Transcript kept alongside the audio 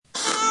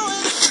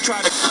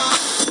try to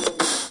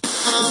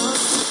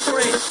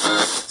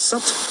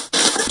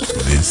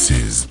This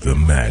is the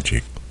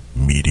Magic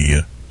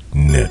Media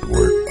Network.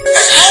 Open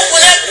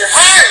up your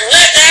heart and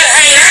let that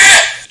hang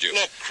out.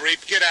 Look, creep,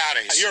 get out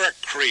of here. You're a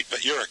creep,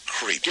 but you're a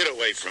creep. Get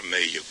away from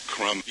me, you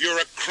crumb. You're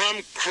a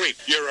crumb creep.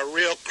 You're a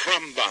real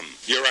crumb bum.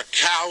 You're a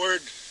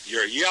coward.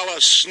 You're a yellow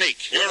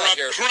sneak. You're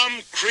a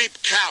crumb creep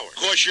coward.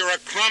 Of course, you're a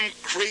crumb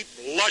creep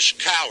lush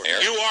coward.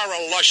 You are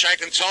a lush, I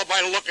can tell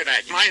by looking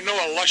at you. I know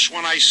a lush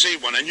when I see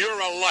one, and you're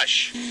a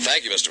lush.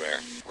 Thank you, Mr.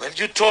 Mayor. Well,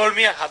 you told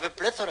me I have a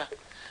plethora.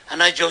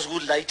 And I just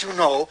would like to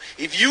know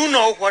if you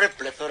know what a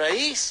plethora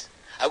is.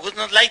 I would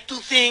not like to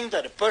think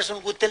that a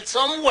person would tell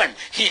someone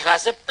he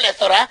has a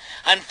plethora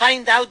and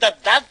find out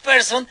that that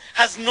person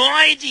has no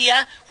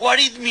idea what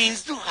it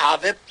means to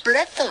have a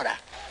plethora.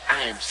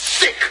 I am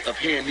sick of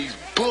hearing these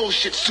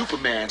bullshit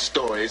Superman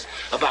stories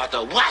about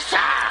the Wassa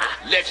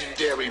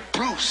legendary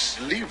Bruce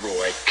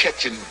Leroy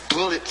catching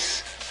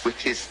bullets with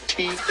his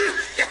teeth.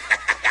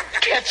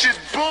 Catching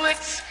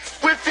bullets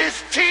with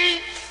his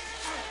teeth?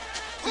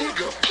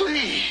 Nigga,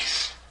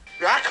 please.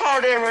 I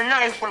called every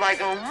night for like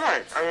a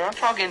month. I mean, I'm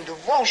talking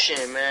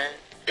devotion, man.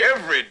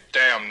 Every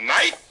damn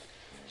night?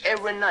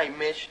 Every night,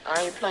 Mitch.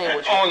 I ain't playing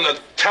with you. On the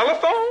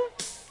telephone?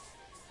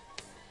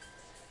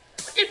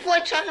 What this boy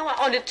talking about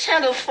on the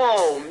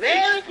telephone,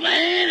 man?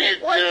 Explain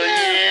it What to the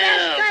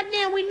hell? him.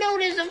 Goddamn, we know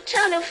there's a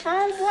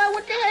telephone, boy.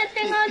 What the hell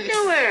thing I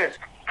doing?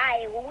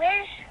 I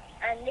wish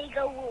a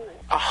nigga would.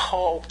 I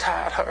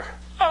hog-tied her.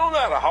 I don't know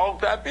how to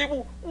hog-tie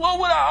people. What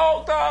would I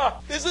hog-tie?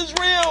 This is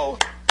real.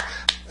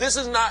 This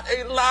is not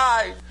a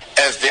lie.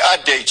 As the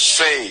adage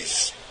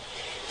says,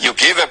 you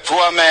give a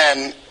poor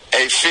man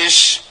a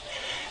fish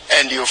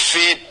and you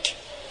feed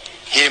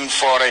him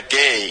for a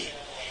day.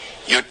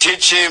 You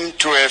teach him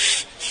to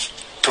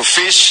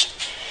fish.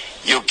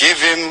 You give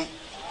him,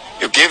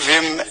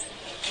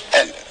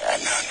 and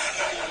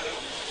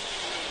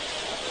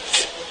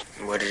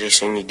no. What did they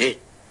say he did?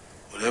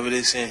 Whatever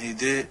they saying he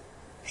did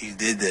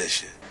that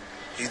shit.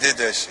 He did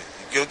that shit.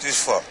 He guilty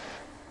as fuck.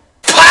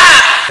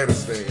 I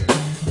understand.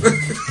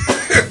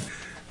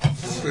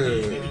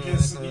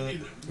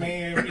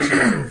 Man, we should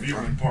have a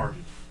viewing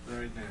party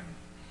right now.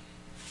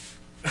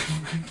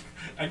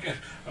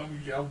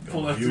 I'm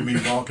pulling up. You be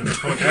walking the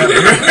fuck out of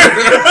here.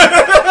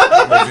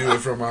 I'm gonna view it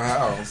from my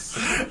house.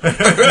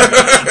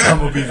 I'm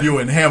gonna be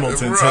viewing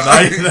Hamilton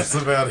tonight. That's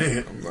about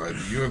it. I'm like,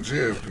 you and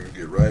Jeff can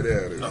get right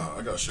at it. No,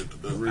 I got shit to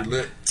do.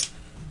 Relit.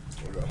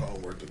 I got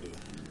homework to do.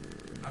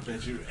 I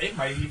bet you it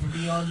might even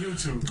be on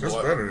YouTube. That's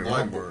better than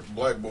homework.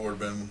 Blackboard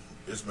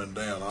it's been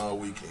down all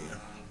weekend.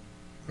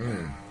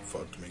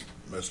 Fucked me,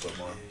 messed up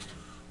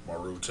my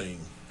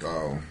routine.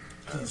 Oh.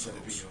 Please let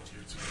it be on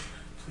YouTube.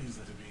 Please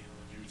let it be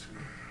on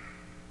YouTube.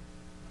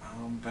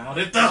 I'm about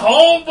it. The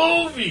whole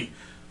movie.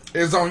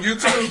 It's on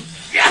YouTube?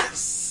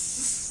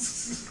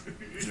 Yes.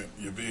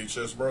 Your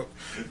VHS broke.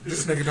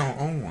 This nigga don't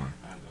own one.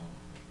 I don't.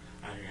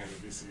 I ain't had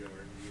a VCR in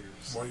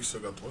years. Why you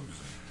still got the movies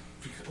in?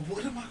 Because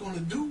what am I gonna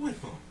do with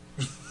them?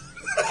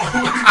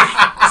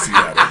 See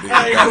how that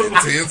nigga got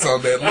intense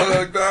on that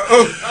lug, dog.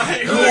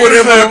 What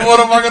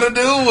am I gonna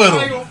do with them?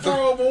 I ain't gonna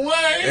throw them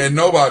away. And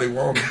nobody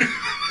want them.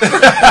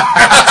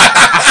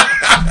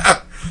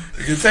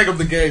 You can take them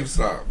to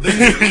GameStop.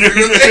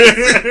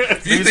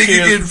 You think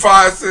you're getting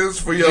 5 cents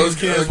for your These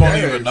kids won't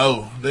even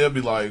know. They'll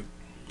be like,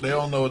 they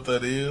don't know what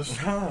that is.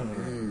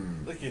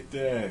 Look at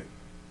that.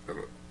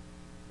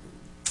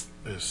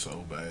 It's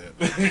so bad.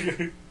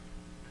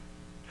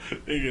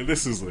 Nigga,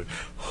 this is a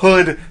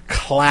hood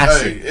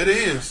classic. Hey, it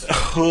is.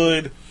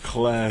 Hood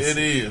classic. It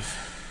is.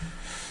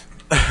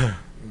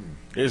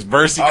 It's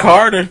Bercy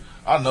Carter.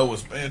 I know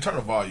it's, man, turn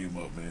the volume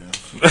up, man.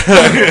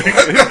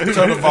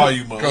 Turn the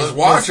volume up. Because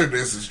watching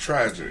this is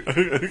tragic.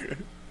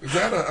 Is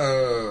that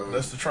a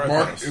that's the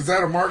tripod. Is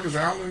that a Marcus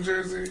Allen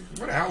jersey?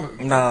 What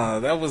Allen?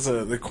 Nah, that was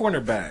the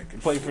cornerback. He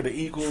played for the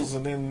Eagles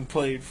and then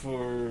played for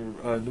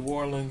New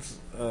Orleans.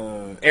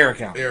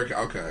 Eric Allen. Eric,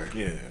 okay.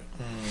 Yeah.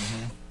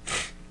 Mm-hmm.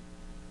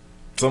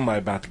 Somebody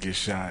about to get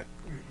shot.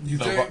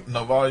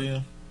 No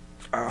volume?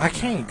 I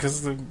can't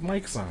because the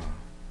mic's on.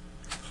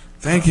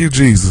 Thank you,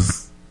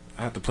 Jesus.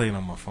 I have to play it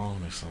on my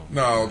phone or something.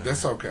 No,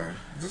 that's okay.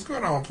 Just go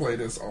down and play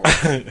this on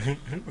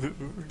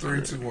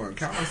 3, 2, 1.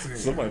 Count us in.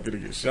 Somebody better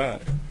get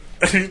shot.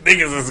 These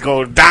niggas is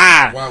gonna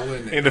die. Why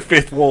wouldn't it? In the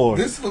 5th ward.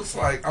 This looks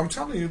like, I'm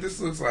telling you, this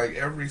looks like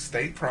every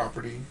state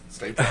property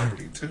 2.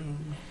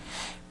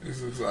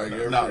 This looks like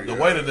every. Now, the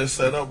way that it's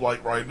set up,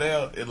 like right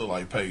now, it look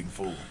like paid in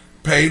full.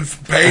 Paid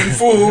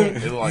full.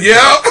 It look like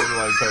yep. It look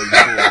like paid in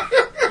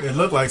full. It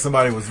looked like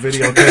somebody was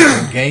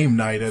videotaping game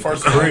night at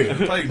First the crib.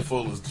 paid in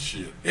full is the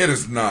shit. It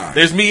is not.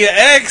 There's Mia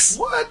X.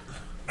 What?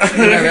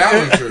 That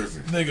Allen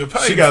jersey. Nigga,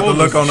 paid She got full the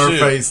look on her shit.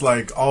 face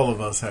like all of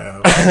us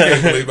have. I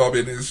can't believe I'm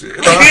in this shit.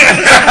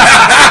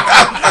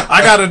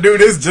 I gotta do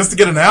this just to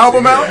get an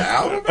album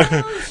out?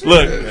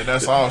 Look, and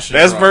that's all shit.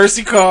 That's right.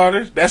 Bercy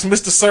Carter. That's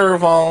Mr.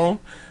 Servon.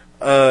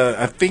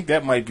 I think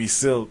that might be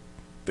Silk,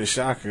 the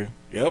Shocker.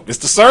 Yep,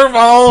 Mr.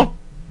 Servon.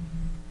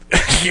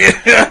 Yeah.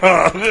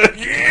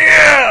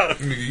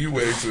 Nigga, you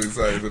way too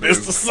excited for this.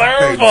 Mr.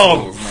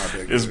 Servo.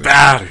 It's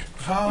about it.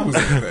 Who was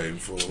in Paid in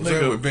Full? Was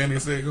that with Benny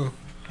Siegel?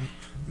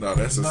 No,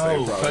 that's the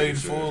same. No, Paid in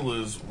Full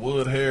is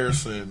Wood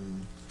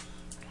Harrison.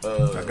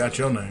 I got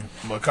your name.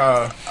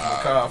 Makai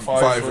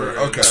Pfeiffer.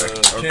 Okay.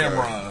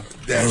 Cameron.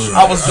 That's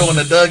I was doing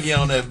the Dougie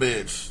on that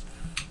bitch.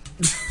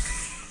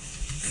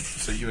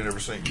 So you ain't never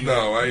seen?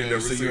 No, I ain't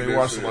never seen. seen You that ain't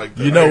watched shit. it like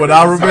that. You know what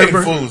I remember? Paid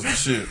in Full is the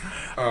shit.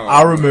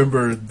 I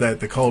remember that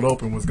the cold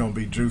open was going to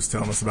be Juice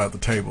telling us about the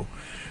table,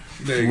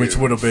 which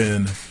would have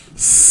been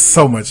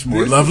so much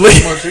more lovely. This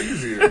is much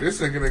easier. This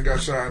nigga that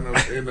got shot in the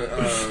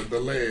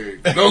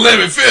leg. Don't let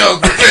me feel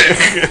the leg.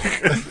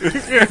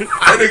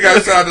 That nigga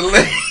got shot in the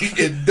leg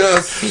and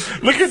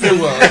dust. Look at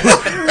him.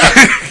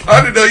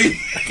 I didn't know you.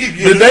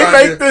 Did they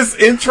make this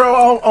intro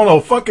on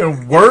a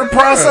fucking word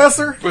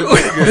processor? But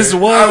nigga, This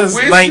was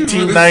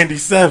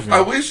 1997.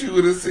 I wish you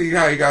would have seen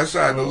how he got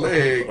shot in the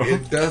leg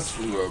and dust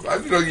flew up. I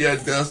didn't know you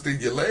had dust in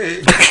your leg.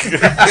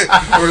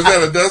 Or is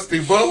that a dusty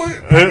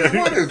bullet?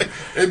 What is it?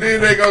 And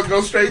then they gonna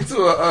go straight to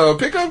a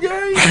pickup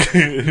game?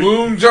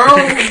 Boom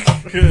Jones?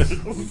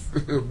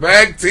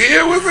 Mac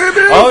 10 was in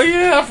there? Oh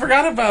yeah, I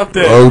forgot about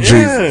that. Oh,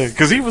 yeah,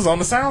 because he was on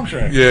the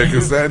soundtrack. Yeah,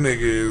 because that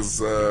nigga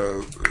is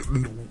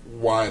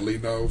widely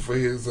known for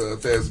his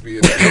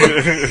thespian.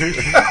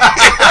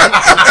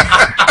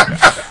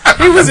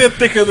 He was in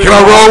Thicker Than Can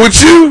I roll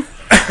with you?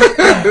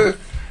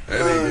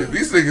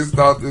 These niggas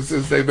thought that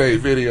since they made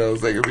videos,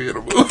 they could be in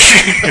a movie.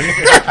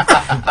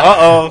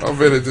 I'm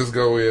gonna just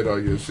go in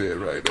on your shit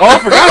right now. Oh, I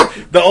forgot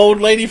the old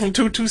lady from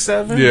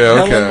 227.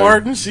 Yeah, okay. Helen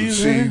Martin. She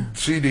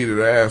needed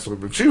an ass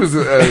whipping. She was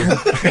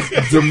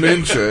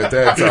dementia at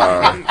that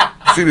time.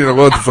 She didn't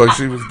know what the fuck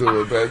she was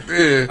doing back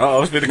then.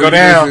 It's finna go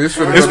down. It's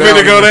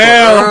finna go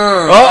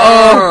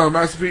down.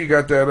 Master P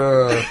got that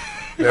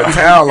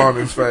towel on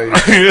his face.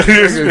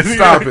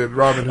 Stop it,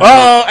 Robin.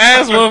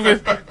 Ass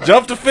whooping.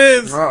 Jump the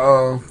fence.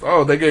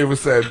 Oh, they gave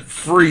us that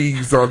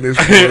freeze on this.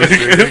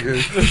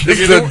 This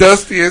is the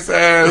dustiest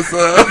ass.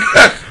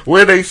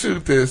 Where they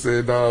shoot this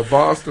in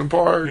Boston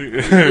Park?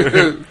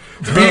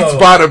 Beats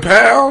by the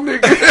pound,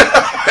 nigga.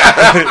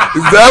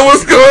 Is that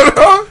what's going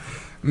on?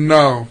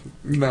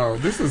 No,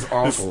 this is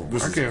awful.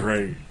 This is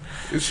great.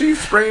 Is she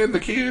spraying the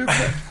kids?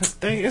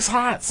 It's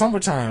hot.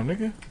 Summertime,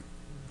 nigga.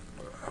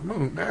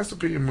 Master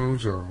P and Moon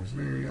Jones.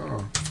 Nigga,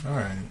 y'all.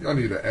 Alright. Y'all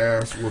need an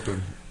ass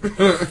whooping.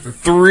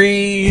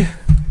 3.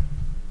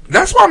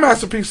 That's why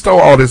Master P stole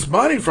all this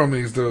money from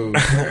these dudes.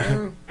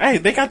 Hey,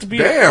 they got to be.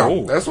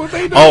 Damn, that's what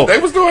they do. They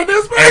was doing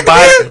this back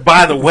and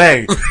by the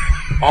way,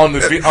 on the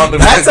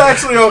that's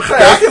actually okay.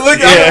 I can look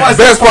at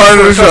best part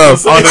of the show.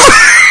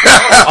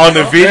 On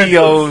the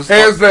videos,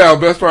 hands down,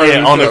 best part of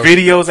the show. On the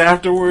videos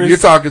afterwards, you're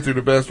talking through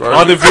the best part.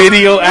 On the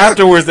video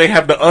afterwards, they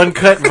have the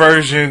uncut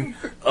version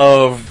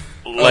of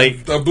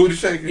like the booty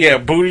shaking. Yeah,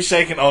 booty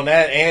shaking on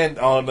that and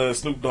on the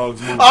Snoop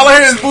Dogg's movie. All I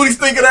hear is booty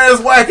stinking ass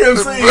whack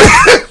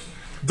MC.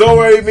 Don't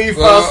worry, me,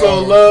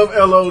 Faso, love,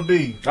 LOD.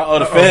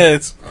 The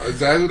feds. Is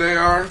that who they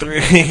are? 3.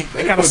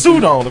 They got a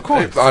suit on, of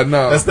course. I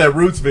know. That's that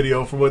Roots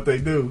video for what they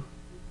do.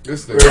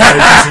 This thing.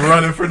 Just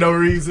running for no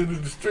reason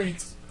in the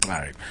streets. All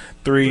right.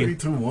 3,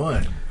 2,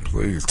 1.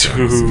 Please.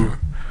 2,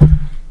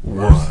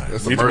 1.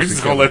 We're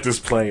just gonna let this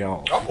play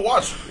on. I'm gonna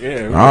watch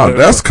it. Yeah.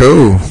 That's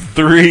cool.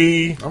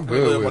 3. I'm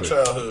good with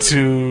it.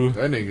 2.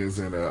 That nigga's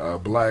in a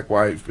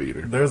black-white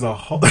feeder. There's a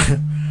whole...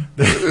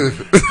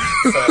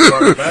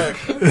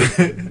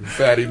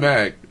 Fatty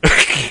Mac.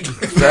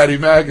 Fatty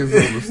Mac is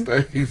on the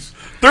stage.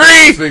 3.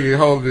 Nigga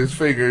holding his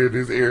finger in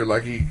his ear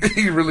like he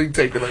really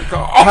taking a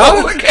call.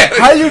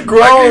 How you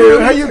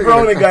grown? How you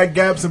grown and got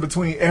gaps in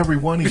between every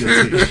one of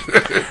your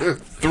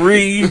teeth?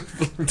 3,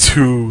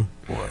 2,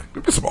 1.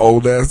 There's some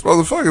old ass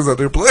motherfuckers out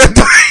there playing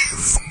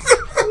dice.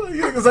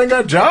 You niggas ain't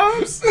got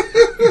jobs?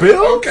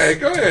 Bill? Okay,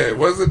 go ahead.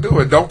 What's it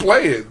doing? Don't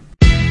play it.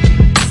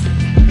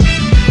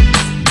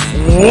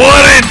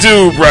 What it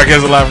do?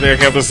 Broadcast live from Air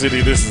Capital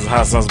City. This is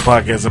Hot Sauce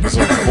Podcast,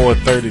 episode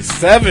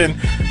 437.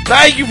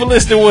 Thank you for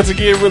listening once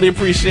again. Really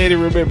appreciate it.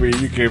 Remember,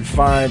 you can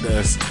find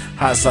us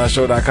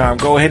HotSauceShow.com.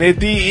 Go ahead and hit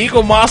the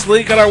Eagle Moss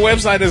link on our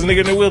website. There's a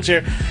nigga in a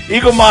wheelchair.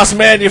 Eagle Moss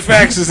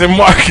manufactures and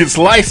markets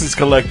licensed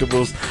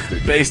collectibles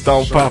based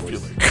on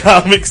popular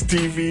comics,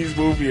 TVs,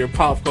 movie, and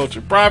pop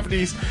culture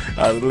properties.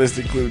 The list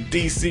includes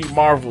DC,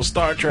 Marvel,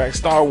 Star Trek,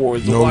 Star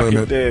Wars, The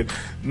Walking Dead,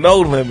 No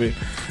Limit.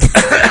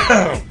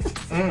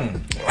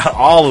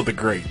 All of the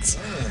greats.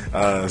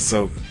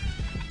 So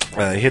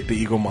hit the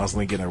Eagle Moss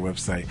link in our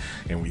website,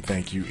 and we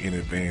thank you in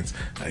advance.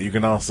 You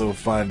can also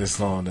find us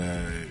on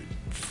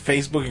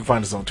Facebook. You can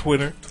find us on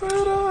Twitter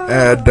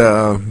at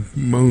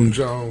Moon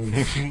Jones.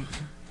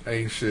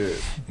 Ain't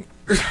shit.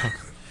 You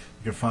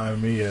can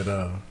find me at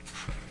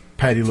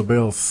Patty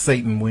LaBelle's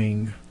Satan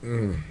Wing.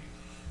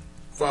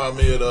 Find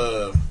me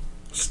at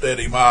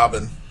Steady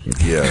Mobbing.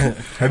 Yeah.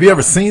 Have you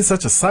ever seen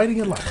such a sight in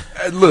your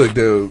life? Look,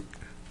 dude,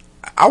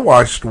 I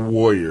watched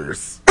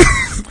Warriors.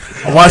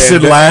 I watched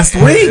it last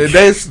week.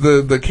 That's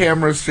the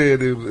camera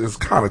shit is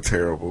kind of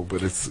terrible,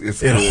 but it's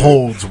it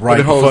holds right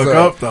the fuck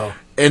up though.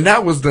 And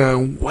that was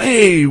done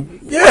way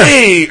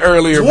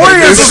earlier.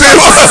 Warriors was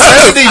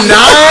 79, 80,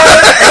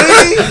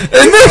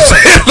 and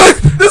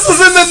this was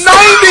in the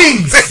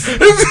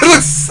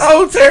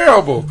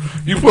terrible.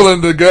 You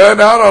pulling the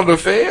gun out on the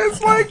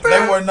fans like that? They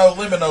weren't no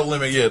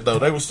limit yet though.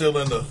 They were still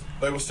trying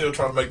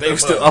to make. They were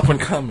still up and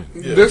coming.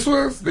 Yeah. This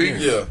was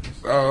Yeah.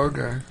 Oh,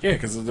 okay. Yeah,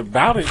 because I'm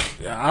About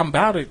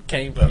It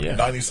came. Yeah.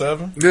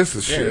 97. This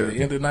is Yeah, shit.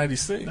 the end of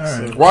 '96.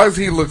 Right. So. Why does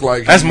he look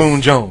like That's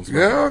Moon Jones.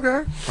 Man. Yeah,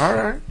 okay. All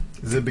right.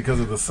 Is it because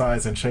of the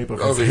size and shape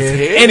of Of his his head?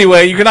 head?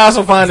 Anyway, you can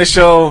also find the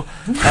show.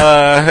 You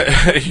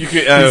can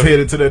He's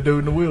headed to that dude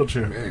in the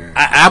wheelchair.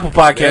 Apple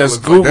That Podcasts, looks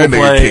like Google that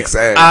nigga Play, kicks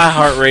ass.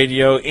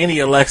 iHeartRadio, any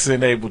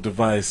Alexa-enabled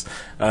device.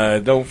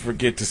 Don't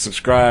forget to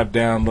subscribe,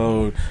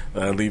 download,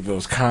 leave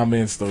those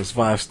comments, those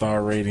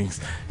 5-star ratings,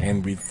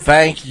 and we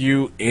thank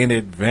you in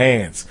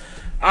advance.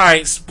 All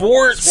right,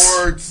 sports.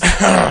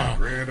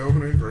 Grand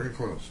opening, grand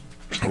close.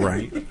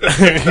 Right.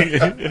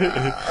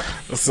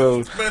 So,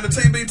 Man, the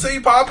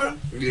TBT popping.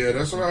 Yeah,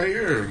 that's what I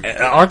hear.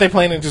 aren't they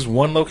playing in just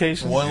one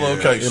location? One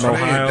location. In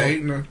Ohio?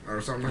 Dayton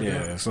or something like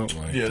Yeah, that.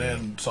 something like Yeah, that.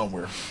 then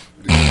somewhere.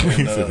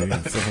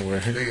 Somewhere.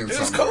 They in It's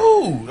something.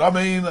 cool. I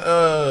mean,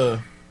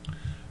 the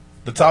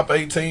top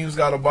 8 teams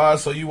got a bye,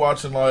 so you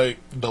watching like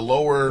the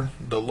lower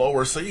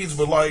seeds,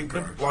 but like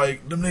them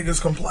niggas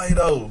can play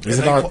though. Is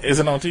it on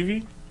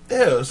TV?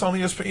 Yeah, it's on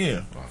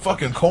ESPN.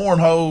 Fucking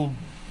cornhole.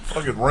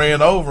 Fucking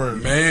ran over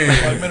and Man.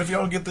 Like, man, if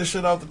y'all get this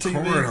shit off the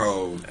TV,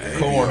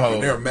 Cornhole.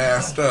 They're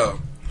masked up.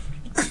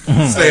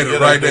 Standing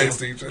right next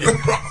to each other.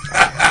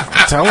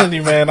 I'm telling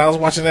you, man, I was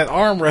watching that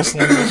arm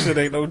wrestling. That shit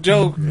ain't no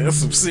joke. That's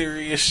some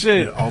serious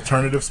shit. Yeah,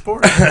 alternative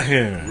sport.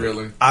 Yeah.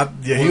 Really?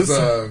 He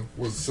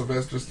Was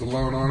Sylvester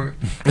Stallone on it?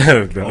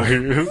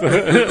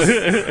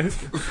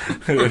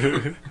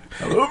 Bring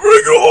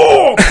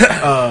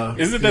it on!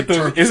 Isn't that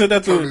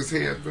turned his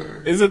head back.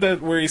 isn't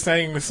that where he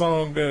sang the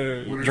song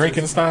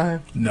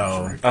Drinkenstein?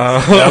 No.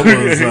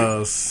 That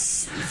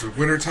was It's a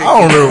winner take. I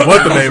don't remember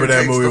what the name of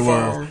that Takes movie the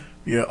was. fall.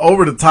 Yeah,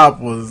 Over the Top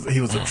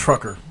he was a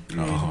trucker.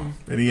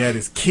 And he had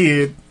his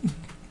kid.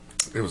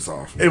 It was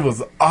awful. It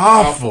was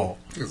awful.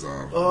 It was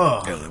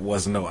awful. Hell, it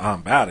wasn't no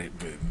I'm about it,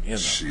 but you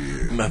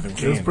know, nothing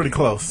It was came. pretty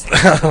close.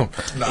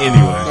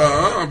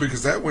 Anyway,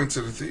 because that went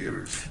to the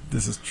theaters.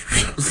 This is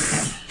true.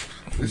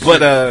 This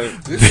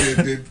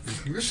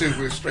shit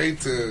went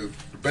straight to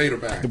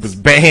Betamax. it was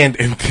banned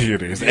in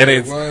theaters, and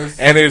it was.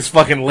 it's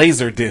fucking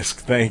laser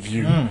disc. Thank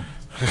you.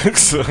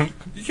 So,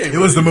 It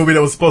was the movie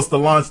that was supposed to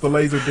launch the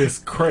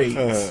Laserdisc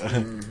craze.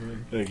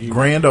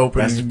 Grand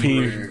opening. Master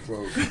P Grand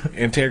close.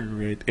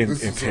 interrogated.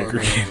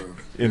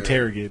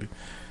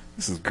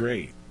 This is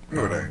great.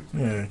 No, it ain't.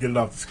 Yeah, get it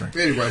off the screen.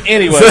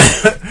 Anyway,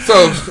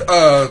 so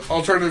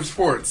alternative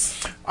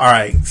sports. All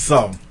right,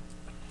 so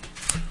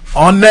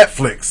on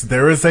Netflix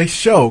there is a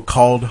show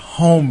called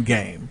Home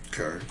Game.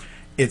 Okay.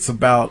 It's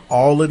about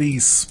all of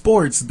these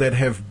sports that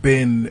have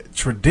been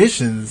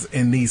traditions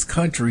in these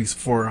countries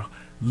for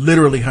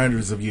literally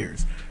hundreds of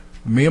years.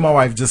 Me and my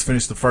wife just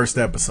finished the first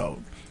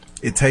episode.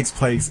 It takes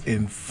place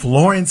in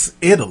Florence,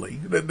 Italy.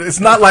 It's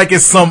not like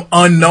it's some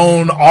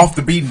unknown, off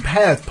the beaten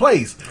path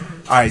place.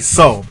 All right,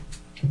 so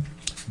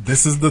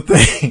this is the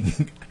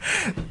thing.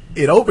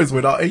 It opens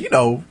with,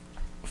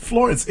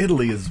 Florence,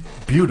 Italy is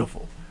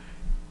beautiful.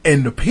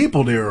 And the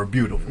people there are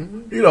beautiful.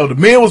 You know, the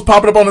men was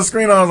popping up on the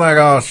screen. I was like,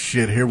 oh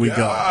shit, here we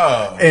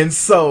go. And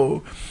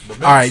so, all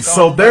right,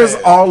 so there's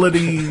all of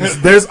these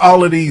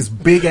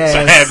big ass.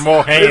 I had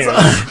more hands.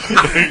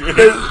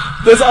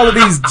 There's all of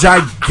these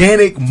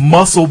gigantic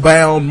muscle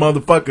bound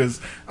motherfuckers.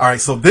 All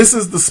right, so this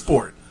is the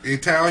sport.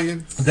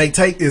 Italian. They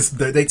take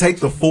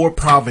the 4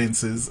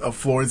 provinces of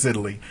Florence,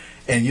 Italy.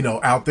 And,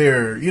 out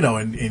there,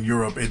 in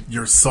Europe,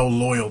 you're so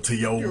loyal to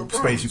your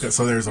space.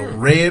 So there's a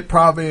red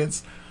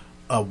province,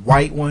 a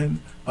white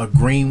one, a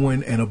green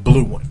one, and a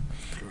blue one.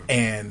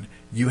 And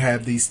you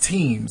have these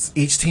teams.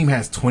 Each team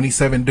has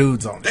 27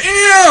 dudes on it.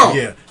 Damn!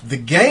 Yeah. The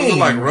game... Was it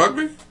like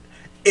rugby?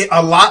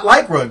 A lot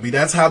like rugby.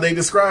 That's how they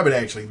describe it,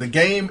 actually. The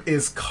game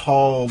is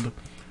called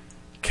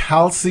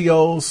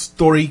Calcio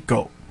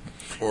Storico.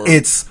 Or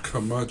it's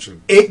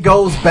curmudgeon. It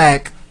goes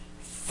back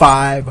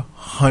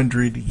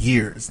 500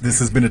 years. This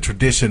has been a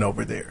tradition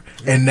over there.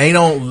 And they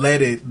don't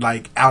let it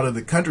out of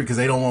the country because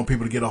they don't want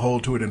people to get a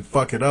hold to it and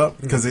fuck it up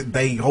because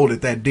they hold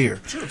it that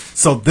dear. Sure.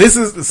 So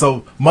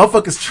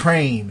motherfuckers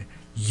train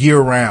year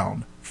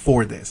round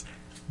for this.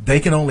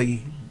 They can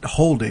only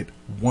hold it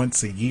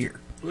once a year.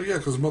 Well, yeah,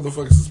 because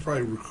motherfuckers is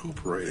probably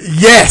recuperating.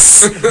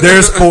 Yes,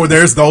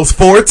 there's those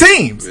 4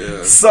 teams.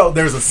 Yeah. So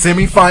there's a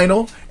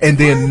semifinal, and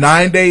then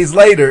 9 days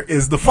later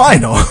is the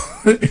final.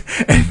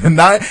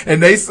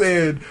 and they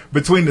said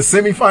between the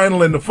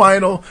semifinal and the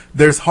final,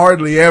 there's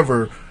hardly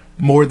ever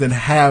more than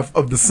half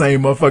of the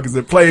same motherfuckers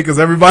that play because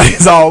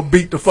everybody's all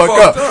beat the fuck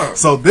up.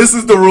 So this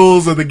is the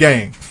rules of the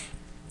game.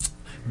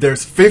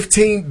 There's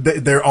 15.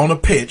 They're on a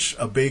pitch,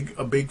 a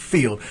big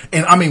field,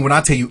 and I mean when I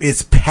tell you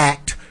it's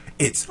packed.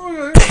 It's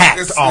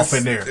packed off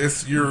in there.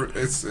 It's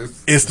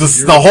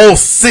the whole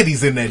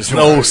city's in that. There's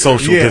no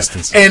social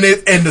distance, and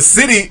the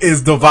city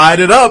is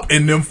divided up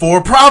in them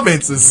 4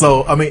 provinces.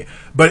 So I mean,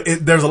 but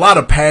there's a lot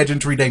of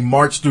pageantry. They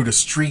march through the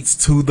streets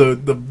to the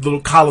little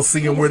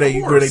coliseum where they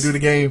do the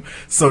game.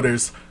 So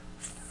there's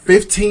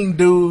 15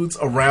 dudes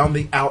around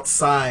the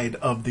outside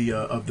of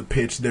the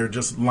pitch. They're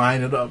just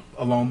lining up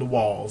along the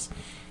walls,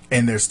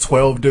 and there's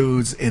 12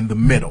 dudes in the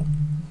middle.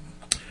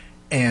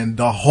 And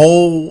the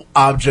whole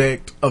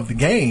object of the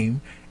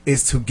game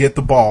is to get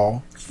the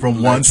ball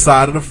from one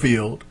side of the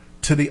field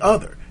to the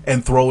other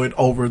and throw it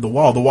over the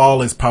wall. The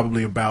wall is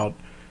probably about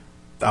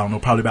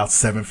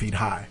 7 feet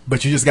high.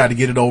 But you just got to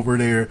get it over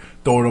there,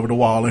 throw it over the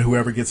wall, and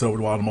whoever gets over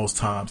the wall the most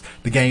times.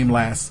 The game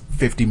lasts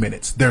 50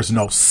 minutes. There's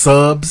no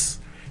subs.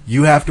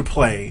 You have to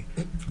play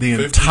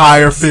the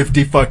entire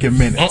 50 fucking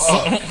minutes.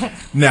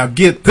 Now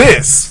get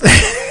this.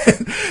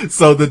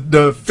 So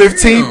the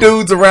 15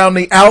 dudes around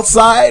the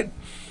outside,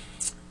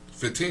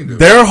 15 dudes.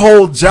 Their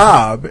whole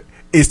job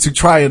is to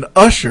try and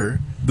usher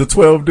the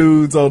 12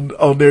 dudes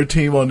on their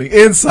team on the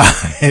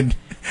inside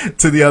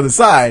to the other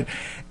side.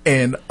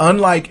 And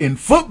unlike in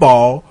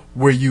football,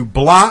 where you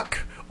block,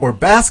 or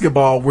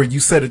basketball, where you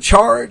set a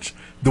charge,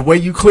 the way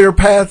you clear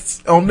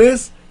paths on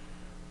this,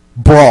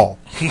 brawl.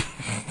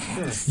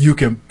 You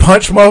can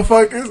punch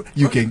motherfuckers.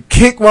 You can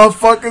kick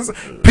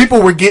motherfuckers.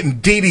 People were getting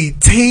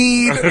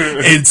DDT'd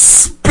and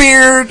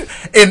speared.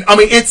 And, I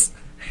mean, it's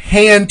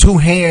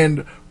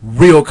hand-to-hand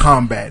real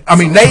combat. I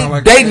mean,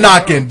 they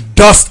knocking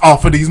dust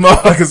off of these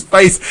motherfuckers'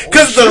 face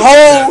because the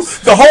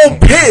whole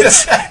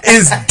pitch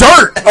is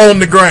dirt on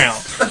the ground.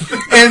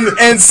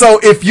 And so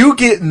if you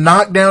get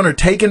knocked down or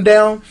taken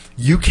down,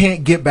 you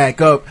can't get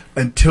back up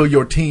until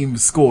your team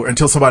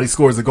until somebody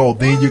scores a goal.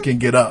 Then you can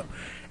get up.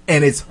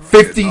 And it's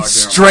 50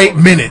 straight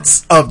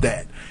minutes of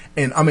that.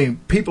 And I mean,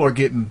 people are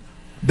getting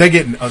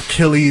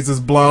Achilles is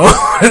blown,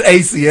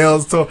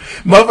 ACLs, so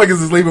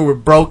motherfuckers is leaving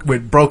with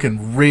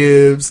broken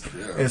ribs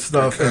and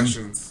stuff. And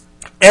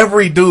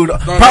every dude,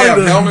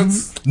 probably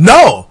helmets.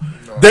 No,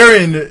 they're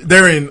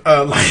in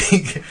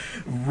like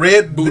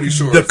red booty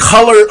shorts. The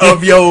color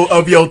of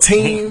your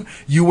team.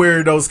 You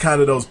wear those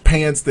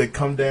pants that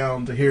come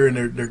down to here, and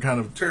they're kind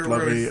of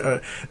fluffy.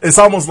 It's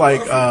almost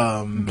like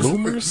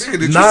bloomers.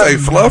 Did you say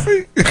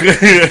fluffy?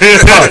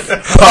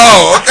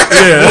 Oh, okay.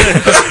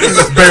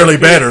 Yeah, barely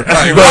better. But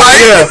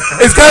yeah,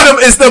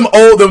 it's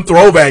them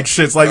throwback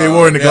shits like they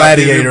wore in the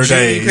Gladiator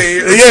days.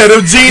 Yeah,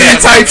 them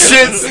genie type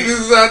shits.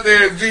 Out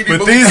there,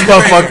 but these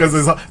motherfuckers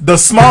is the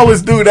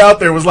smallest dude out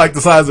there was like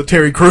the size of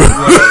Terry Crews.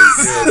 Right.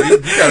 Yeah, you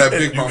got that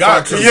big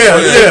motherfucker.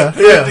 Yeah.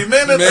 50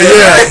 minutes.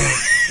 Yeah.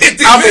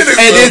 50 minutes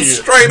and it's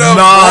straight up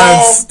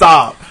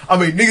non-stop. I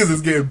mean, niggas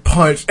is getting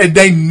punched and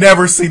they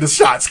never see the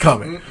shots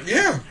coming.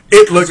 Yeah.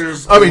 It looks,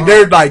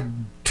 they're like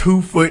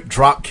 2-foot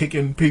drop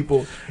kicking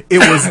people. It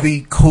was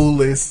the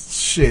coolest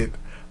shit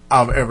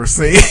I've ever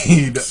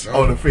seen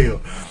on the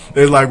field.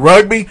 They're like,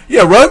 rugby?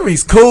 Yeah,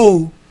 rugby's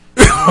cool.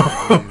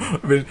 I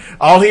mean,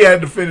 all he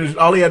had to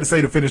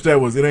say to finish that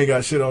was, it ain't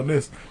got shit on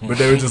this. But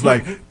they were just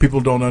like, people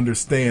don't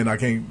understand. I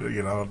can't,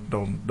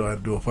 don't have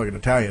to do a fucking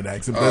Italian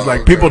accent. But it's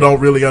like, people don't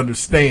really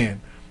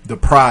understand the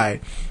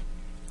pride.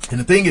 And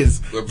the thing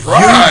is, the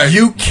pride.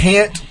 You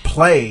can't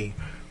play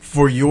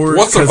for your.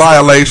 What's a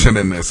violation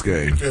in this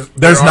game?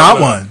 There's not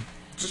one.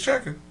 Just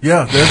checking.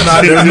 Yeah, there's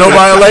no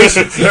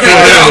violation. The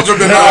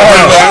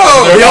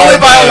only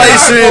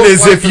violation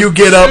is if you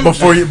get up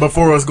before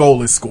a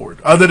goal is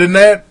scored. Other than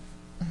that,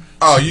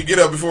 you get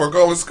up before a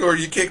goal is scored,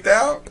 you kicked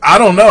out? I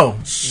don't know.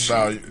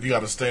 No, you got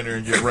to stand there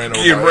and get ran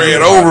over. Get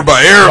ran over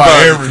by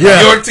everybody.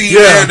 Yeah, your team.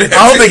 Yeah.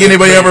 I don't think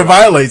anybody ever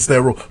violates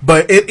that rule.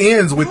 But it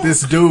ends with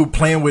this dude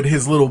playing with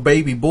his little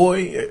baby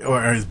boy,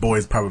 or his boy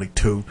is probably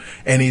 2,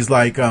 and he's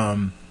like,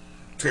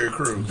 Terry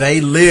Crews.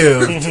 They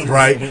lived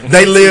right.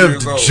 They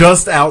lived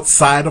just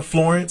outside of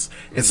Florence,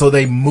 and so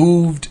they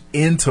moved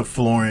into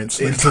Florence,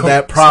 into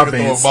that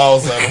province.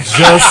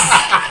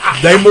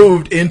 They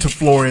moved into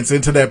Florence,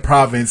 into that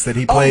province that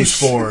he plays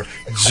for,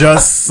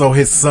 just so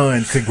his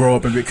son could grow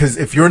up. Because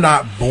if you're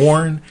not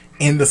born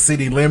in the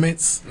city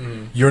limits,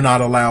 you're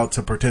not allowed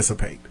to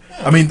participate.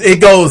 I mean, it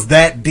goes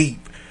that deep.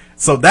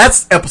 So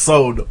that's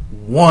episode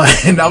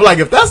 1. I'm like,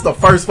 if that's the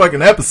first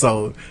fucking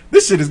episode,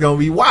 this shit is gonna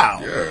be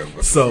wild. Yeah,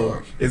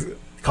 so it's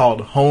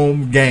called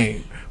Home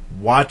Game.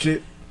 Watch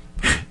it.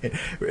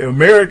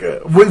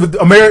 America,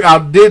 I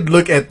did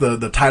look at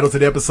the titles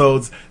of the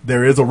episodes.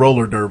 There is a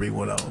roller derby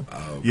one on.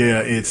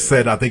 Yeah, it's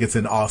said. I think it's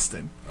in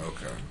Austin.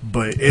 Okay,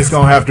 but it's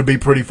gonna have to be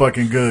pretty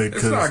fucking good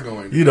because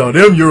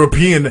them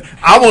European.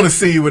 I want to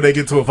see when they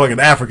get to a fucking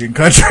African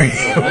country.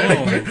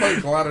 They play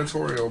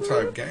gladiatorial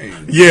type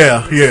games.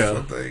 Yeah. That's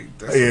what they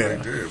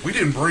did. We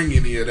didn't bring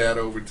any of that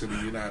over to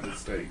the United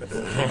States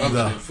other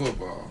than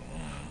football,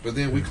 but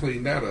then we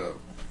cleaned that up.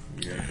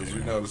 Yeah, because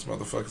we know this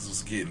motherfuckers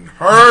was getting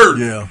hurt.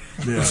 Yeah.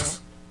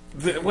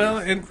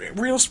 And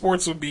real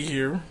sports will be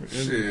here.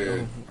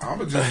 Shit.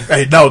 I'ma just...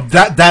 Hey, no,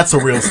 that's a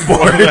real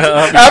sport.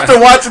 After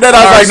watching that,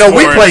 I was like, no,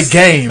 we play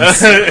games.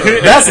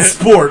 That's a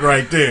sport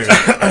right there.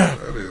 That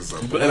is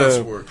a blood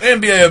sport.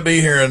 NBA will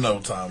be here in no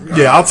time. Guys.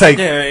 Yeah, I'll take.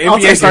 Yeah,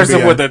 NBA starts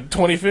up with the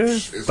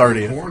 25th,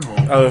 30th.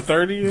 The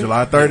 30th,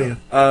 July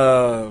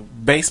 30th.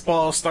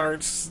 Baseball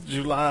starts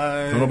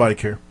July. Don't nobody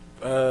care.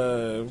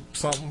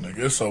 something. Nigga,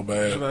 it's so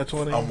bad. July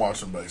 20th. I'm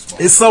watching baseball.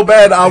 It's so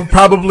bad. I'll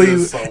probably,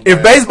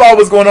 if baseball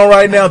was going on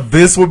right now,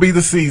 this would be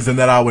the season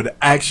that I would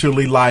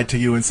actually lie to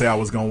you and say I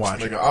was going to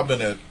watch it. Nigga, I've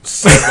been at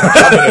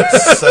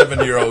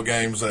 7-year-old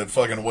games at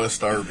fucking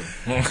West Urban.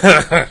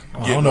 I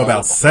don't know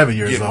about 7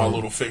 years Getting my old.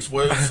 little fix.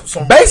 Well,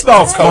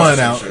 Baseball's fun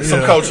out.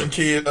 Some Yeah. coaching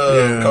kid,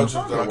 Yeah. coaches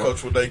that I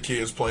coach with their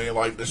kids playing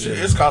like this shit.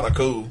 It's kind of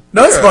cool.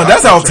 No, it's fun.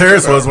 That's how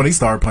Terrence was when he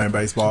started playing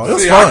baseball. It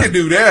was See, fun. I can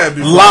do that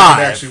before I Live.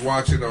 can actually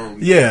watch it on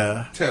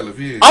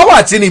television. I'll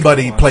watch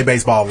anybody play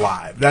baseball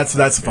live. That's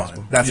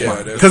fun. That's Yeah,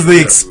 fun that's because the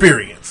true.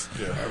 experience.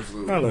 Yeah,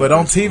 absolutely. But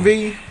on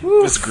TV,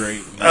 it's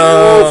great.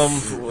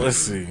 Let's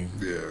see.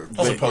 Yeah,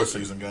 Only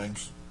postseason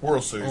games,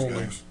 World Series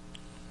games.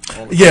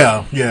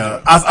 yeah.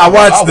 I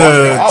watched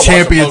the watch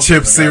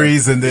championship the postseason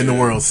series game. and then the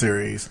World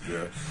Series.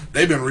 Yeah,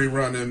 they've been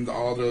rerunning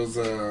all those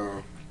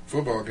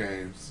football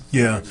games.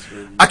 Yeah,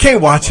 I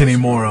can't watch any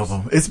more of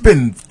them. It's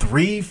been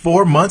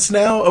 3-4 months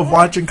now of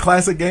watching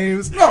classic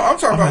games. No, I'm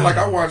talking about like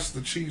I watched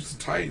the Chiefs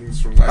and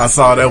Titans from last. I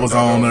saw that was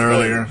on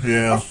earlier.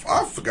 Yeah,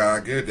 I forgot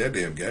how good that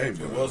damn game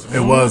was.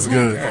 It was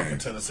good. Fucking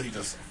Tennessee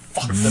just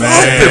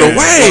Man.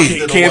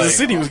 away. Kansas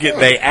City was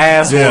getting their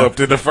ass Yeah. whooped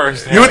in the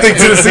first half. You would think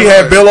Tennessee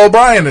had Bill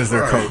O'Brien as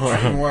their coach. I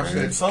can watch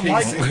that Some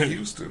like KC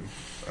Houston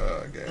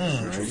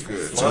game, which was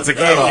good. Once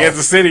again,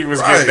 Kansas City was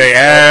Right. getting their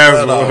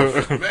ass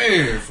whooped.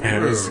 Man, for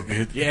It was real.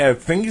 good. Yeah,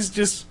 things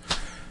just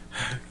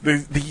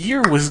the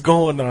year was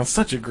going on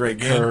such a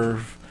great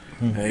curve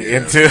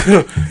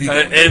until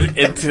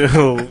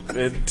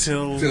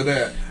Till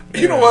that.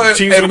 You know what?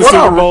 Chiefs And win the what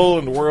Super I- Bowl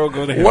and the world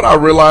go to hell. What I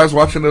realized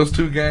watching those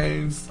two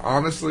games,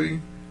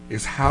 honestly,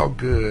 is how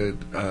good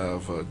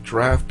of a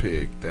draft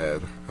pick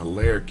that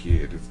Hilaire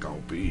kid is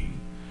going to be.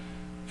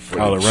 For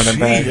Oh, the running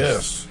back?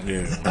 Yes.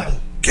 Yeah.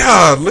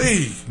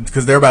 Golly.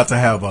 Because they're about to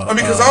have a I mean,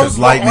 because I was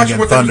lightning watching and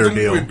what they was thunder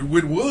doing deal.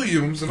 with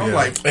Williams, and I'm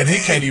like, And he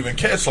can't even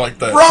catch like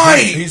that.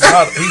 Right. He's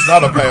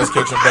not a pass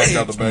catcher back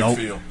out the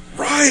backfield.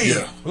 right.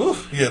 Yeah.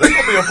 Yeah, that's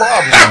gonna be a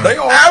problem. They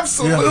are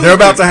Absolutely. They're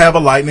about to have a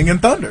lightning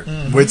and thunder,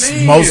 which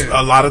Man.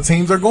 a lot of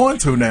teams are going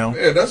to now.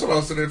 Yeah, that's what I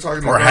was sitting there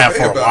talking Or about. have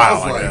for a about. while, I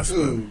was I like, guess,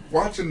 dude,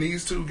 watching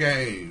these two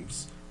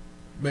games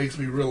makes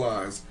me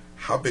realize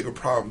how big a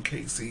problem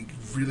KC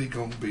really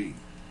gonna be.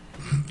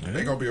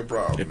 They're gonna be a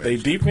problem. If they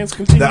defense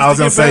continues, I was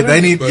to gonna get say better,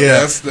 they need. But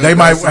Yeah, that's the- they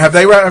might that's-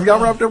 have y'all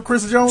wrapped up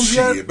Chris Jones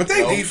yet? Shit, but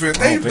they defense,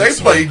 they don't think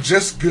so. play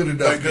just good enough.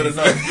 They're good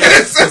enough. defense.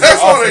 Yes, That's the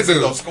what they offense is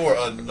do. gonna score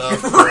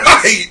enough.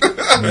 Right.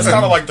 It's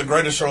kind of like the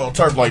greatest show on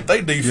turf. Like they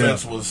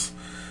defense was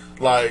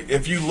like,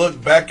 if you look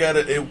back at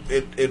it,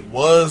 it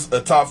was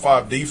a top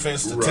 5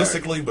 defense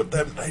statistically, but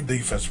that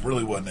defense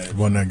really wasn't that.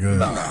 Wasn't that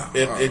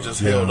good? It just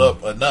held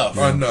up enough.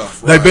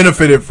 Enough. They right.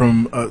 benefited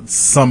from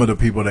some of the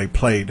people they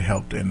played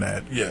helped in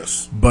that.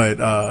 Yes.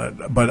 But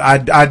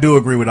I do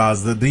agree with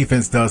Oz. The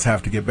defense does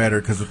have to get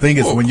better because the thing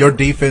is, when your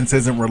defense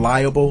isn't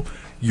reliable,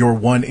 you're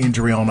one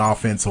injury on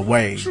offense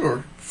away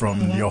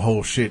from your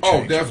whole shit. Oh,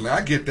 changing. definitely,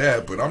 I get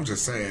that, but I'm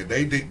just saying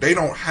they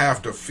don't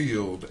have to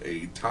field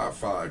a top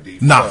 5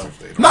 defense. Nah, if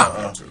they don't nah.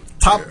 have to.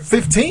 Top Yeah.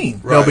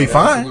 15, Right, they'll be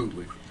fine.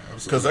 Absolutely,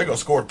 Because they're going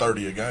to score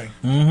 30 a game.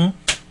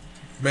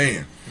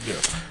 man. Yeah.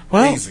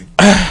 Well, Easy.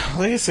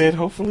 like I said,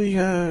 hopefully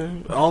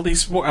all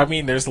these sports. I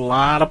mean, there's a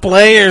lot of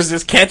players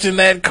that's catching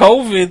that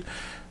COVID,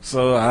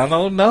 so I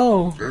don't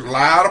know. There's a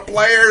lot of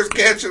players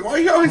catching. Why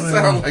you always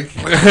sound like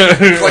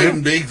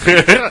Clayton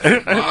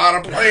Bigsby? A lot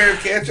of players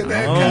catching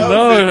that.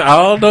 I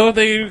don't know if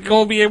they're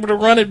gonna be able to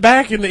run it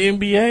back in the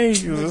NBA.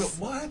 'cause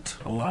What?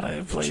 A lot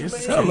of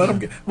players. Yeah, let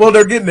 'em well,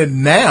 they're getting it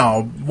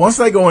now. Once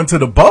they go into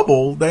the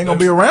bubble, they ain't gonna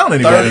be around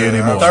anybody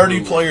anymore. 30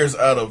 players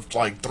out of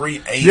like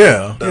 380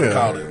 Yeah, that yeah.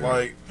 caught it.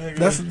 Like,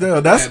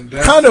 nigga. That's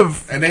kind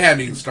of and they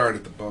hadn't even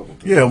started the bubble.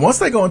 yeah. Once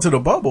they go into the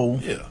bubble,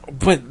 yeah.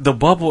 But the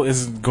bubble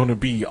isn't going to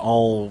be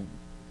all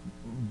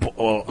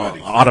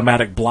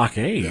automatic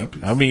blockade.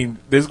 I mean,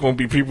 there's going to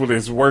be people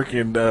that's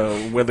working,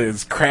 whether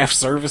it's craft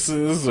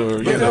services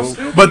or you know,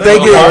 but they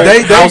get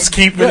they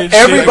housekeeping. And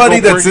everybody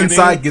shit, they go that's bring it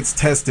inside in. gets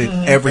tested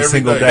every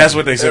single day. That's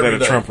what they said Every at a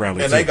day. Trump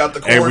rally. And too. they got the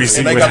every quarantine-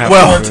 scene they would got have the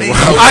Well, quarantine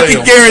I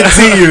can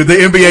guarantee you the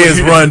NBA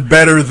is run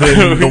better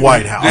than the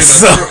White House,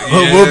 so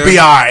we'll be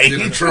all right.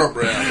 Did a Trump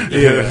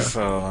rally. Yeah.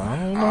 So I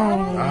don't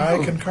know.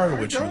 I concur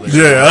with you. Lee.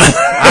 Yeah.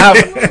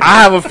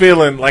 I have a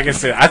feeling, like I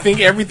said, I think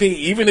everything,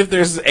 even if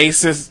there's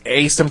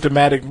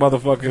asymptomatic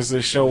motherfuckers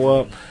that show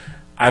up,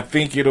 I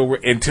think it'll,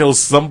 until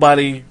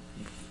somebody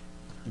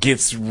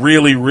gets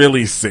really,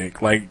 really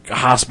sick, like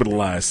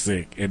hospitalized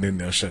sick, and then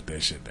they'll shut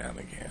that shit down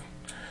again.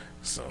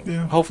 So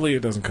hopefully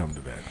it doesn't come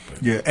to that.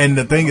 But. Yeah, and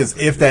the thing is,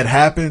 if that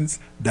happens,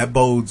 that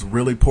bodes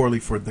really poorly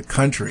for the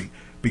country.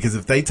 Because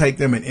if they take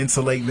them and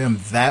insulate them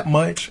that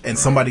much, and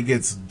somebody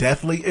gets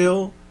deathly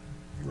ill,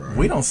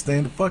 we don't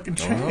stand a fucking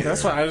chance.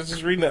 That's why I was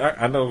just reading it.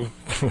 I know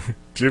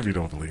Jimmy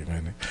don't believe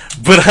in it.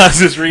 But I was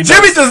just reading.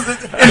 Jimmy just,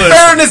 in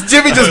fairness,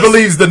 Jimmy just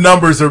believes the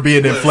numbers are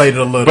being inflated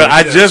a little. But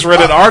I just read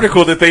an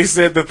article that they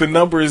said that the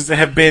numbers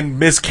have been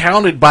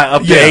miscounted by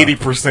up to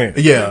 80%.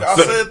 Yeah.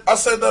 I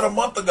said that a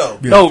month ago.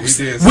 Yeah. No, we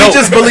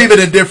just believe it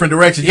in different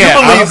directions. Yeah,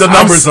 you believe the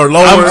numbers are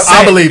lower.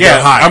 I believe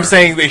they're higher. I'm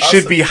saying they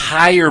should be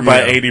higher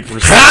by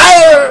 80%.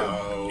 Higher!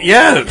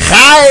 Yeah.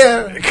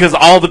 Higher! Because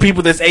all the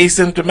people that's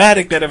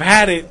asymptomatic that have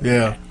had it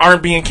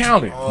aren't being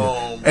counted.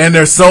 And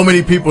there's so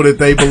many people that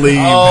they believe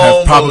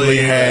have probably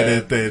had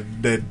it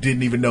that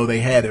didn't even know they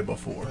had it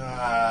before.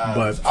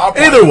 But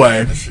either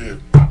way,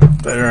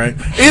 all right.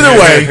 Either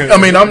way, I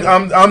mean,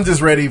 I'm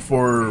just ready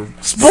for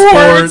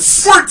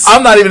sports.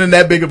 I'm not even in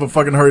that big of a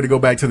fucking hurry to go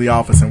back to the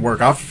office and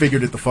work. I've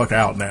figured it the fuck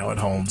out now at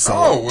home, so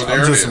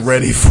I'm just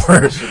ready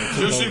for it.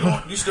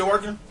 You still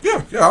working?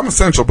 Yeah, I'm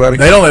essential, buddy.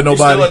 They don't let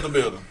nobody. You still at the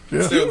building?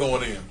 Yeah. Still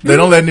going in? They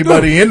don't let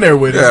anybody in there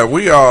with it. Yeah,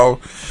 we all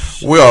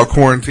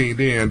quarantined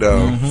in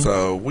though,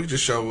 so we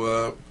just show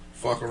up,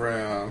 fuck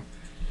around,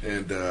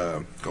 and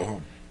go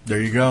home.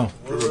 There you go.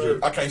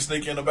 I can't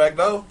sneak in the back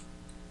door.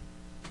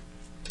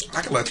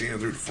 I can let you in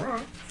through the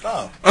front.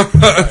 No.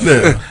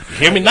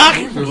 Hear me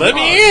knocking? Let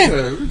me in.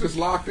 Yeah, we just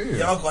locked in.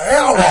 Y'all go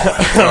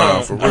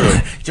hell for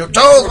real. Your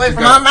toes away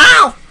from my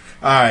mouth.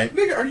 All right,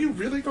 nigga, are you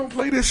really gonna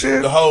play this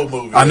shit? The whole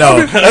movie. I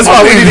know. That's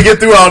why we need to get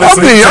through all this.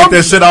 Take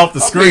that shit off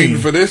the screen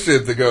for this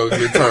shit to go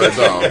get turned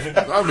off.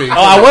 I mean,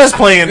 I was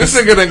playing this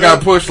nigga that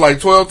got pushed like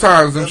 12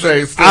 times. Them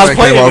shades still I was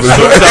playing off his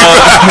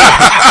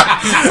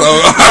So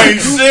ain't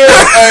shit,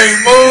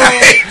 ain't moved.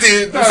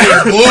 This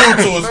shit glued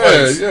to his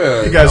face.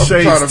 Yeah, he got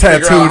shades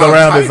tattooed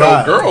around his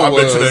eye. I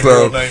bet you that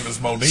girl name is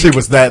Monique. She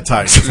was that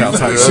tight. That's how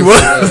tight she was.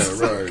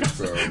 Yeah, right.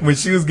 So. When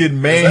she was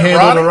getting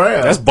manhandled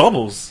around. That's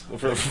Bubbles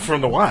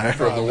from The Wire.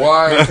 From The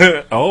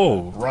Wire.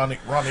 Oh. Ronnie.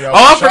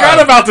 I forgot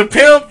about the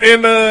pimp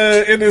in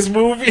this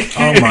movie.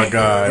 Oh my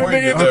god.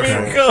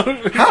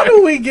 Okay. How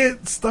do we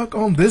get stuck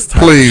on this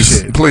type of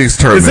shit? Please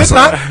turn Is this it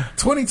off. not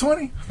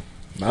 2020?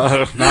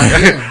 I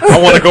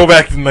want to go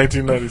back to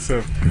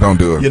 1997. Don't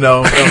do it. You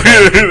know,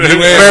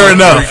 fair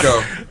enough.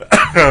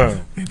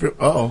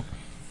 Uh-oh.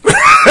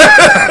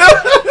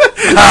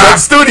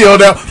 Studio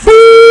now.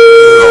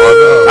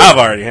 I've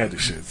already had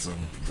this shit, so.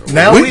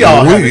 Now we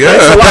all have it. Yeah.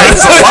 That's a lot.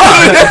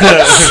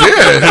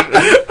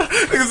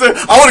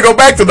 Shit. I want to go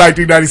back to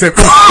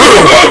 1997.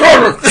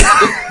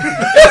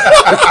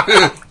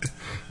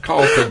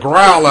 Calls the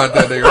growl out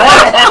that nigga.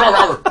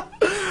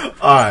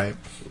 All right.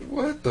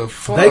 What the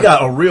fuck? They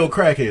got a real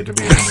crackhead to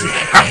be in here.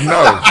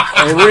 No.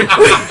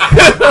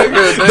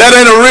 That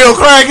ain't a real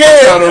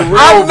crackhead.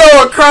 I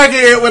know a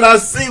crackhead when I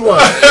see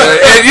one.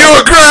 And you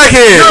a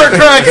crackhead. You're a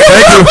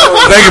crackhead.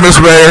 Thank you,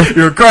 Mr. Mayor.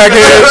 You're a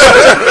crackhead.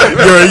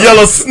 You're a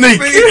yellow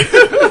sneak.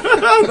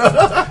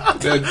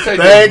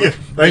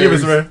 Thank you,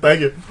 Mr. Mayor.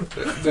 Thank you.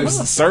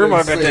 Sir, I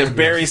got that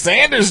Barry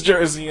Sanders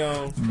jersey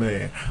on.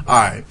 Man.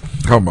 All right.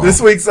 Come on.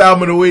 This week's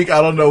album of the week,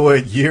 I don't know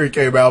what year it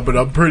came out, but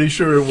I'm pretty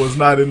sure it was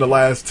not in the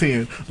last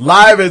 10.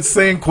 Live at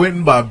San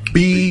Quentin by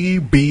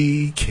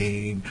B.B.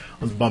 King.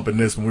 I was bumping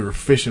this when we were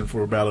fishing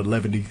for about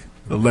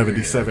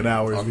 11-7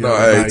 hours. No,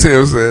 hey,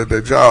 Tim said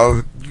that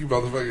you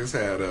motherfuckers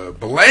had a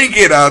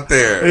blanket out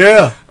there.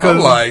 Yeah. I'm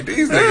like,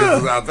 these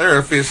niggas is out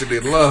there fishing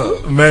in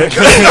love. Man.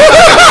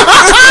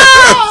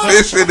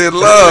 Fishing in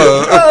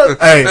love.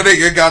 Hey. That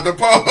nigga got the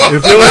paw.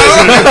 If you're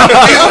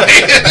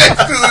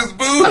next to his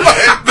boob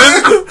like this.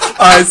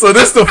 All right, so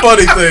this is the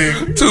funny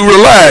thing. To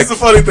relax. This is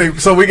the funny thing.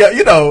 So we got,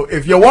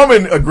 if your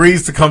woman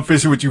agrees to come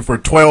fishing with you for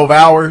 12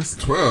 hours,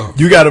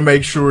 you got to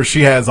make sure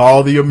she has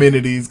all the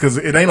amenities, because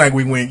it ain't like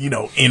we went,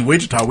 in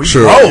Wichita. We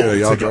drove. Yeah,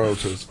 y'all drove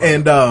to the spot.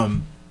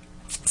 And,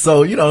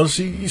 so,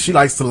 she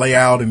likes to lay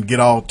out and get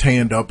all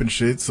tanned up and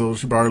shit, so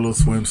she brought her little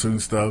swimsuit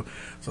and stuff.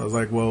 So I was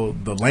like, well,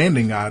 the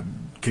landing I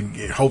can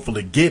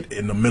hopefully get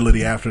in the middle of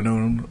the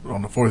afternoon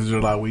on the 4th of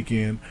July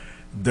weekend.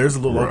 There's a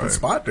little open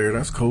spot there.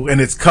 That's cool.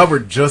 And it's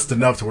covered just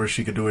enough to where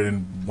she could do it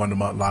in a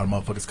lot of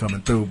motherfuckers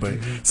coming through. But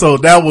so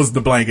that was the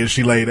blanket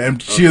she laid.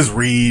 And she was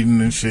reading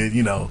and shit,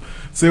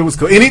 So it was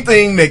cool.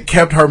 Anything that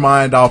kept her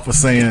mind off of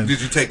saying. Did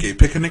you take a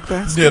picnic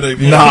basket? Yeah, they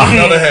Nah.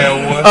 had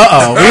one.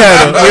 We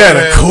had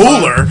a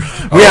cooler.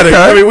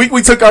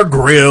 We took our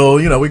grill.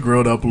 We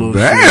grilled up a little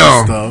shit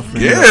and stuff.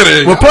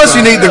 Well, plus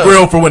you need the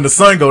grill for when the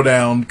sun go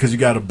down, because you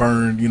got to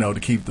burn, to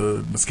keep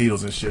the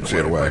mosquitoes and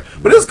shit away.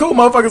 But it was cool.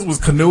 Motherfuckers was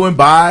canoeing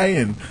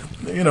by and.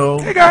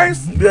 Hey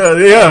guys. Yeah.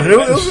 It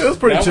was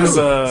pretty that chill. Was,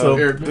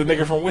 the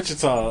nigga from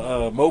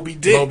Wichita, Moby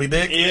Dick. Moby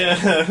Dick?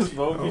 Yeah,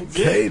 Moby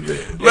Dick.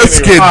 Let's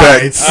get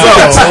back.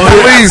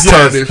 Please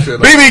turn this shit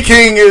off. BB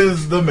King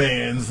is the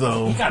man,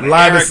 so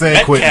live at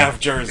San Quentin. Metcalf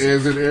jersey.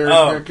 Is it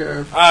Eric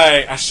Metcalf?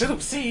 I should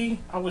have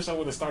I wish I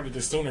would have started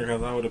this sooner,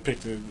 because I would have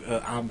picked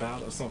I'm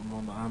Bout or something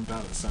on the I'm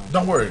Bout sound.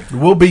 Don't worry.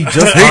 We'll be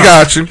just He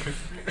got you.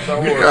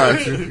 Don't He worry.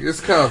 got you.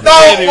 It's coming.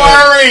 Don't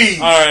worry.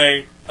 All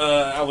right.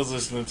 I was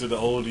listening to the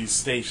oldies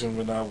station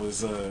when I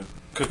was cooking.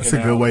 That's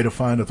a good way to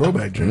find a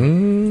throwback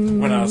joint.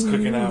 When I was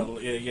cooking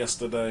out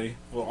yesterday,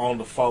 on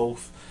the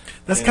 4th.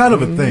 That's kind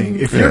of a thing.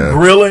 If you're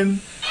grilling,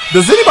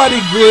 does anybody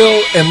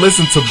grill and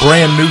listen to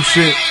brand new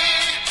shit?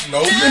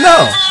 Nope.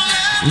 No.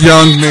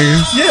 Young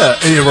niggas. Yeah,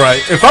 you're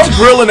right. If I'm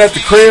grilling at the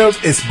crib,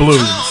 it's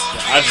blues.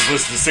 I just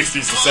listen to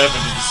 60s and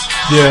 70s.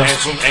 Yeah.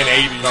 And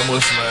 80s. I'm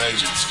listening to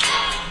 80s.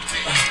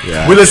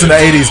 Yeah. We listened to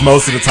 80s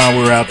most of the time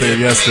we were out there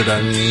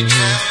yesterday.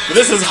 But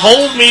this is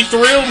Hold Me,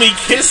 Thrill Me,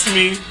 Kiss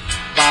Me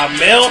by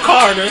Mel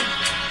Carter.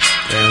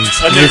 And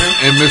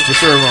Mr.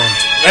 Servo.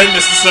 And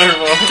Mr.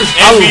 Servo.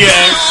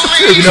 NBS.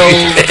 You know,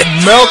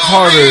 Mel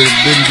Carter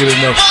didn't get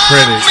enough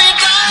credit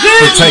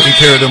for taking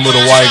care of them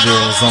little white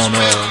girls on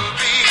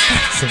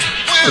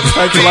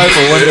Thank you Life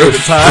for One Day at a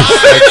Time.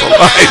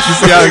 You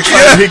see how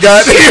excited he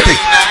got? I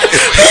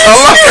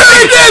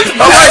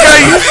like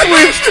how you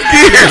switched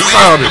gears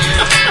on it.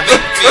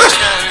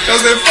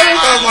 Because at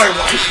first I was like,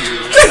 why she?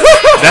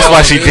 That's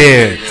why she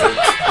dead.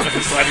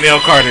 That's why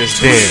Nell Carter is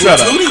dead. Shut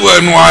up. Tootie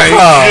wasn't white.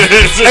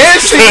 And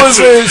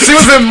she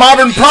was in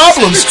Modern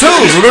Problems too.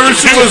 Remember,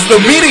 she was the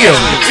medium.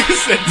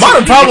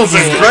 Modern Problems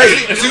is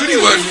great. Tootie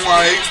wasn't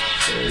white.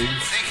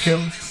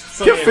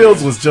 Kim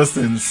Fields was just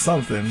in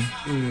something.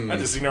 I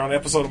just seen her on an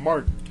episode of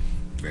Martin.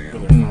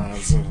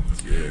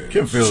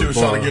 Kim Fields. She was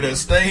trying to get at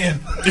Stan.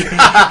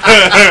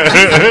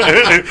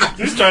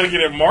 She's trying to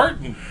get at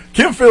Martin.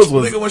 Kim Fields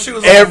was Nigga, when she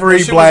was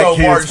every on, black when she was on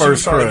kid's Martin, first she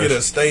was trying crush. to get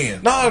at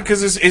Stan. No,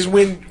 because it's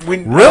when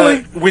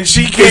Really? when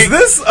she Is came.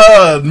 this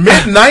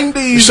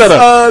mid-90s Shut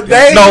up.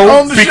 day No,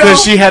 on the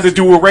because show? she had to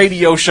do a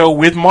radio show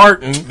with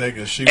Martin.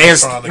 Nigga, she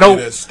was trying to get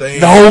at Stan.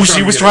 No,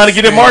 she was trying to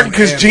get at Martin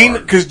because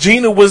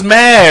Gina was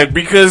mad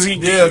because he.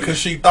 Yeah, because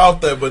she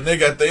thought that, but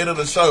nigga, at the end of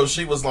the show,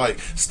 she was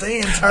like,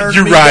 Stan turned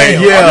You're me right.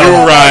 down. Yeah,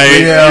 you're right.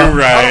 Yeah. You're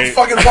right. I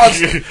fucking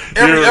watched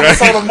every You're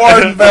episode right. of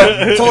Martin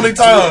about 20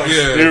 times.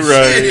 Yeah, You're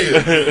right.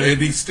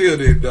 And he still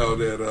didn't know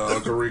that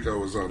Uncle Rico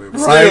was on it.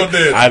 Still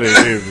did. I didn't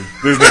either.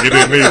 This nigga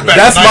didn't either.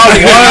 That's my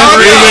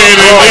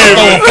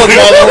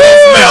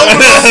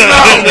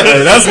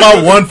one. That's my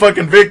one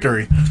fucking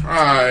victory. All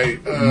right,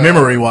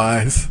 Memory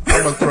wise.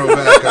 I'm gonna throw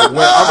back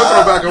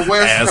a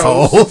West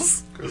Assholes.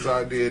 Coast because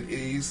I did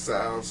East,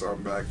 South, so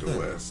I'm back to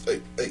West.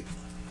 Hey.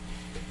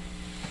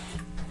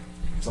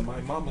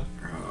 Somebody mama.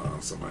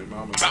 Somebody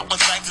mama.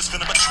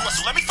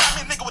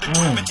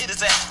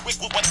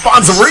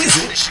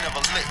 Fonzarese.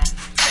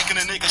 Taking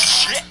a nigga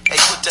shit. Hey,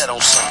 put that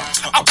on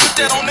something. I put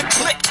that on the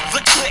click.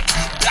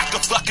 Back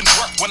of fucking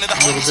work. One of the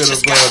A little bit of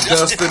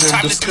Dustin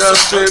and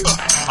Disgusted.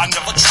 I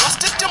never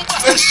trusted them,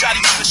 but the shotty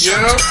to the show.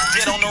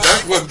 Get on the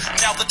That's what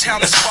now the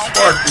town is phone.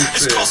 sparked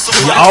this shit.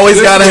 You always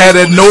gotta have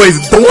that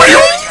noise.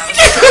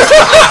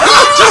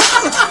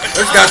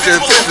 That got your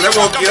attention. That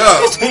woke you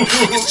up.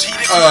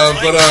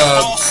 But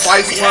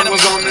Spice One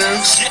was on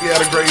this. He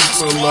had a great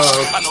little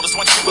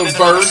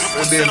verse,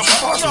 and then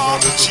Tupac was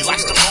on this as well.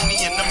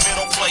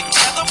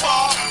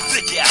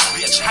 Thick ass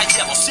bitch.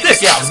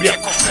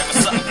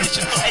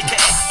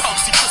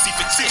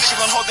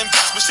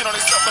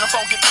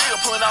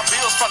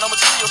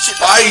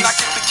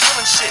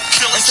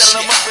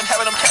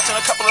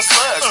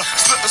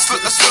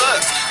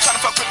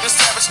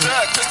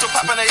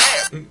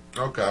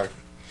 Okay.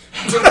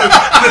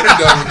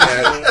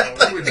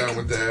 We're done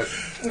with that.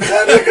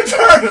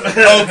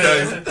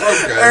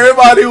 Okay.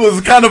 Everybody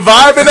was kind of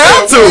vibing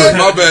out to it.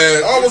 My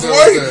bad. I was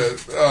waiting.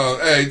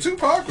 Hey,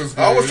 Tupac was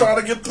good. I was trying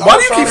to get the... Why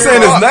do you keep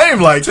saying his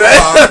name like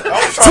that?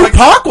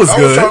 Tupac was I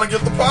was good. trying to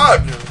get the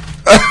pod.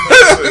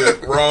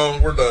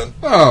 Wrong. We're done.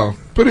 Oh,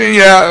 put it in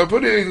your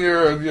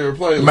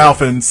playlist.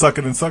 Mouth and suck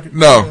it and suck it.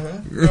 No. All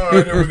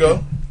right, here we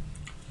go.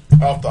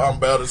 Off the I'm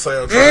About to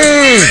Soundtrack. Got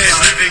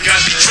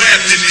me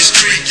trapped in this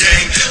street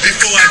game.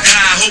 Before I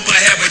die, I hope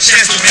I have a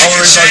chance to make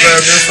Only reason I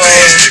grabbed this song.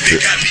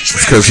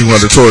 It's because he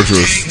wanted to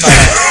torture us.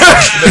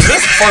 This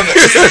is funny.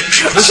 This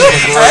is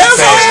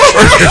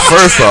a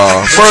great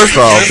song. First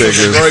off, This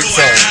is a nigga. great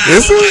song.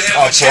 Is it?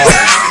 I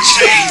promise.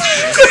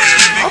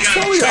 I'm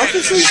telling you, I can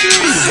see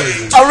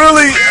you. I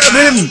really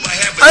didn't.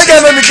 I ain't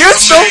got nothing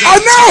against him. I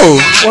know.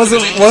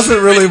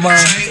 Wasn't really mine.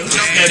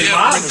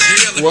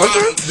 Was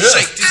it?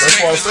 Yeah, that's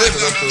why I said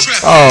it.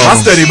 My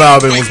Steady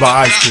Mobbin was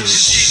by Ice Cube.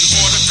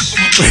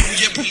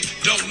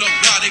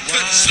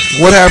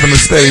 What happened to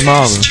Steady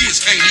Marvin?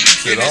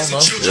 Shit, I don't know.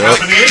 Yep.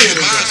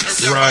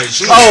 Right.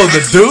 Oh,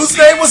 the dude's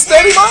name was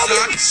Steady Mobbin?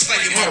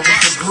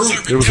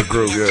 It was a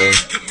group, yeah.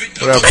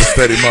 What happened to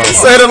Steady Marvin?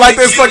 Said it like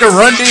this fucking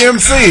Run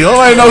DMC. Oh,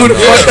 I know who the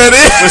fuck that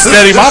is.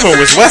 Steady Mama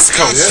was West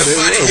Coast. Yeah,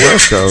 they were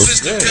West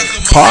Coast.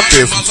 Pac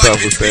did some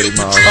stuff with Steady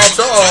Marvin. Pop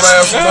your old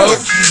ass know.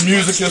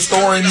 Music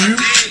historian, you.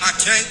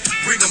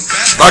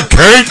 I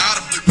can't.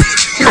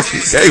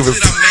 Gave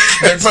us.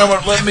 Hey,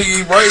 let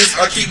me erase.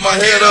 I keep my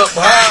head up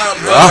high.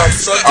 Bro.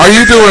 Are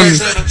you doing?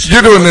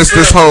 You're doing this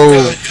whole.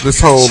 I'm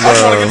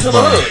trying to get to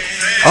the hood.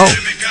 Oh.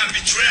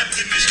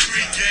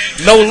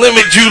 No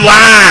Limit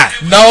July.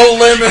 No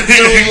Limit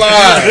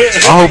July.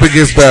 I hope it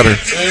gets better.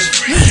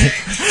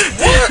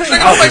 What?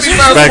 Nigga, don't make me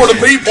fast for the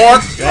beat,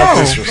 Mark. I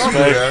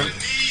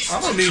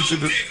don't need you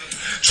to.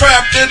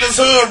 Trapped in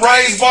this hood,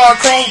 raised by a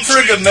chrome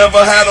trigger,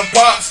 never had a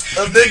pops.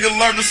 A nigga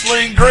learned to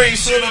sling green,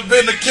 should have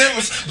been a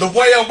chemist. The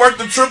way I work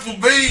the triple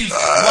B's,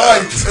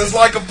 life is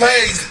like a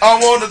page. I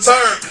want to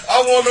turn.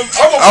 I'm gonna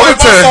play my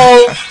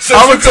song since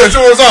I'm gonna cut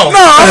yours off. No,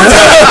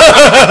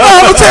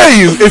 I'm gonna tell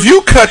you. If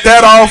you cut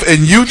that off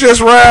and you just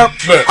rap,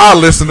 I'll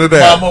listen to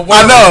that.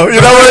 I know.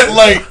 You know what?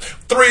 Like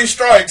 3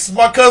 strikes.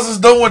 My cousin's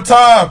doing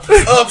time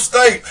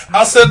upstate.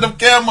 I send them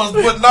cameras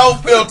with no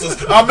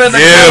filters. I'm in the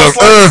house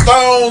like the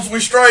Stones. We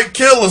straight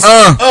killers.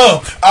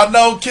 I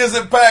know kids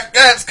that pack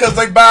gats because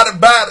they bout it.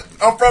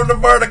 I'm from the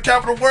murder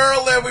capital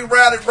world and we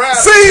ride it.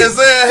 See? Is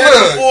there a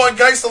head boy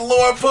gangsta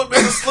Lord put me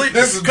to sleep?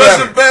 Because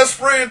your best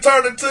friend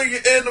turned into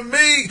your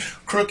enemy.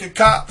 Crooked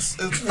cops.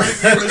 It's pretty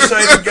good to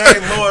shade the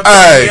game. Lord,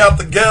 take me out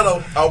the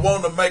ghetto. I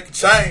want to make a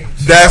change.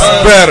 That's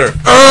better.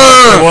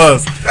 It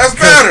was. That's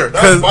better.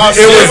 It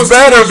was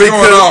better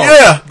because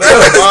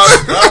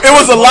it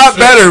was a lot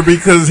better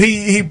because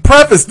he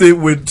prefaced it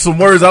with some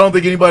words I don't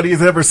think anybody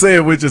has ever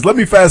said, which is, let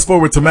me fast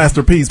forward to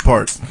Master P's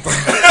parts.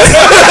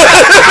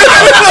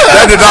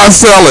 That did not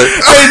sell it.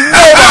 Ain't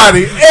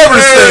nobody ever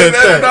said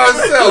that. That did not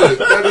sell it.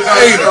 That did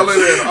not sell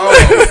it at all.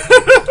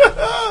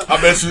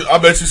 I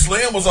bet you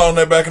Slim was on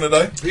there back in the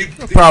day. He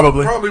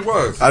probably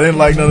was. I didn't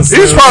like none of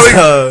Slim's. He was probably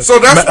so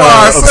that's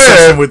why I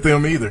said with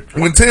them either.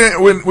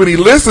 When he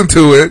listened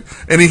to it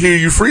and he hear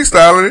you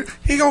freestyling it,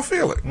 he gonna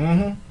feel it.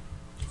 Mm-hmm.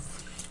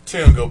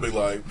 Tim gonna be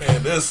like,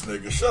 man, this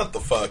nigga, shut the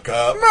fuck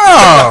up.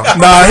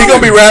 Nah, he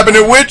gonna be rapping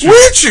it with you.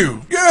 With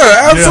you,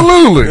 yeah,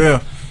 absolutely.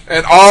 Yeah.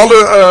 And all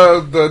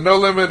the No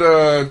Limit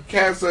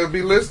cats that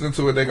be listening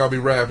to it, they gonna be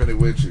rapping it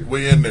with you.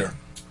 We in there.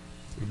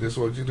 This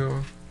what you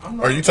doing?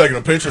 Are you taking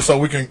a picture so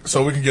we can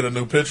get a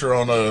new picture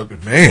on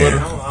Twitter?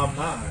 No, I'm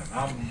not.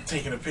 I'm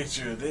taking a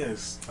picture of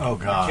this. Oh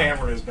God, the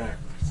camera is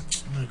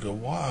backwards. Nigga,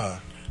 why?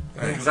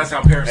 Because that's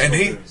how Periscope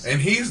is.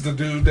 And he's the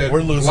dude that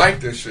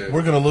like this shit.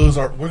 We're gonna lose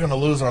our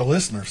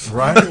listeners,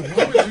 right?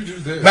 Why would you do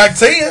this? Mac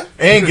 10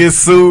 and get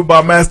sued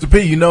by Master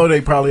P. You know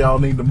they probably all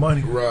need the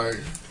money, right?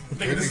 I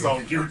think this is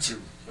on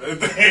YouTube.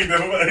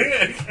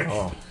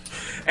 Oh.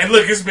 And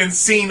look, it's been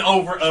seen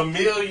over 1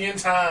 million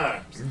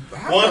times.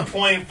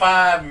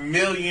 1.5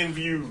 million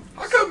views.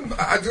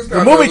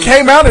 The movie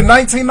came out in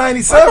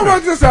 1997. How come I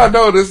just now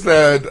noticed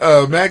that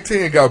Mac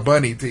 10 got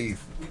bunny teeth?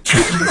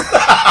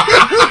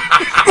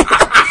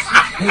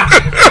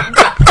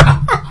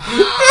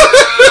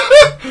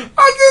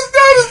 I just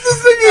noticed this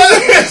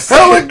nigga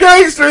hella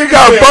gangster. He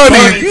got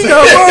bunny.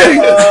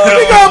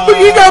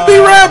 He got B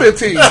rabbit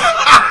teeth.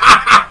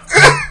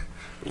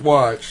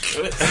 Watch.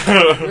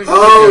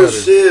 Oh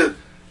shit!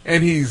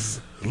 And he's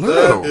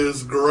little. That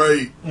is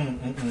great.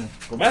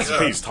 Well, Master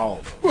P's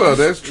tall. Well,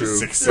 that's true.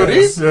 But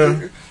he's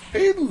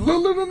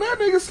littler than that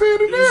nigga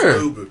standing there.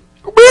 Stupid.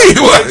 Me?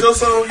 What?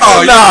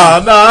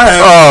 Nah, I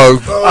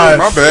have.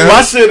 My bad.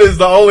 My shit is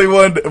the only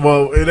one.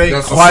 Well, it ain't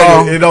That's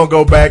quite. It don't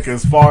go back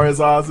as far as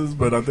Oz's,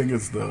 but I think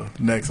it's the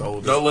next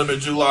oldest. No Limit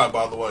July,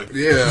 by the way.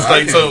 Yeah,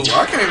 stay tuned.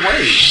 I can't wait. I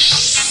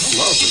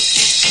love it.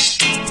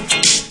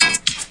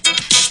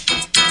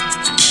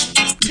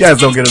 You guys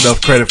don't get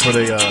enough credit for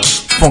the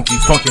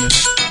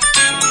funkiness.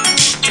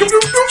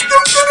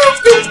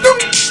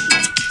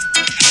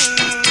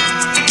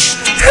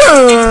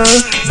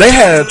 They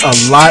had a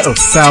lot of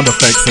sound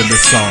effects in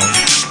this song.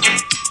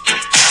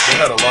 They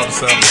had a lot of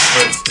sound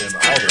effects in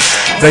all their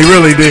songs. They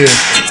really did.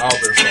 In all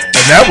their songs.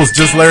 And that was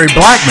just Larry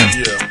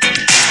Blackman. Yeah.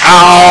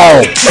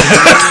 Ow!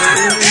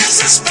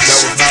 That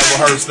was not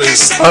rehearsed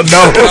either.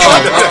 No.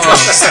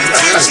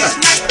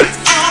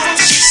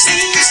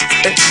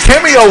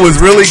 Cameo was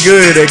really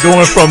good at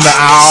going from the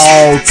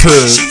ow to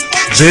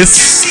this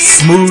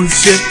smooth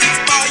shit.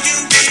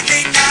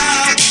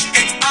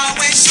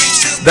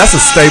 That's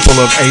a staple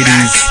of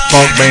 80s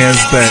funk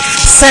bands that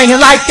sang it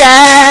like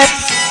that.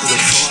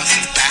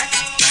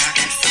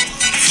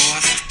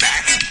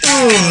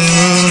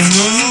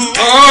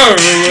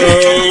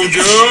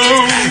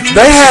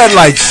 They had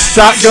like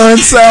shotgun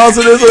sounds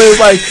in this one. It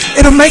was like,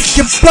 it'll make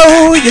you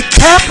blow your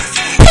cap.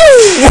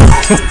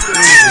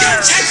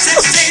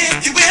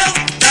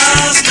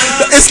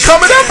 It's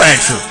coming up,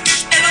 actually.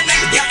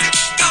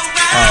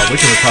 We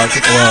can talk.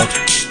 Well,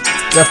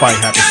 that fight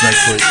happens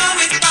next week.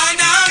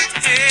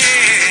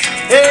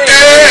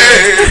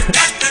 Hey.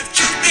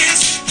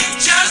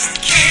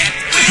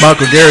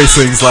 Michael Gary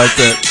sings like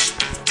that.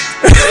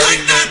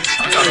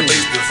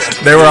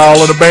 They were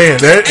all in a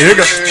band. Here you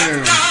go.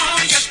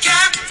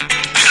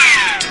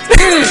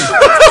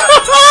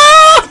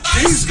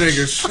 These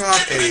niggas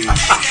shot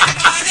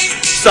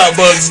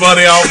Bugs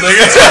Bunny off,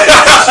 nigga.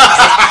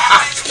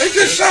 They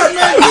just shot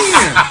Mac 10.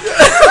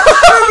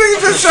 That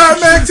nigga just shot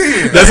Mac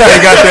 10. That's how he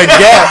got that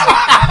gap.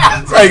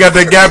 That's how he got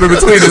that gap in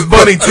between his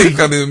bunny teeth.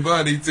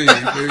 Bunny teeth.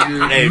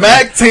 Hey,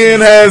 Mac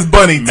 10 has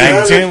bunny teeth.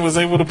 Mac 10 was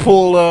able to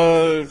pull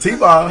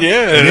T-Bob.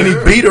 Yeah. And then he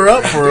beat her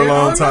up for a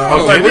long time. I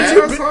was like,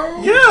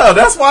 yeah,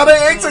 that's why they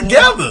ain't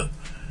together.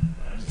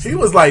 He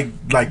was like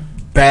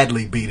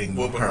badly beating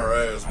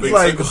her ass. Big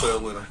like, sickle cell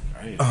with her.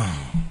 Oh.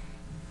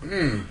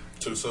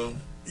 Too soon.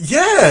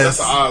 Yes.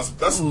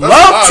 That's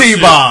Love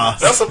T-Bar.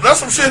 That's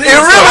some shit. It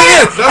really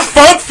is. That's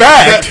fun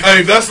fact.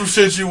 Hey, that's some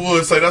shit you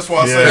would say. That's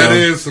why I said That it.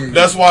 is some.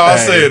 That's why I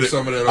said it.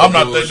 Some of that I'm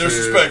not that bullshit.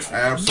 disrespectful.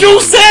 Absolutely.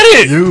 You said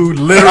it. You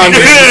literally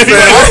said it.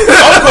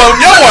 I'm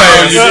calling your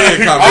ass.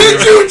 Did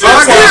you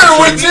just hear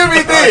what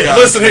Jimmy did?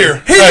 Listen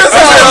here. He just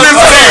said,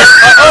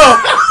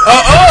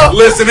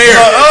 Listen here.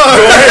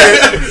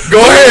 Go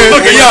ahead.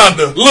 Look at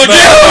yonder. Look at.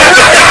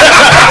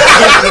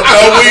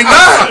 No, we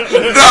not.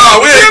 No,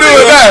 we ain't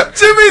doing that.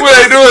 Jimmy, We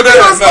ain't doing that.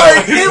 He was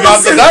like, he Not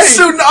was today.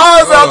 shooting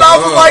eyes out. And I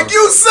was like,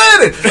 you said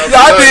it.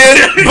 Yeah, I did.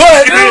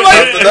 But it, was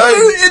like,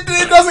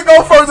 it doesn't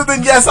go further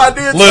than yes, I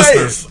did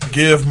Listeners, say it.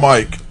 give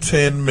Mike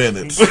 10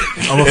 minutes,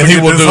 I'm and he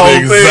will do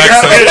the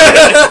exact same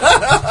thing.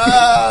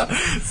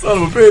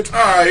 Son of a bitch. All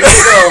right, here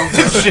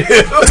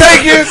we go.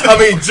 Take it. I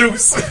mean,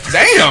 juice.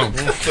 Damn.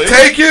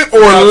 Take it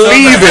or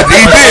leave it.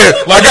 He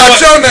did. Like got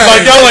your name.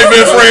 Like y'all ain't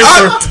been friends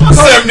for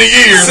 70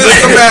 years.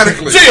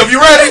 Systematically. Jim, you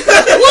ready?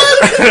 What?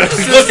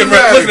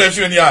 looking at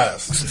you in the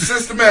eyes.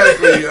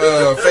 Systematically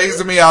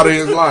phasing me out of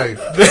his life.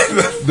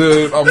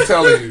 I'm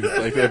telling you.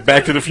 Like that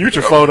Back to the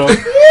Future photo.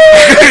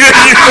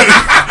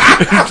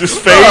 Just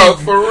fade. Oh,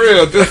 for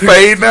real. Just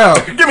fade now.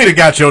 Give me the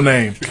got your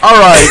name. All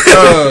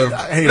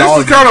right. hate This all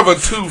is of you. kind of a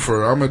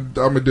twofer. I'm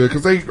gonna do it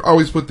because they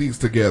always put these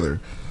together.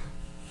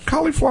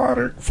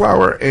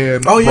 Cauliflower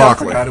and Oh, yeah,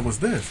 broccoli. I forgot it was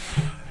this.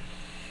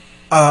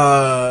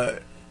 I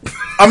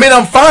mean,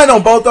 I'm fine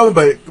on both of them,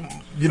 but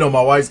you know,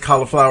 my wife's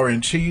cauliflower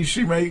and cheese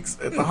she makes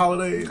at the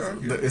holidays.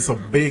 It's a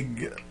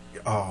big.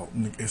 Oh,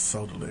 it's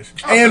so delicious.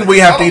 And we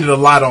have to eat it a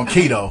lot on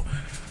keto.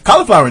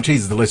 Cauliflower and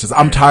cheese is delicious.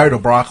 I'm tired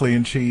of broccoli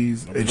and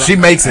cheese. And she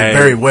makes it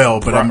very well,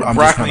 but I'm just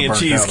broccoli kinda and burnt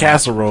cheese out.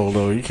 casserole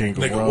though. You can't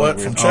go Nigga, wrong what?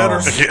 with From it.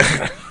 Cheddar's?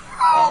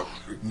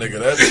 Nigga,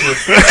 that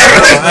shit.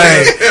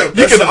 Hey,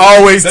 you can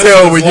always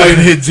tell when you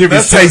didn't hit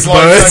Jimmy's taste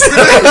buds.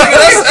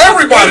 That's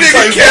everybody's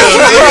taste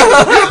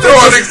buds. Throw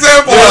an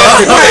example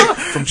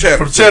from Cheddar.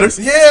 From Cheddar's.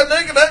 Yeah,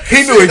 nigga, that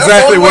He knew shit, exactly that's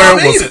the only where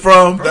way it I was eat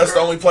from. That's the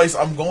only place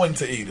I'm going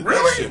to eat it.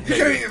 Really? That shit,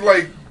 You nigga. can't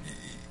like.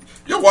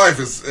 Your wife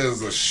is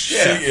a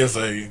chef. She is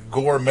a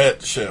gourmet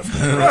chef,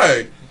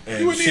 Right.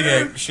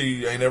 and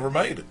she ain't ever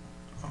made it.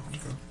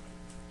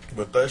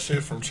 But that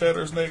shit from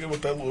Cheddar's, nigga,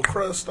 with that little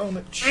crust on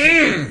it.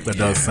 That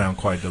does sound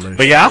quite delicious.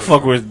 But yeah, I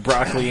fuck with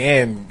broccoli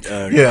and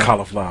Yeah.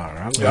 cauliflower.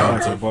 I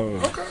like them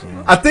both. So.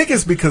 I think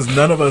it's because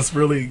none of us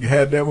really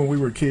had that when we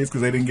were kids because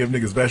they didn't give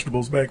niggas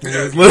vegetables back when,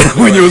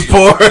 when you was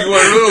poor. You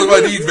weren't about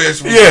to eat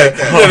vegetables. Yeah, like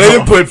that. yeah, they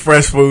didn't put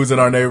fresh foods in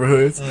our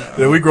neighborhoods.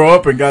 Then we grow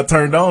up and got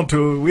turned on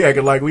to it. We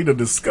acted like we done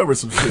discovered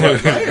some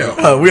shit.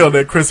 We on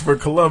that Christopher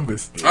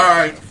Columbus. All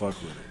right. Fuck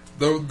with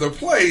it. The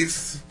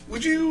place.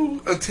 Would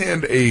you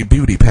attend a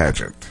beauty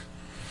pageant?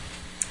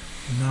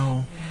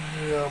 No.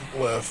 Yeah,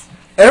 I'm left.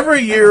 Every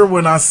year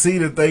when I see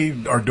that they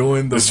are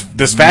doing the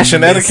Does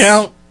Fashionetta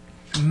count?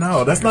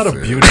 No, that's not a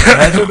beauty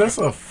pageant. That's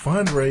a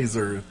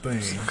fundraiser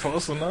thing.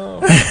 Close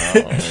enough.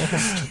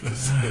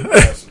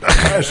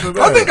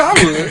 I think I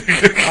would.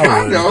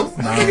 I know.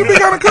 I think it'd be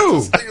kind of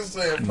cool. Nigga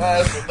said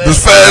Fashionetta.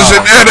 Does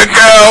Fashionetta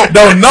count?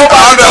 No,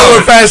 nobody knows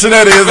what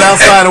Fashionetta is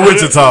outside of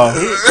Wichita.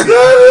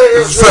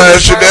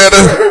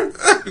 Fashionetta.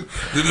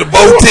 Did the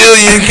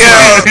Botillion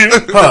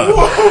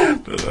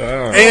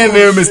count? And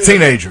them as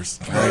teenagers.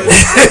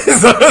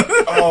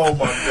 Oh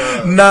my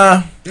god.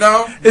 Nah.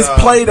 No. It's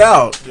played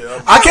out.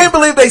 Yeah. I can't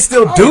believe they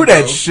still do would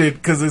that go. shit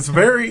because it's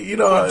very, you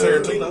know,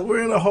 Tarantino.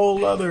 we're in a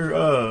whole other,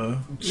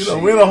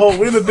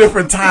 we're in a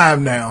different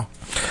time now.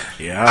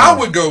 Yeah, I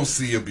would go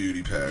see a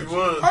beauty pageant. You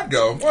would? I'd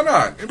go. Why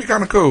not? It'd be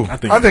kind of cool. I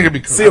think it'd be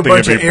cool. See a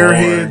bunch of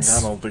airheads.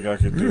 I don't think I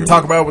could do it.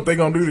 Talk about what they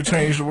gonna do to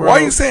change the world. Why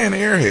are you saying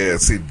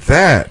airheads? See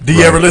that? Do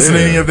you ever right listen to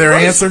there. any of their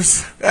Right.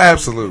 answers?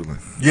 Absolutely.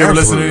 You ever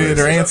listen to any of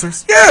Absolutely. their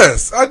answers?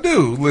 Yes, I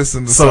do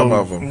listen to So- some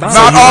of them. so Not you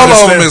all of them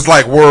understand- is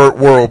like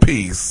world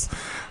peace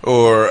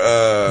or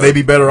They'd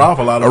be better off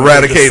a lot of them.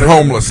 eradicate Just saying.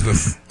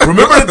 homelessness.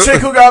 Remember the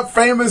chick who got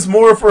famous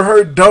more for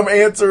her dumb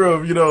answer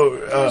of, you know,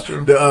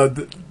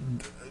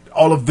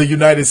 all of the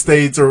United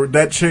States, or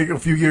that chick a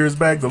few years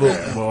back, the little,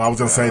 well, I was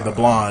gonna say the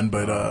blonde,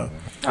 but I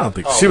don't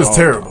think she was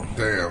terrible.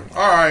 Damn.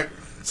 All right.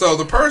 So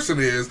the person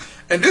is,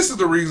 and this is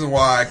the reason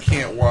why I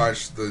can't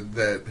watch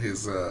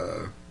his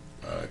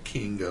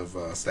King of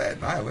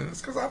Staten Island.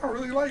 It's because I don't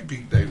really like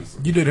Pete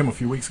Davidson. You did him a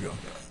few weeks ago.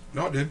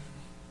 No, I didn't.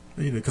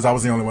 You did, because I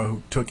was the only one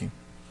who took him.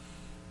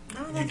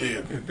 You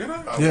did. Did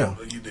I? Yeah.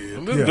 You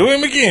did. Yeah. Do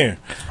him again.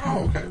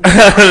 Oh, okay.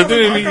 Do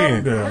him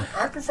again. Yeah.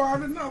 I can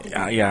find another.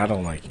 Yeah, I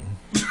don't like him.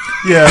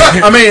 Yeah,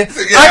 I mean, I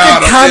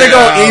can kind of yeah, go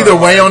I either don't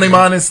way like on him, him.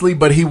 honestly,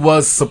 but he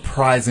was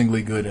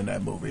surprisingly good in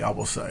that movie, I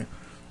will say.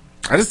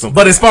 I just don't.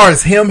 But as far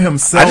as him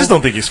himself, I just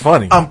don't think he's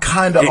funny. I'm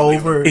kind of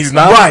over. He's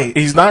not right.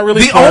 He's not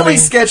really. The funny. only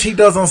sketch he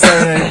does on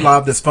Saturday Night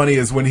Live that's funny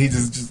is when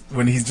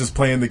when he's just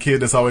playing the kid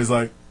that's always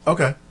like,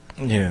 okay.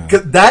 Yeah.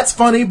 'Cause that's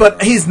funny,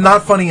 but he's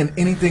not funny in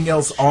anything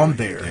else on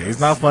there. He's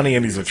not funny,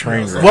 and he's a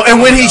train wreck. Well,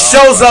 and when he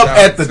shows up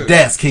at the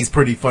desk, he's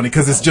pretty funny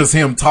because it's just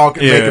him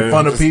talking, making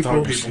fun of just people.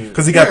 talking shit.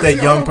 Because he got Yeah, that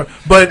see, young. I don't-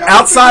 But I don't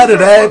outside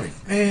think of he's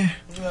that, funny.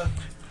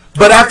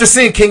 But after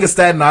seeing King of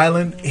Staten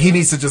Island, he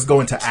needs to just go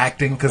into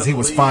acting because he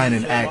was fine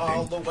in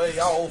acting.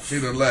 He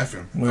done left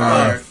him. Yeah.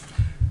 All right.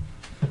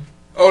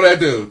 Oh, that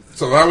dude.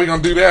 So how we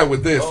gonna do that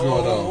with this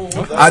going on?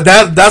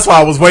 That's why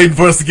I was waiting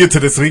for us to get to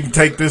this so we can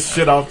take this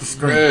shit off the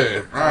screen.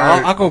 Yeah. All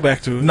right. I'll go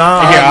back to it.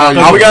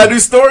 Nah, we gotta do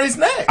stories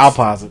next. I'll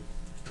pause it.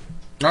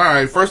 All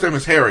right. First name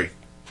is Harry.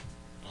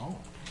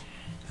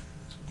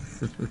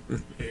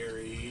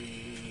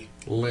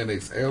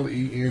 Lennox,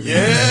 Lenz.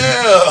 Yeah.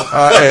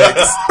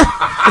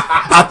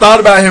 I thought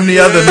about him the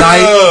other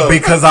night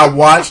because I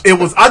watched.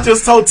 I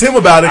just told Tim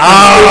about it.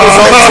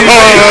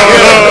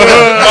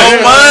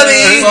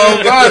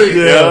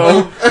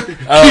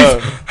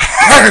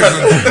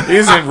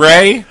 He's in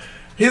Ray.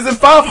 He's in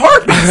 5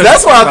 Heartbeats.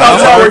 That's why I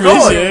thought y'all were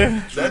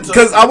going.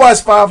 Because I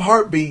watched 5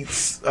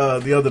 Heartbeats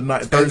the other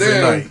night,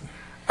 Thursday night.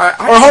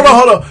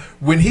 Hold on.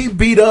 When he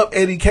beat up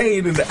Eddie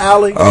Kane in the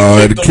alley.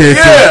 Oh, the kid.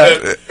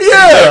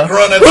 Yeah.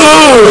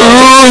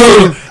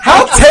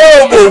 How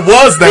terrible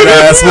was that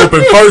ass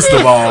whooping, first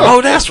of all?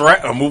 Oh, that's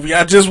right. A movie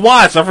I just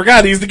watched. I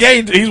forgot. He's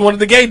one of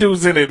the gay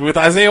dudes in it with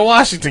Isaiah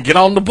Washington. Get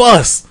on the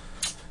bus.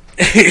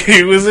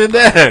 He was in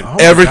that. Oh,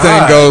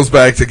 everything goes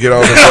back to Get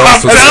on the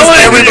Bus.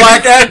 Every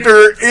black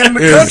actor in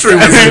the country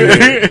was in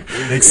it.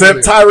 Except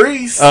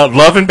Tyrese.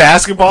 Love and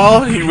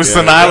Basketball. He was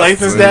Sanaa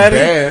Lathan's daddy.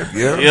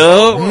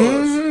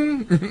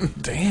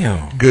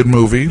 Damn. Good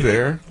movie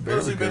there.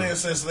 Where's he been in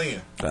since then?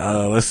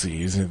 Let's see.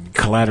 He's in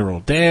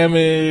Collateral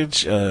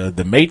Damage,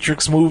 the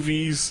Matrix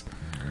movies,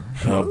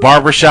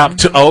 Barbershop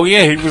 2. Oh,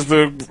 yeah. He was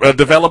the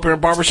developer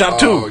in Barbershop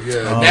 2. Oh,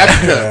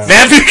 yeah.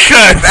 Nappy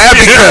Cuts.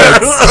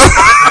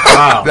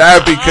 Wow.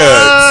 Nappy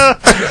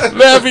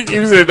Cuts. He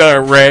was in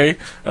Ray,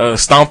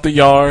 Stomp the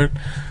Yard.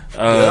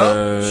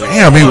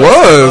 Damn, he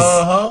was.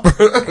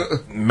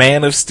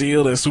 Man of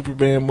Steel and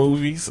Superman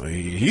movies.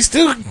 He's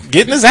still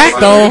getting his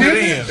act on.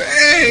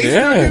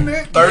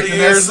 Yeah. 30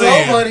 years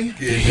in.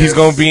 He's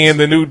going to be in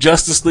the new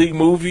Justice League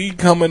movie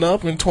coming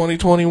up in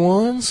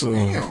 2021. So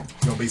He's going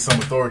to be some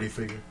authority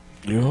figure.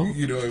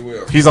 You doing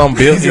well. He's on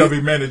Billions. He's going to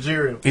be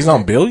managerial. He's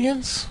on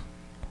Billions?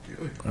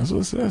 That's what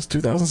it says.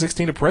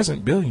 2016 to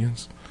present,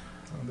 Billions.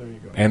 Oh, there you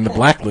go. And the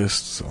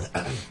Blacklist. So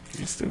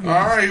he's still All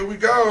right, here we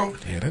go.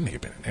 Yeah, that nigga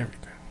been in everything.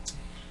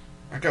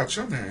 I got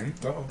your name.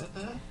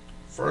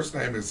 First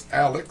name is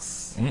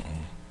Alex.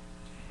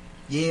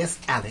 Yes,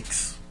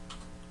 Alex.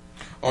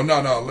 Oh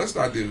no, let's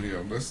not do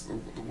him.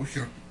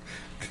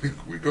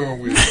 We're going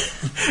with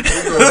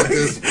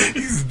this one.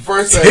 He's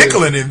first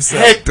tickling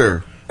himself.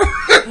 Hector.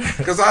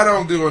 Because I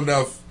don't do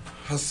enough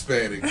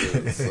Hispanic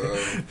dudes.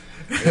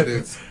 And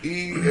it's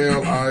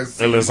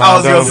E-L-I-C. I was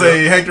going to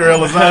say Hector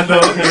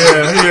Elizondo.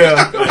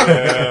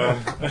 Yeah.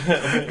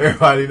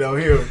 Everybody know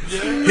him.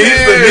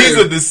 He's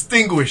a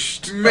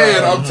distinguished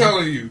man. I'm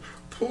telling you.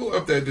 Pull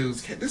up that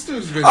dude's. This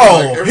dude's been.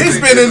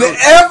 He's been in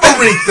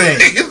everything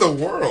in the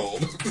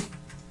world.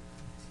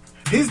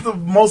 He's the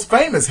most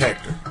famous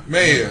Hector.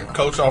 Man.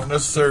 Coach off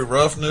Necessary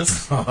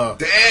Roughness.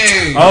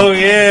 Dang. Oh,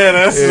 yeah.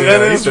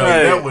 That is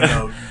right. That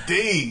one,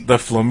 D. The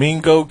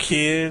Flamingo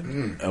Kid,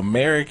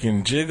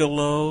 American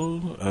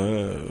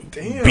Gigolo,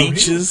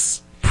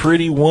 Beaches,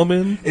 Pretty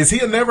Woman. Is he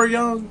a Never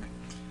Young?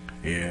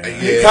 Yeah.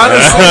 He kind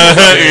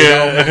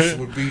of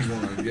would be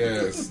one,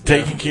 yes.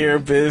 Taking care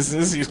of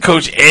business. He's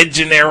Coach Ed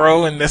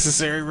Gennaro in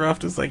Necessary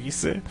Roughness, like you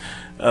said.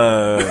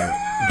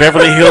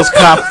 Beverly Hills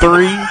Cop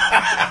 3.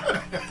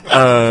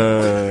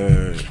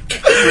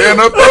 Man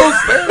up those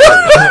stairs.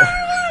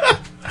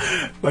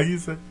 Like you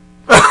said.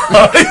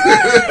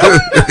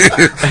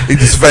 He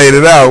just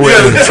faded out.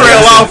 Yeah,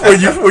 trail off when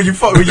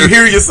you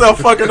hear yourself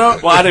fucking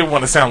up. Well, I didn't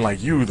want to sound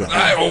like you though.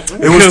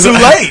 It was too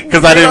late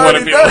because I didn't want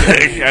to be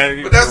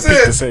like. But that's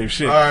it. The same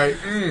shit. All right.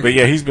 But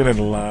yeah, he's been in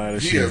a lot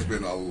of shit. He has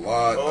been a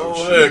lot of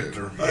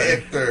Hector. shit.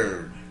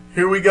 Hector.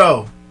 Here we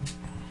go.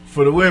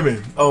 For the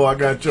women. Oh, I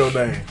got your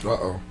name.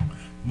 Uh-oh.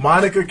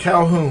 Monica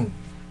Calhoun.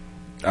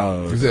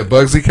 Is that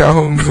Bugsy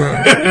Calhoun?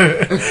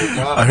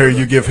 I heard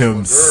you give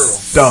him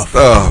stuff.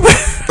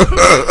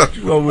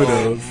 You go with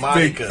a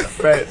big,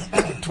 fat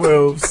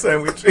 12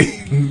 sandwich.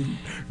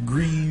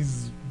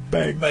 Grease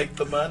back. Make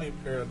the money,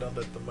 girl. Don't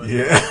let the money.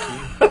 Yeah.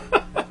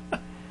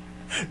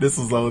 This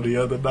was on the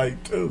other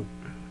night, too.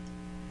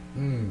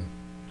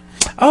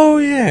 Oh,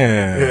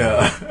 yeah.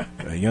 Yeah.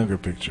 A younger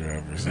picture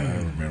of her, so I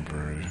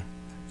remember.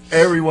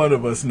 Every one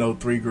of us know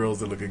 3 girls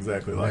that look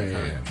exactly like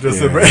her.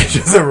 Just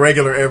a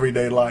regular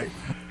everyday life.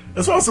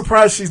 That's why I'm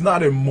surprised she's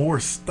not in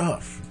more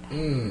stuff.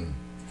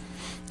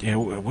 Yeah,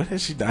 what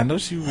has she done? I know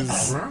she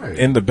was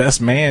in The Best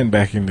Man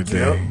back in the day.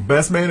 Yep.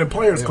 Best Man in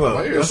Players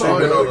Club.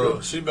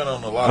 She been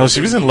on a lot. Oh,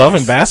 she was in Love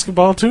and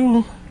Basketball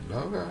too.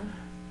 Okay.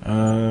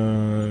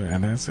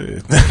 And that's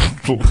it.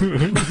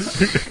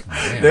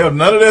 Damn,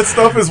 none of that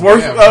stuff is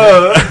worth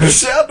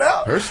shout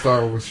out. Her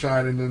star was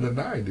shining in the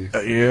 90s.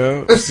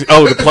 Yeah.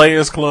 Oh, The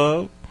Players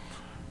Club.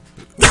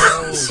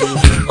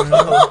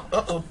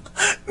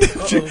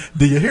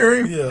 Do you hear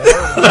him?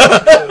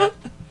 Yeah.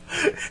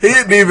 He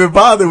didn't even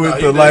bother with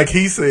the like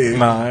he said.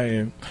 Nah, I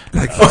ain't.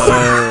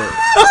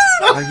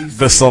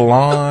 The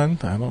Salon.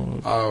 I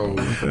don't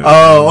know.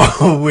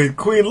 Oh, with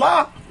Queen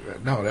La.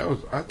 No, that was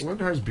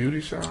wasn't hers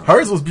Beauty Shop.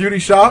 Hers was Beauty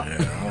Shop.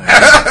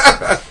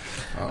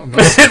 I don't know.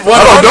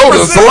 I don't know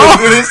the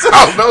salon.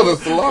 I don't know the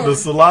salon. The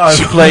salon.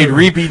 She played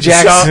Rebbie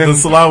Jackson. The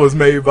salon was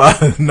made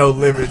by No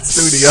Limit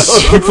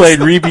Studios. She played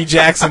Rebbie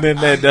Jackson in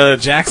that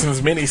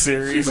Jackson's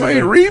miniseries. She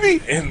played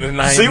Rebbie in the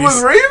 90s. She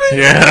was Rebbie?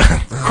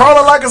 Yeah.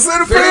 Crawling like a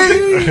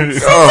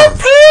centipede.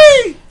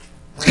 Centipede.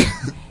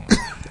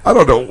 I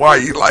don't know why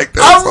you like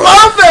that. I song.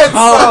 love that song.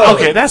 Oh,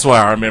 okay, that's why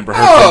I remember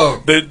her.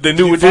 Oh. The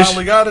new edition.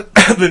 Finally got it.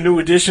 The new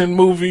edition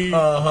movie.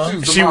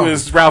 She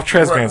was Ralph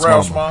Tresvant's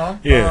Ralph's mom. mom.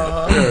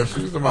 Yeah. Yeah,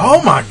 she was the mom.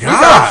 Oh my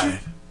God.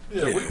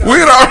 Yeah,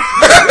 we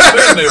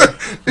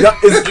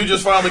Is you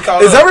just finally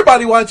caught up.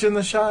 everybody watching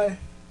The Chi?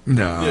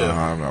 No,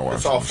 Yeah. I'm not watching.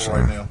 It's awful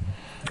right now.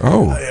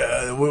 Oh,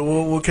 Yeah,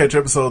 we'll catch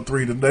episode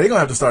 3 today. They're gonna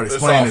have to start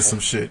explaining awful. some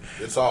shit.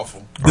 It's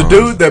awful. The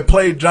dude that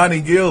played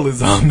Johnny Gill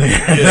is on there.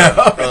 Yeah.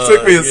 Now. It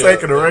took me a Yeah.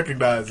 second to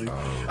recognize him.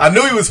 I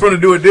knew he was from the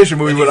New Edition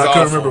movie, And but he's I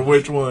couldn't awful. remember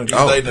which one. He's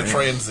dating a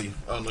transy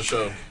on the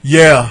show.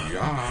 Yeah.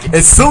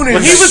 As soon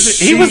as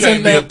He was Can't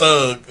in be a that.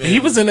 thug. He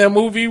was in that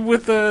movie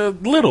with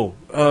Little,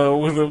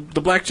 with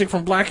the black chick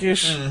from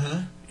Blackish.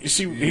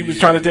 He was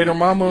trying to date her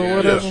mama or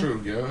whatever. that's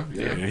true. Yeah.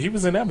 Yeah, he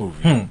was in that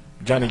movie.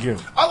 Johnny Gill.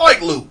 I like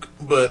Luke,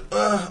 but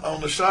on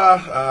the Shy,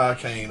 I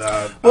can't.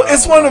 well,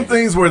 it's one of them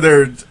things where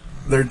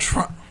they're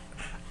trying.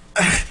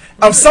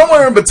 I'm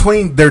somewhere in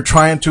between. They're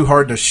trying too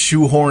hard to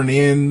shoehorn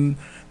in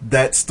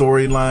that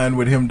storyline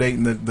with him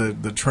dating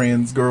the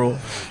trans girl.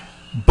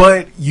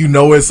 But you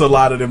know, it's a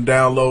lot of them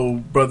down low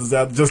brothers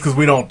out there. Just because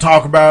we don't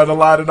talk about it a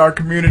lot in our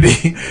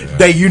community,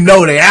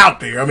 they out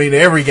there. I mean,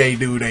 every gay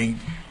dude ain't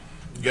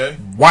gay,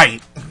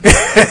 white,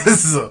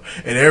 so,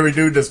 and every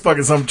dude that's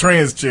fucking some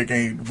trans chick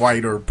ain't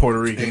white or Puerto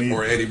Rican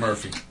Or Eddie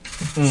Murphy.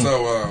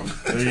 So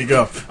there you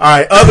go. All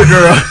right, other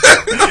girl,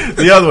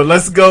 the other one.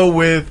 Let's go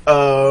with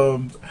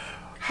how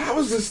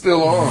is this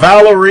still on?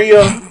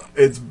 Valeria.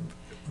 It's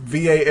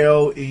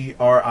Valeria.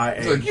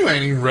 Look, you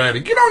ain't even ready.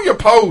 Get on your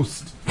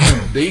post,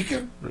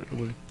 Deacon.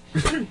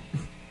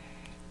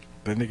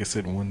 That nigga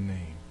said one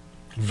name.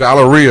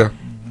 Valeria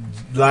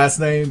Last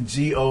name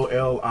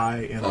Golin.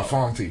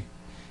 Lafonte.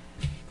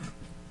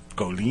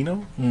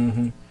 Golino?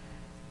 Mm-hmm.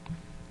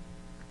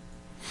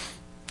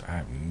 I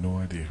have no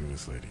idea who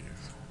this lady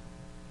is.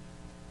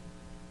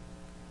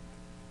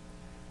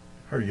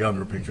 Her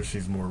younger picture,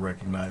 she's more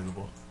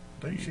recognizable.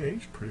 I think she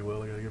aged pretty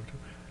well. I gotta give it to her.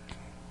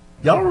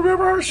 Y'all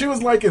remember her? She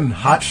was like in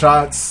Hot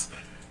Shots,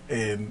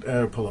 and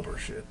pull up her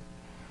shit.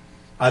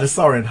 I just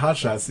saw her in Hot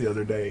Shots the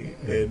other day,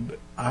 and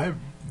I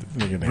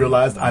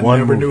realized I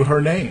never knew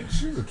her name.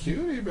 She was a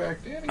cutie back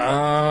then.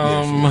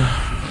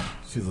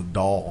 She's a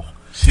doll.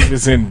 She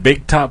was in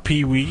Big Top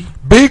Pee Wee.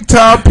 Big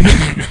Top Pee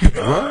Wee.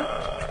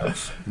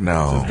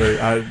 No.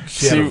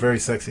 She had a very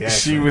sexy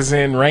accent. She was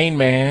in Rain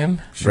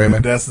Man.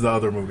 That's the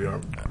other movie I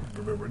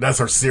remember. That's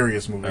her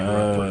serious movie. When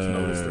I first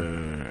noticed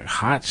her.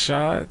 Hot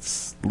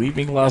Shots.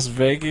 Leaving Las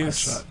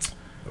Vegas. Hot Shots.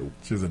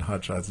 She was in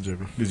Hot Shots,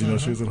 Jimmy. Did you know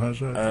she was in Hot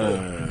Shots?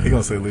 He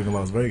gonna say Leaving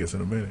Las Vegas in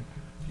a minute.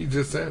 He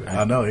just said it.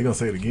 I know. He gonna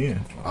say it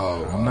again.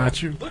 Oh, I'm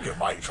not you. Look at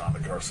Mike trying to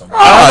curse somebody.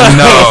 I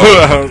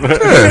know.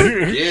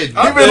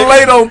 You've been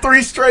late on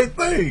 3 straight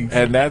things.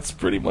 And that's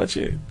pretty much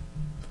it.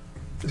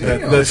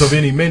 That's of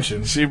any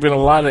mention. She's been a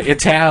lot of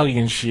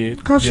Italian shit.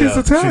 Because she's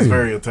Italian. She's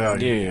very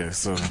Italian. Yeah,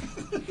 so.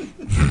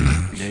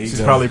 She's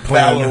probably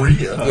playing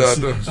Valeria.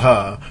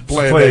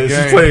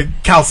 She's playing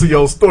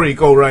Calcio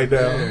Storico right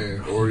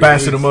now. Or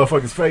bashing the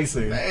motherfucker's face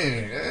in.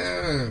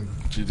 Man.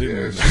 She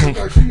did. She looked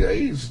like she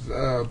aged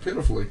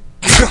pitifully.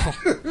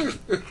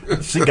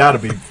 She got to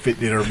be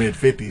in her mid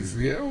 50s.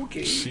 Yeah,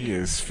 okay. She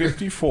is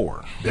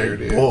 54. There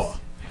it is. Boy.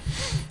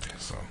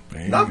 So,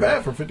 Not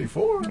bad for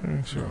 54.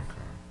 Yeah, sure.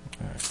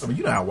 I mean,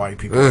 you know how white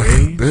people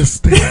age. This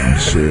damn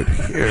shit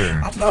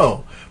here. I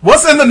know.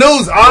 What's in the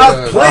news,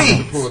 Oz?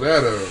 Please. Pull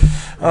that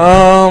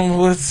up.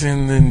 What's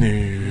in the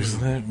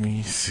news? Let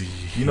me see.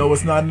 You know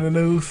what's not in the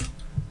news?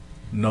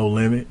 No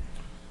Limit.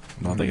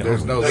 No, They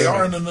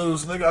are in the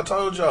news, nigga. I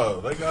told y'all.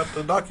 They got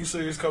the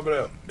docuseries coming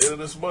out end of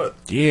this month.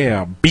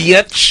 Yeah,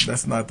 bitch.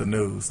 That's not the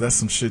news. That's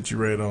some shit you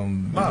read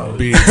on No.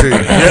 BET. BET.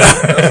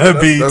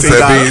 That's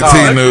that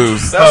BET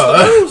news. That's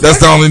the news. That's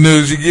the only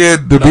news you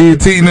get, the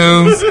BET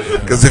news.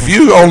 Because if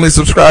you only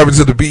subscribing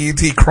to the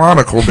BET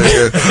Chronicle,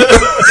 nigga,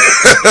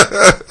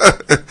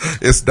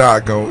 it's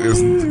not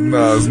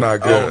it's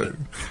not good.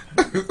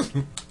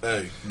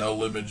 Hey, No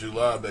Limit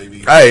July, baby.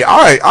 Hey,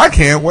 I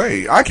can't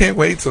wait. I can't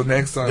wait till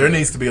next Sunday. There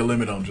needs to be a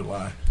limit on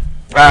July.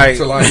 Right.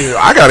 Till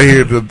I gotta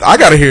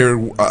hear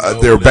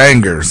their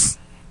bangers.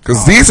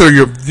 Because these are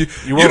you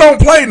don't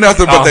play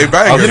nothing but they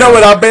bangers. You know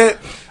what I bet?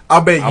 I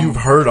bet you've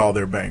heard all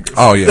their bangers.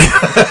 Oh yeah.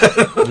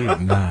 You're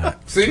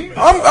not. See,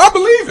 I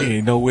believe it. You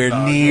ain't nowhere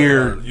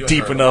near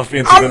deep enough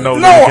into the No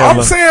No, Limit.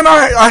 I'm saying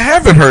I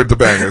haven't heard the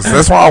bangers.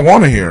 That's why I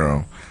want to hear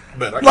them.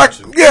 Bet, I Like, got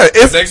you. yeah,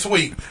 Next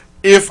week.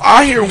 if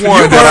I hear one You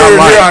that heard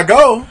I Here I like,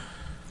 Go.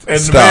 And the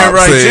stop man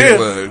right saying, here.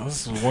 look,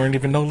 Those weren't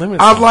even No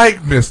Limit. I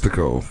like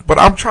Mystical, but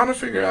I'm trying to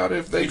figure out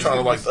if they He trying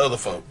to like the other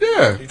folk.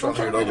 Yeah, He trying to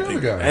hear I'm the other trying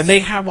to people. guys. And they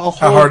have a whole.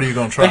 How hard are you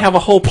gonna try? They have a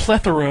whole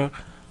plethora.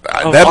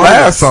 Of That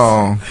last artists.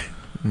 song,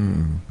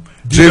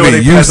 Jimmy,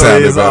 you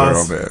sounded better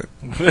on that.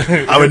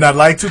 I would not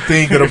like to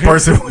think that a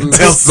person would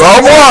tell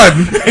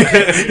someone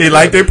he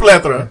liked their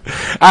plethora.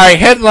 All right,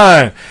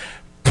 headline.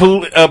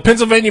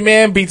 Pennsylvania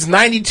man beats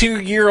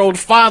 92-year-old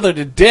father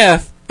to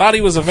death. Thought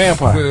he was a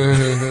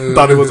vampire.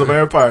 Thought he was a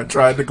vampire.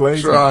 Tried to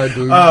glaze him.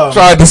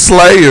 Tried to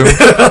slay him.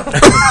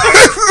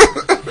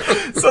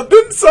 So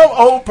didn't some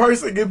old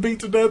person get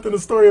beat to death in a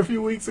story a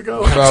few weeks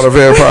ago? Not a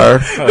vampire.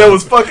 That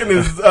was fucking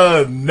his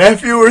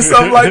nephew or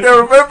something like that,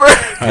 remember?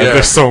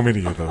 There's so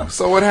many of those.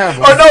 So what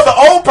happened? Or no, the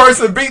old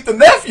person beat the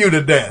nephew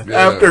to death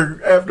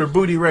after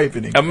booty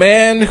raping him. A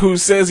man who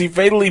says he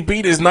fatally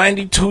beat his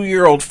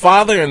 92-year-old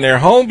father in their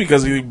home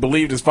because he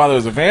believed his father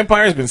was a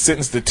vampire has been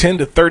sentenced to 10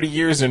 to 30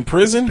 years in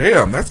prison.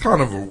 Damn, that's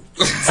kind of a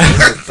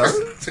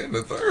 10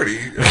 to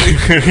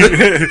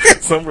 30.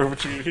 Somewhere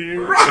between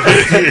here.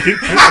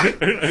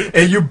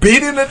 And you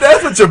beat him to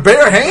death with your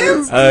bare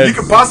hands? You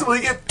could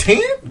possibly get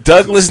 10?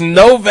 Douglas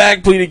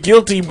Novak pleaded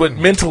guilty but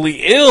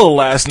mentally ill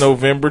last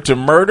November to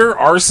murder,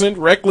 arson,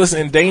 reckless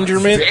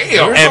endangerment,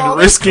 and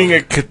risking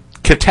a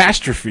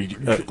catastrophe.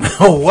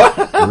 What?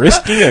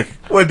 Risking a...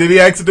 What, did he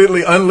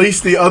accidentally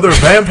unleash the other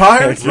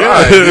vampires?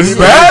 Right.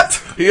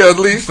 He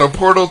unleashed a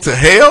portal to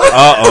hell?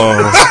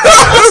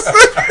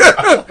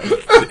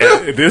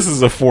 This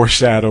is a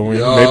foreshadowing.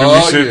 Maybe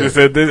we should have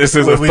said this. It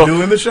says What we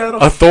do in the shadow?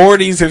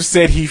 Authorities have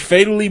said he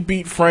fatally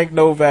beat Frank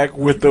Novak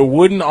with the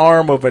wooden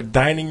arm of a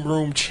dining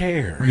room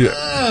chair.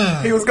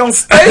 Yeah. He was going to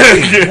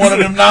stay one of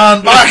them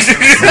 9 boxes.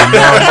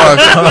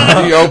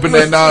 He opened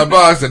that 9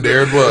 box and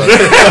there it was.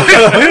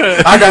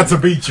 I got to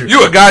beat you.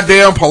 You a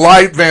goddamn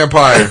polite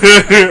vampire.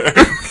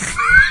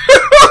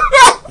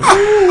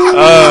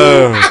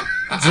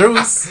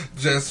 Juice.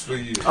 Just for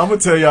you. I'm going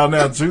to tell y'all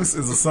now, Juice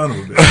is a son of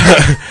a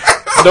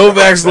bitch.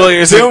 Novak's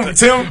lawyer said...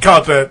 Tim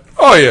caught that.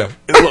 Oh, yeah.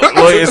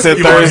 Lawyer said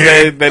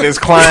Thursday that his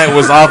client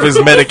was off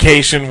his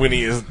medication when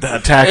he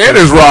attacked and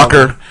his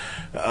rocker.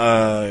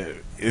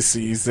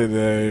 He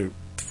said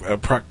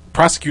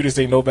prosecutors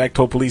say Novak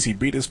told police he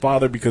beat his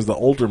father because the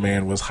older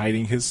man was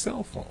hiding his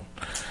cell phone.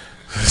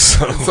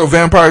 So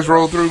vampires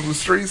roll through the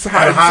streets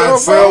hiding cell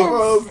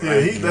phones?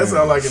 Yeah, that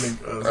sounds like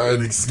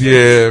an excuse.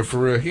 Yeah, for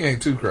real. He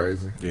ain't too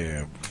crazy.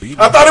 Yeah.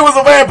 I thought he was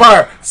a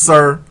vampire.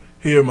 Sir,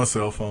 here my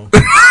cell phone.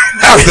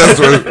 That's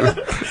what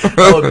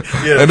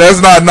and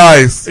that's not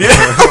nice. Yeah.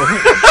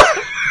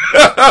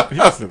 For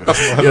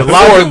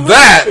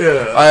that,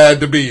 I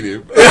had to beat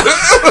him.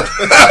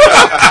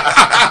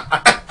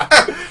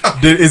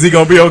 Is he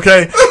gonna be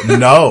okay?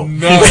 No.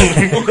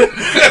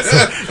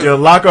 Yeah,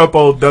 lock up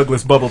old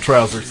Douglas bubble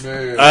trousers.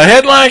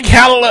 Headline: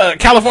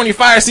 California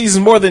fire seizes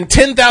more than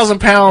 10,000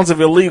 pounds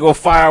of illegal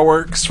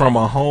fireworks from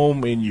a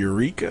home in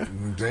Eureka.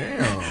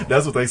 Damn,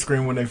 that's what they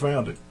screamed when they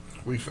found it.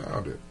 We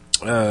found it.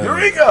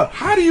 Eureka!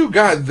 How do you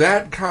got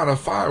that kind of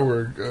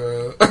firework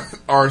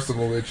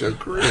arsenal at your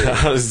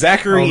crib?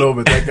 Zachary, I don't know,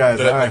 but that guy's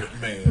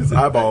his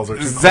eyeballs are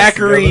too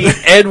Zachary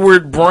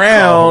Edward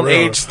Brown,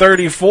 age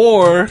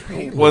 34,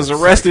 was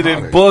arrested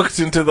and booked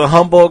into the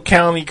Humboldt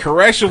County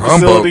Correctional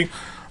Facility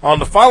on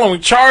the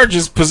following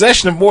charges: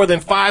 possession of more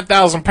than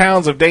 5,000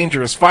 pounds of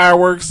dangerous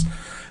fireworks.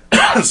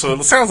 So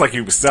it sounds like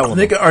he was selling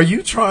them. Nigga, are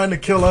you trying to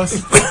kill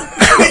us?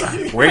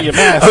 Wear your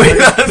mask.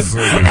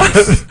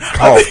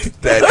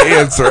 Coughed that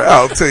answer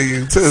out to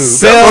you too.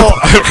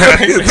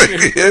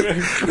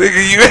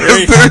 Nigga, you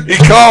answered. He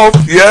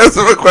coughed. You asked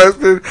him a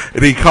question,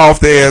 and he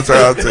coughed the answer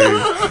out to you.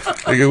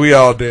 Nigga, we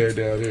all dead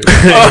down here.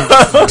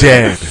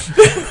 Dead.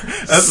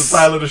 That's the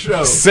style of the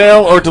show.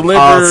 Sell or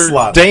deliver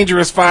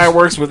dangerous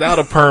fireworks without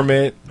a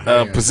permit.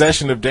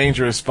 Possession of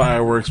dangerous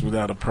fireworks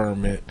without a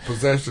permit.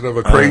 Possession of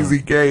a crazy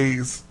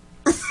gaze.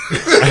 Look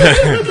at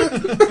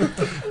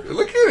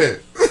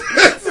it.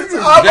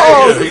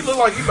 He look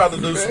like he about to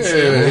do some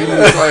shit. He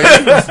looks like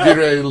he's getting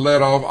ready to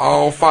let off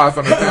all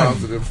 500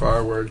 pounds of them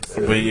fireworks.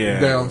 But yeah,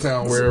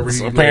 downtown wherever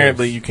he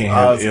apparently lives. you can't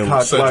have ill.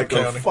 Like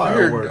a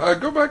firework.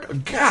 Go back.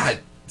 God.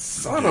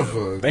 Son of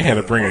a... They had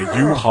to bring a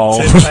U-Haul.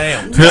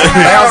 10,000 pounds?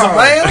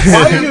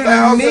 Why do you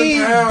need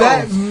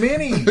that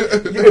many?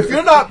 If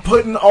you're not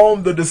putting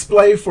on the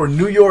display for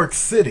New York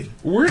City.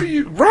 Where do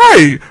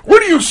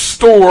you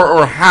store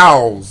or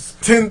house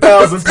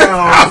 10,000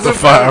 pounds of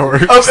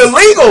fireworks? Of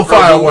illegal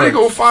fireworks.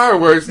 Illegal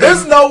fireworks.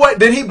 There's no way.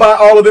 Did he buy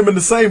all of them in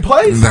the same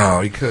place?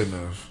 No, he couldn't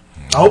have.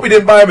 I hope he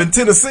didn't buy them in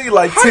Tennessee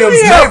like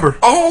Tim's neighbor.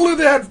 All of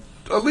that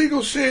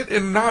illegal shit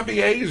and not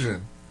be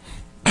Asian.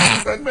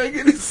 Doesn't make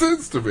any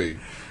sense to me.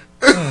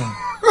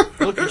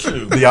 Look at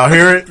you. Do y'all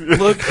hear it? Did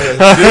y'all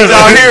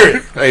hear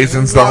it?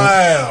 Asians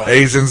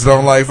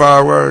don't like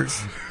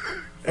fireworks.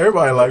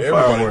 Everybody like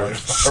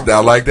fireworks.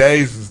 Not like the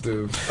Asians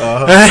do.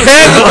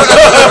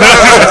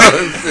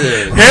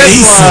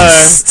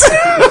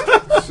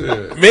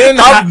 Men,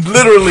 I've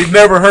literally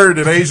never heard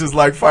that Asians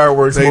like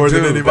fireworks more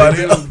than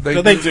anybody else.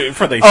 They do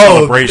for their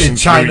celebrations. In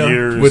China New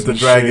Year's with the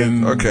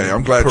dragon. Okay,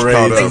 I'm glad you parade.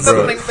 caught up,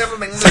 bro. I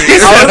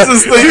was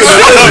just thinking.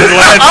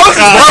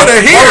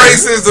 My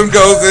racism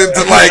goes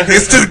into like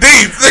it's too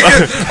deep.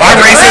 My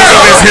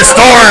racism is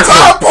historical.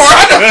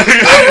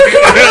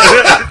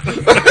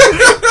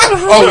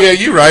 Oh yeah,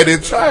 you right,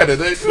 in China. In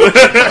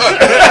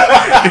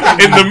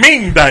the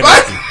Ming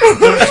Dynasty.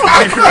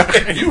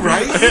 You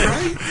right.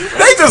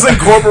 They just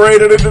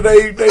incorporated it into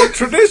their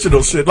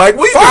traditional shit, like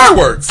we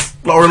fireworks,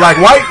 or like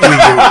white we do.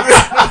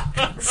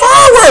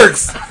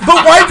 Fireworks,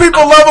 but white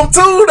people love them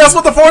too. That's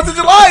what the 4th of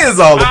July is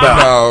all about.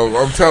 No,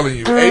 I'm telling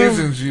you,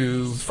 Asians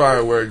use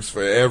fireworks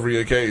for every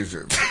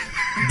occasion.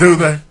 Do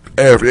they?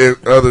 Every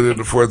other than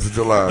the 4th of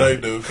July. They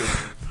do.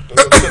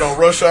 Shit on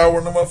rush hour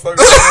when the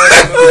motherfuckers.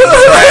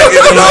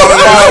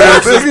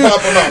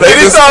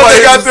 Anytime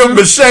they got them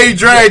mache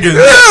dragons,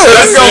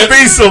 that's gonna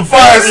be some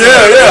fire. Yeah.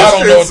 I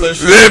don't know what that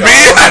shit is.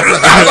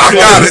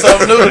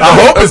 I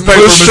hope it's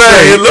paper mache.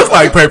 It looks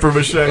like paper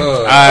mache.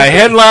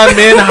 Headline: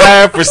 Men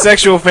hired for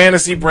sexual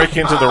fantasy break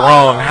into the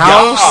wrong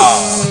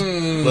house.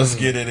 Let's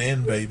get it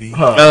in, baby.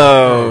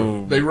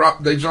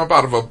 They jump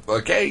out of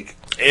a cake.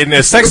 In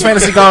the sex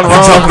fantasy gone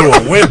wrong, jump to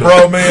a window,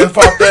 bro, man,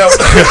 popped out.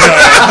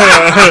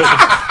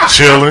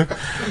 Chilling.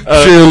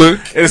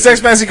 In the sex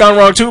fantasy gone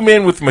wrong, 2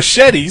 men with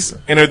machetes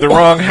entered the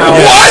wrong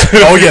house.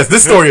 What? Oh yes,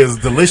 this story is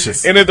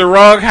delicious. Entered the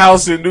wrong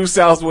house in New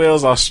South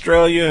Wales,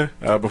 Australia,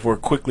 before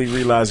quickly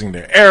realizing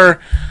their error.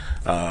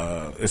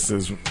 It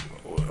says.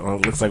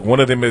 Looks like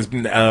one of them has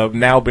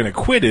now been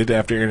acquitted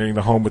after entering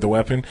the home with a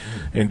weapon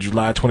in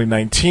July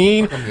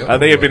 2019.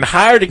 They have been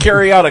hired to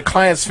carry out a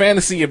client's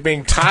fantasy of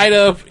being tied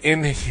up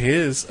in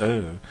his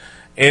nothing.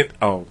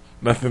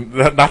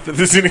 Not that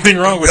there's anything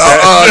wrong with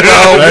that.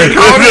 No,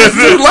 it's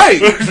too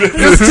late.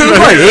 It's too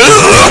late.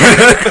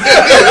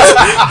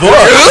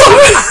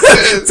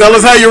 Tell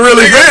us how you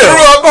really feel.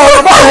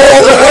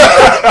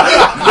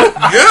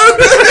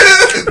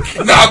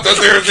 Not that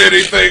there's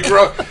anything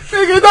wrong.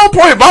 Nigga, don't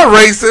point my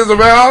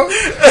racism out.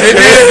 And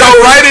then go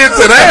right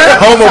into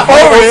that.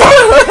 Homophobia.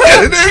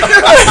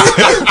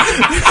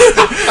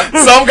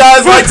 Some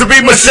guys like to be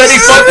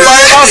machete fucked by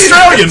an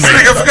Australian man.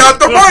 Nigga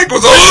forgot the mic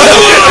was on.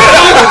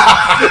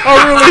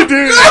 I really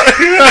did.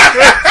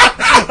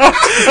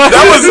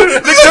 That was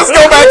just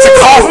go back to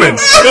coughing.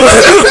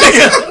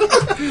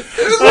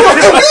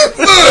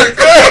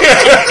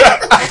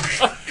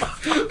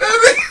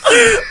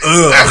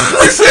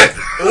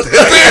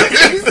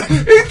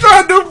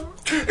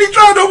 He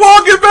tried to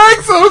walk it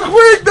back so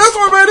quick. That's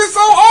what made it so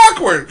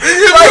awkward.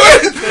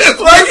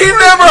 Like he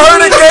never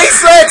heard of gay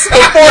sex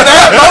before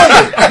that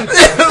moment.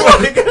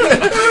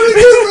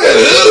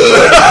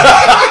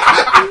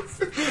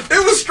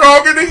 It was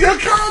stronger than your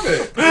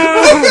comment.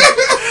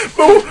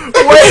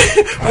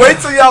 Wait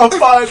till y'all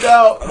find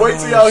out. Wait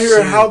till y'all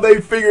hear how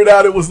they figured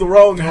out it was the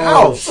wrong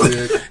house.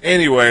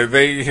 Anyway,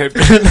 they had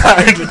been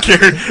hired to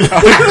carry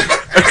out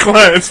a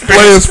client's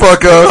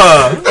fuck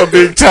up of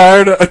being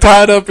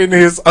tied up in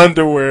his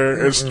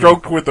underwear and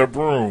stroked with a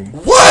broom.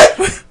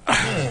 What?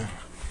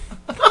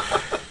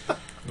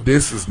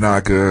 This is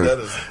not good. That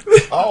is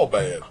all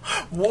bad.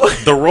 What?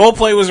 The role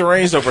play was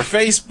arranged over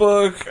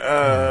Facebook.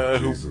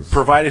 Who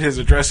provided his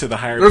address to the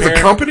hired There's parent.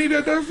 a company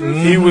that does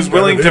this? He was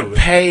willing to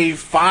pay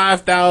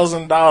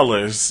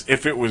 $5,000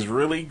 if it was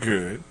really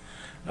good.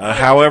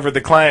 However,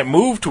 the client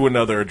moved to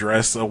another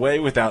address away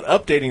without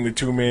updating the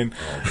 2 men.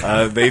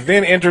 They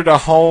then entered a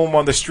home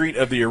on the street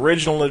of the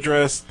original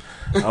address.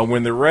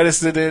 When the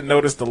resident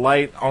noticed the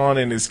light on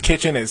in his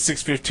kitchen at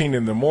 6:15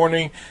 in the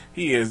morning,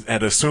 he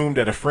had assumed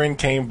that a friend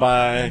came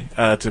by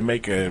to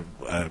make a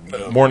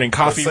morning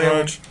coffee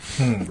run.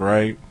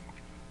 Right.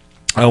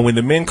 When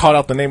the men called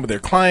out the name of their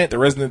client, the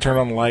resident turned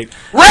on the light.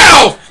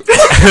 Ralph!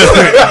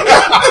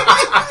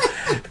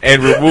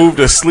 And removed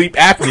a sleep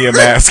apnea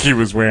mask he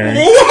was wearing.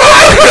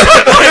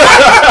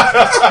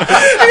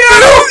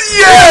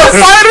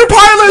 Fighter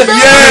pilot.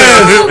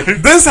 Yes,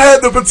 this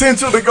had the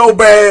potential to go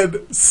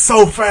bad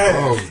so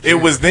fast. It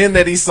was then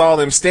that he saw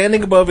them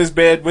standing above his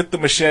bed with the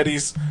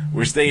machetes,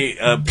 which they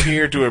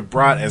appeared to have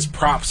brought as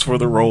props for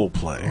the role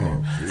play.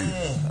 You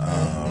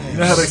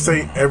know how they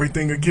say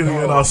everything will kill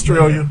you in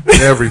Australia?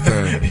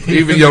 Everything.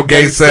 Even your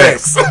gay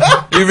sex.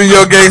 Even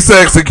your gay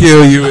sex will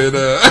kill you in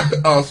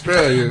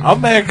Australia.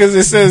 I'm mad because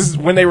it says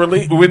when they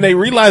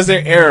realized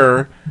their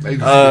error,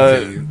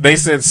 they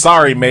said,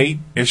 "Sorry, mate,"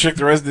 and shook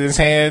the resident's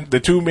hand. The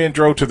 2 men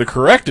drove to the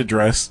correct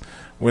address.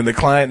 When the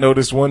client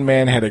noticed one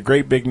man had a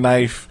great big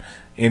knife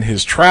in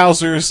his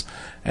trousers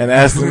and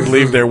asked them to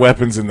leave their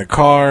weapons in the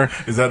car.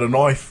 Is that a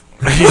knife?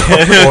 Or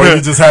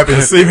you just happen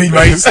to see me,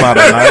 mate? It's not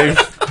a knife.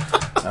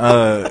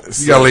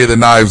 You gotta leave the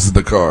knives in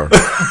the car.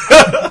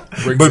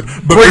 Bring the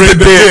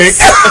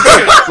dicks.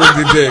 Bring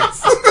the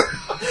dicks.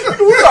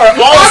 We are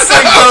all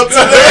synced up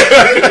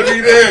today. Be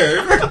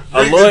there.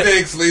 Bring the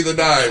dicks, leave the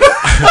knives.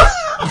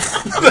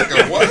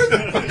 What? No.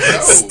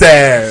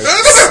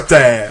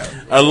 Stab.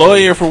 A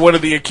lawyer for one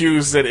of the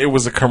accused said it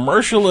was a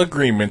commercial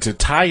agreement to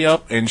tie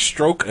up and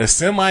stroke a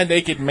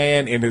semi-naked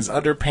man in his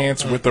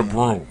underpants with a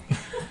broom.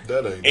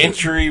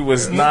 Entry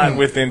was not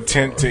with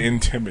intent to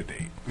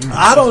intimidate.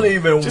 I don't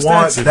even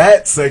want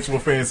that sexual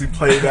fantasy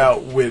played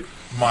out with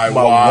my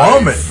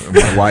woman.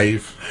 My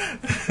wife.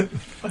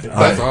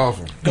 That's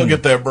awful. Go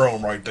get that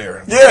broom right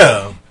there.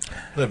 Yeah.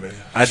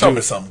 Show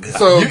me something good.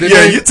 So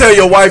you tell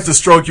your wife to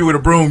stroke you with a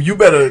broom. You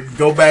better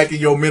go back in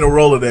your mental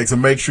Rolodex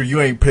and make sure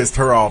you ain't pissed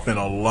her off in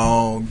a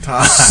long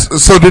time.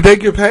 So did they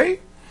get paid?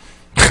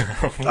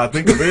 I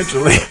think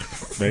eventually.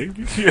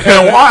 Maybe.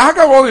 And why? How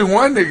come only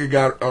one nigga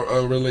got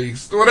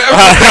released? Whatever.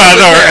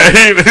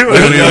 I know,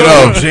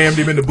 right? Jammed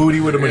him in the booty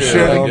with a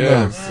machete.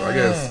 I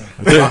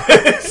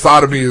guess.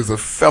 Sodomy is a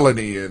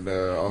felony in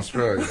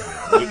Australia.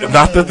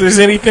 Not that there's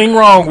anything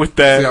wrong with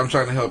that. See, I'm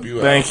trying to help you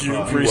out. Thank you.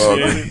 Appreciate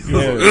it.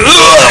 Yeah.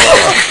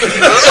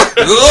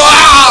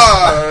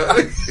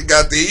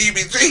 Got the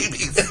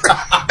heebie-jeebies.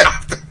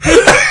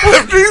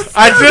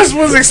 I just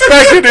was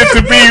expecting it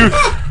to be.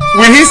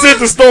 When he said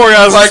the story,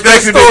 I was like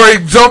that expecting story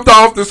jumped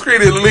off the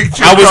screen and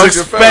leaked you. I was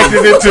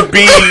expecting it to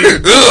be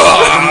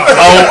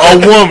a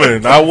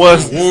woman. I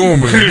was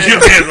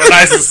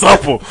nice and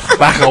supple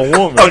like a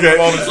woman. Okay.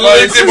 Now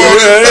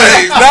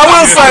I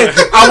will say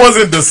I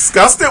wasn't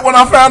disgusted when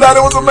I found out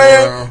it was a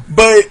man,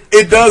 but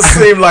it does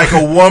seem like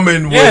a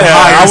woman would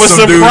hire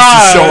some dudes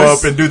to show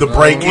up and do the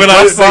breaking. When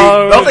I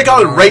saw, don't they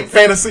call it rape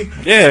fantasy?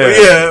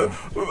 Yeah.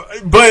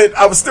 But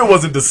I still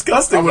wasn't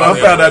disgusted when I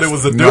found out it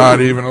was a dude. Not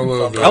even a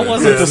little bit. I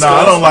wasn't disgusted.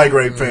 I don't like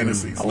rape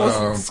fantasies. I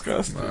wasn't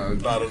disgusted.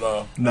 Not at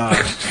all. Nah.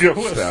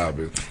 Stop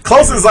it.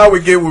 Closest I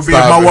would get would be if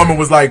my woman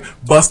was like,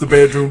 bust the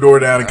bedroom door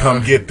down and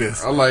come get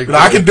this.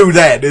 I can do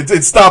that.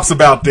 It stops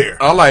about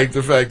there. I like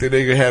the fact that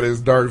nigga had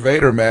his Darth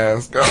Vader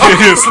mask on.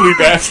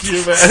 Sleep after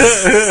you,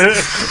 man.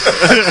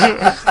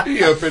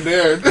 He up in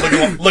there.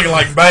 Looking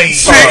like Bane.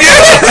 He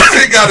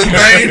got his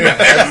Bane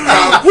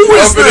mask. Who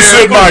is this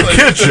in my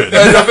kitchen?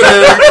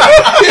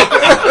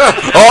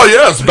 Oh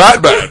yes,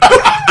 Batman.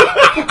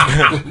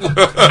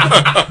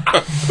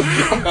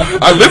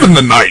 I live in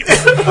the night.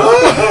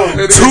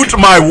 Toot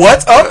my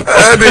what up?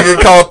 That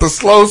nigga called the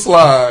slow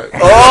slide.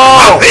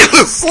 Oh, he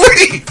was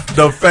asleep.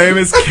 The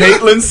famous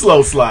Caitlyn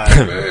slow slide.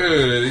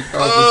 Man, he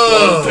called the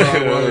slow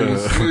slide while he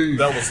was asleep.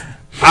 That was.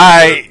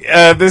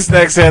 Alright, this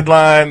next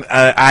headline,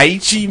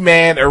 Aichi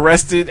man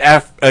arrested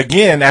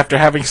again after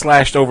having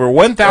slashed over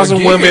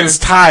 1,000 women's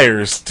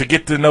tires to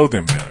get to know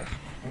them better.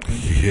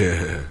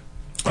 Yeah.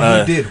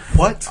 He did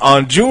what?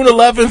 On June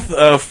 11th,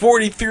 a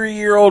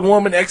 43-year-old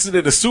woman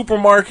exited a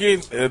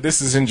supermarket,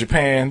 this is in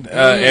Japan,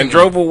 and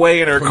drove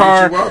away in her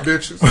car. Konnichiwa,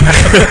 bitches.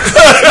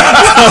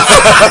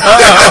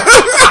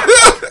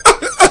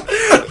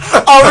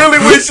 I really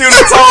wish you'd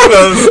have told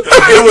us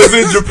it was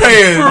in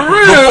Japan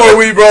before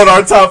we wrote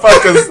our top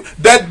 5, because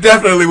that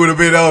definitely would have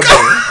been out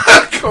there.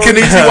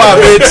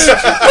 Konnichiwa, bitch.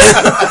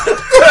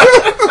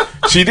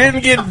 She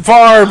didn't get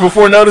far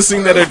before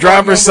noticing that her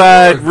driver's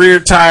side rear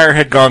tire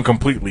had gone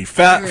completely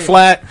flat.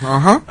 Flat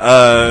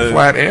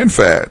and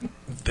fat.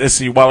 Let's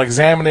see. While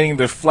examining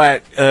the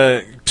flat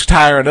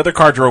tire, another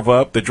car drove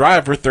up. The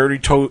driver,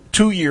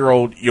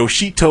 32-year-old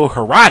Yoshito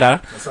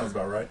Harada, that sounds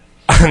about right,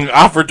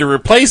 offered to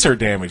replace her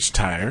damaged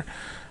tire.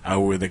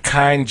 With a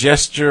kind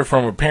gesture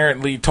from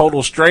apparently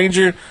total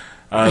stranger,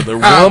 the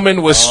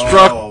woman was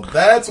struck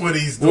that's what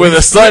he's doing. with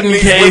a sudden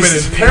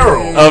case in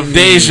peril. of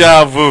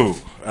deja vu.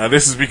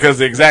 This is because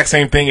the exact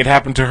same thing had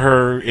happened to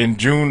her in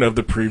June of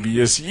the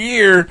previous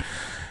year.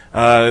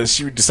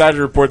 She decided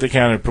to report the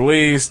county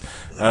police.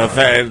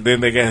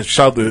 Then they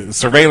showed the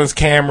surveillance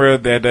camera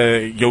that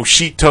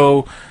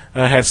Yoshito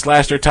had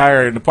slashed her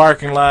tire in the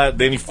parking lot.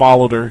 Then he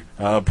followed her,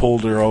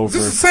 pulled her over.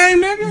 Is this the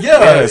same nigga?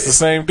 Yeah, it's the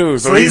same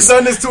dude. So he's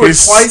done this to her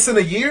twice in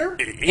a year?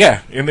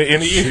 Yeah, in the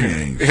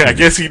year. I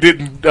guess he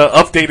didn't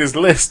update his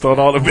list on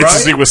all the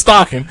bitches he was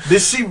stalking.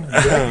 Did she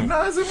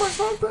recognize him or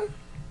something?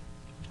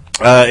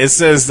 It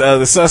says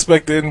the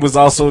suspect then was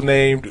also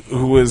named,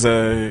 who was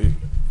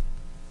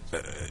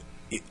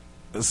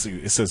let's see,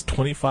 it says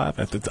 25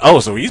 at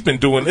the so he's been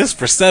doing this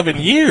for 7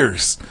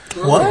 years.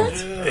 What?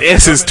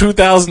 This is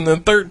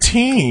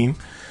 2013.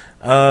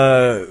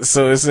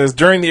 So it says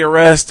during the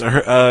arrest,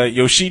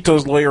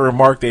 Yoshito's lawyer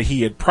remarked that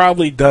he had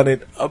probably done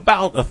it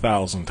about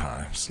 1,000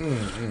 times. He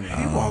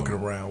walking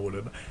around with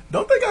it.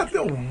 Don't they got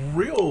them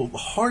real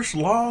harsh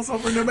laws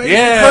over in them Asian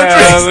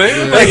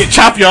countries? They can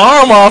chop your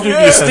arm off if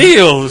you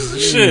steal.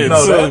 Shit.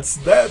 No,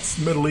 that's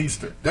Middle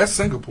Eastern. That's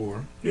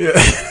Singapore. Yeah.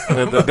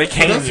 They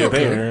can't you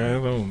there.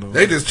 I don't know.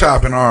 They just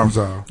chopping arms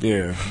off.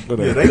 Yeah.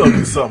 Yeah, they gonna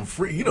do something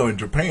free. You know, in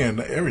Japan,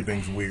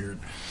 everything's weird.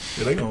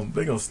 Yeah, they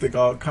gonna stick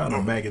all kind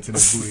of maggots in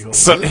his booty hole.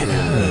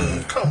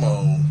 Come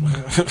on.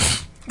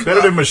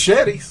 Better than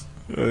machetes.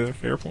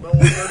 Fair point.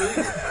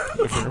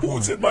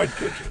 Who's in my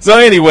kitchen? So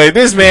anyway,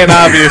 this man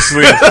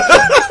obviously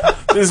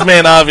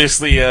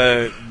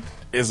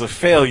is a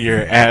failure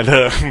at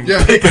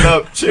picking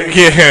up chicks.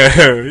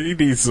 Yeah, he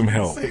needs some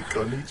help. Say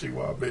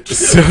konnichiwa, bitch.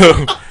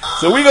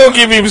 So we're gonna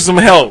give him some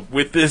help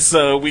with this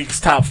week's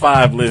top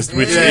 5 list,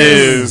 which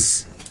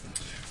is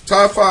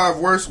top 5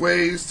 worst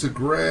ways to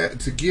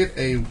get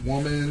a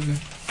woman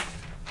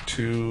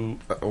to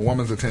a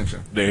woman's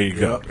attention. There you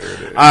go. There it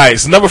is. All right,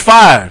 so number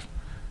 5.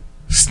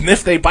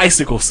 Sniff they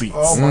bicycle seats.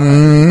 Oh my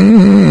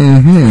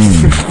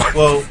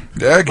Well,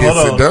 that gets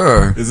it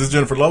done. Is this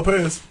Jennifer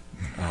Lopez?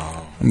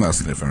 Oh, I'm not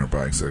sniffing her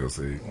bicycle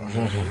seat.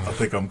 I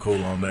think I'm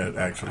cool on that,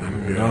 actually.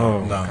 Yeah. No.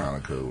 I'm kind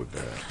of cool with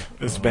that.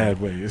 It's a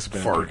bad way. It's a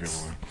bad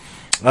Farts.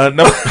 one.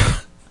 No.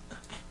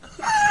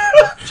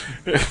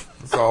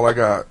 That's all I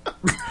got.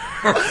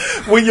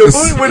 When your It's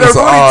booty, when an that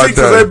odd booty cheeks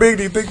are day. that big,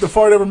 do you think the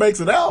fart ever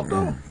makes it out?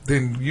 No.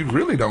 Then you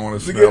really don't want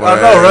to Does it smell get- I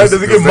her know, right? ass,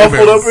 Does it get 'cause they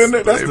muffled been- up in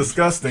it? That's they-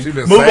 disgusting. she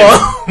been Move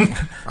saying-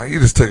 You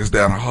just took us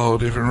down a whole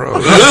different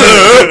road. He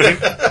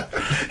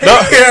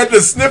had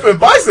the sniffing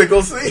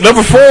bicycle seat.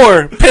 Number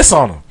 4, piss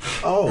on him.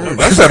 Oh,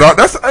 that's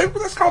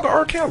called the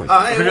R. Kelly.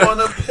 I ain't want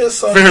to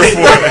piss on Fair you. for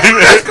it.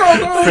 That's called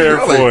the R. Fair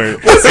Kelly. for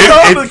it. What's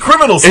all the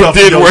criminal stuff? It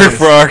did in your work list?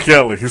 for R.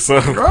 Kelly. So.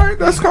 Right?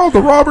 That's called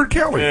the Robert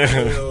Kelly.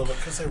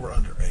 Because they were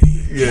underage.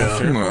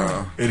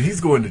 Yeah, and he's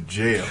going to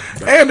jail.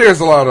 And there's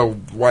a lot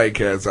of white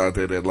cats out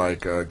there that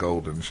like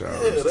golden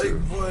showers Yeah, they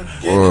too. would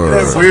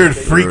That weird,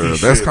 freaky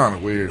shit. That's kind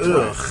of weird. Too.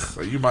 Ugh.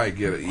 So you might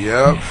get it.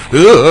 Yep. See,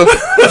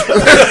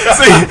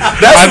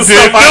 that's the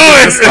stuff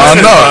I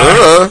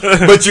know.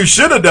 But you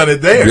should have done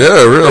it there.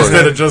 Yeah, really.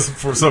 Instead of just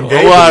for some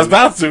gay. Well, I was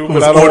about to,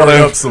 but I don't want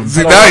to. Some.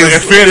 See, now you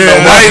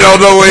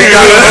don't know where he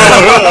got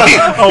it.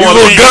 I want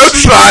little gun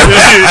shot.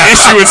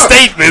 issuing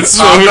statements.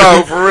 I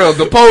know, for real.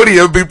 The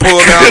podium be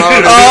pulling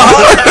out all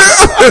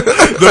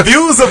The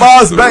views of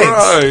Oz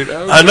Banks.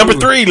 Right. Number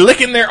 3,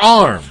 licking their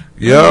arm.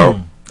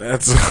 Yo.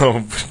 That's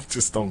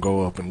just don't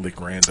go up and lick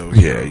randos.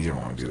 Yeah, you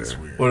don't want to do that.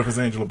 What if it's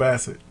Angela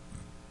Bassett?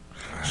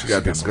 She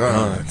got them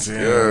guns.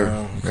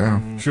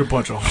 Yeah. She'll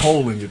punch a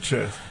hole in your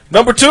chest.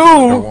 Number 2,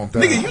 Want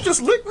that. Nigga, you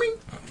just licked me?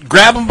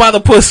 grab him by the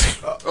pussy.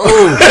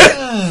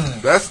 Oh,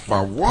 that's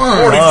my one.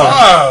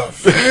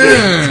 45.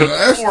 Damn,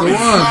 that's the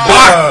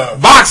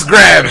one. Box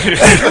grabbing.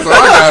 That's all I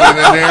got it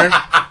in there.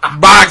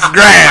 Box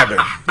grabbing.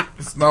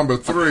 It's number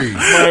 3.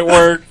 Might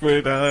work,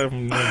 but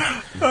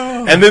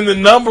and then the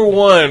number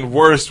 1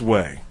 worst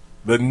way.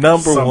 The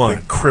number Something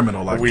 1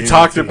 criminal. Like we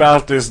talked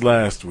about this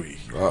last week.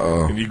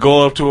 Uh-oh. And you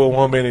go up to a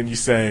woman and you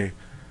say,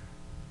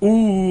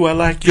 "Ooh, I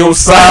like your Your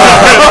side."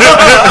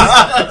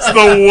 side. It's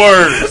the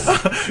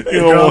worst.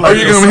 You know, Are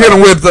you going to hit him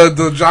with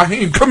the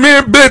Jaheim? Come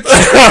here, bitch.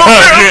 Come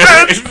here,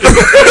 bitch.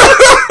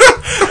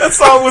 That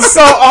song was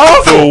so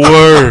awful. the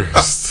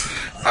worst.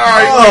 All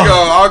right, here we go.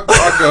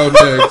 I'll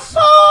go next.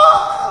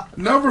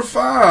 Number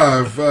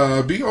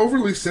 5, be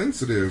overly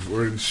sensitive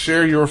or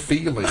share your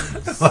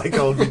feelings. Like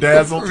old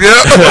Bedazzled.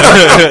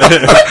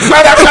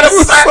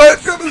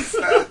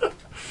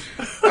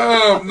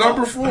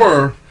 Number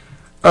 4,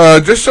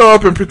 just show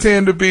up and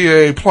pretend to be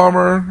a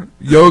plumber,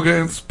 yoga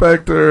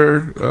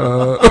inspector,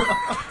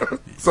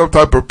 some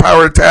type of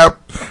power tap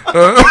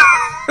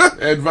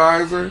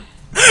advisor.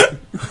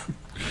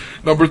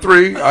 Number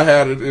 3, I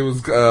had it. It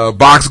was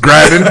box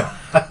grabbing.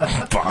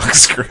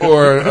 Box grabbing.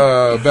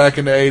 Or back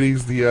in the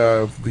 80s,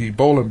 the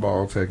bowling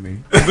ball technique.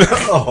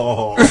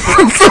 Oh.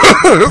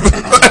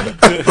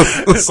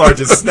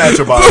 Sergeant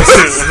Snatcherbox.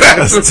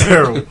 That's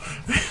terrible.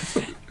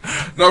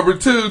 Number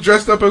 2,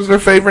 dressed up as their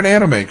favorite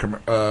anime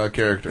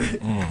character.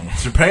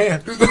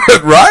 Japan.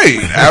 Right,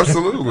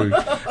 absolutely.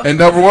 And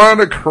number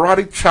 1, a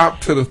karate chop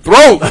to the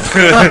throat.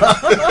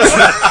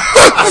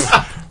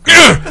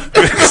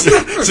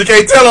 She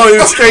can't tell on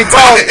you. She can't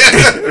talk.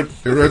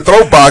 Her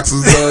throat box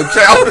is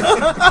challenge.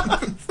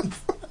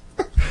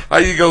 How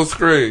you gonna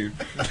scream?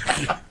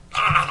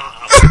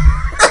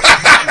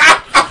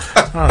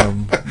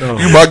 No.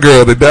 You my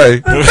girl today.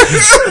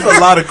 There's a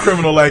lot of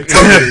criminal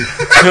activity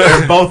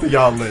in both of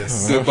y'all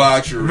lists.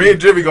 Debauchery. Me and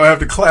Jimmy gonna have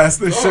to class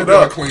this shit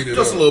gotta up. clean it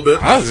Just up. a little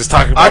bit. I was just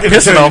talking I about can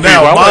pissing tell on you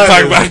people. now, I want to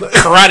mine talk about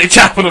karate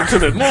chopping them to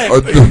the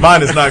neck.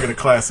 Mine is not gonna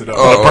class it up.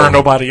 Don't burn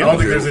nobody I don't up.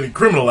 think there's any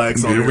criminal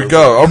acts on Here we here.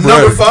 go. I'm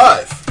Number ready.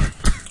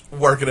 5,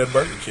 working at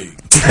Burger King.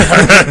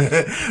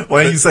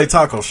 Why didn't you say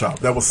taco shop?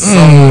 That was so.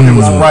 It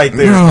was right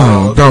there.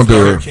 No, don't do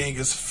Burger it. King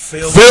is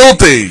filthy.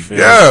 Filthy.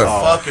 Yeah.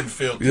 Fucking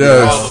filthy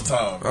Yes. all the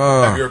time.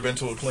 Have you ever been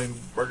to a clean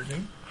Burger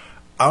King?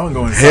 I don't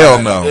go inside.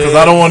 Hell no. Because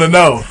I don't want to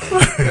know.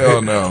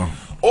 Hell no.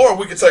 Or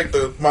we could take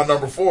my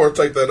number 4,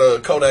 take that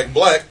Kodak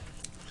Black,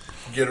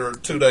 get her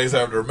 2 days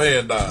after her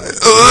man died.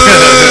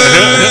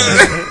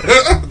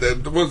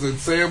 That was it.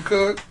 Sam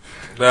Cook.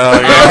 No,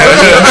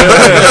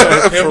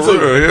 yeah. Him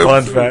too.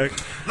 Fun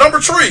fact. Number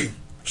 3,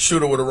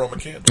 shoot her with a Roman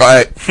candle. All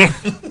right.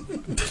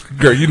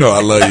 Girl, you know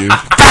I love you.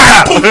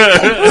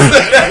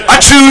 I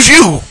choose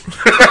you.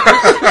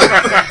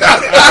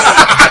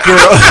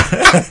 Girl,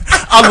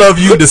 I love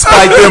you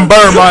despite them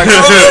burn marks.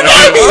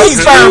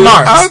 These burn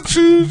marks. I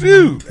choose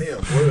you. Damn,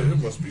 boy,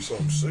 it must be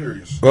something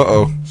serious.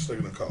 Uh-oh.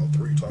 Sticking a call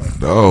 3 times.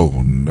 Oh,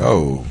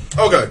 no.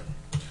 Okay.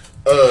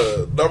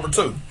 Number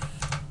 2,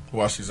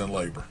 while she's in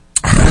labor.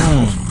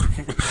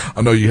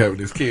 I know you having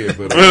this kid,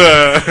 but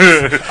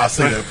I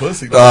see that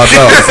pussy. no,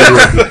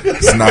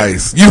 it's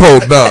nice. You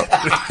holding up.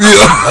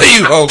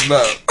 You holding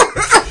up.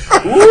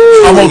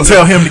 I'm gonna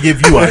tell him to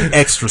give you an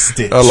extra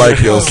stitch. I like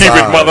your Keep it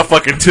side.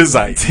 motherfucking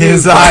tizite.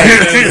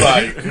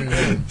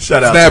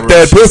 Shout out. Snap to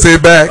that Rush. pussy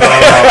back.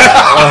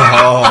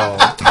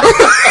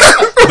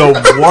 The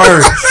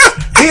worst.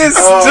 He is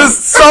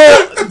just so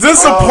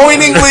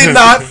disappointingly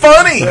not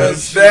funny.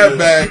 Snap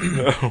back.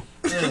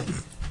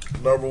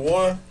 Number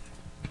 1,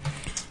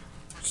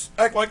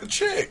 act like a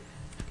chick.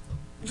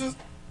 Just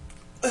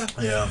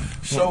yeah.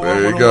 Show There up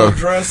you with a go. little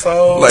dress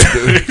on. Like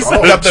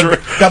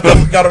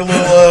the- got a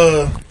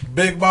little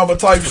big mama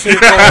type shit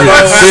going on.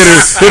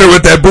 hit her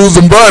with that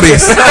bosom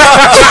buddies.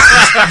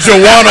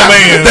 Joanna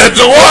man. That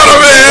Joanna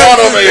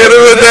man. Hit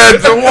her with that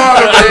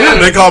Joanna man.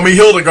 They call me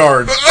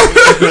Hildegard.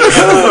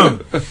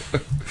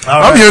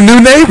 I'm your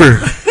new neighbor.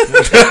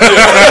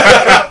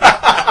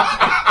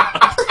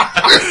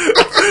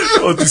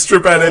 Oh, to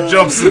strip out that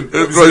jumpsuit.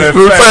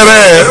 Fat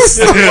ass.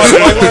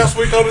 like last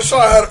week on the show,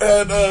 I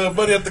had a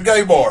buddy at the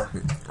gay bar.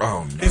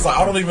 Oh, He's like,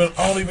 I don't even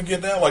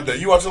get down like that.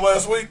 You watched it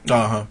last week?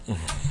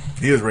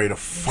 He was ready to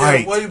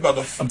fight. Yeah, well, he about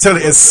to I'm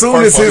telling you, as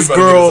soon First as of all, his he about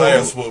to get girl,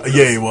 his ass whooped.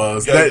 he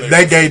was. Gay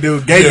That gay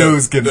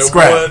dudes can that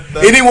scrap.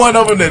 Any one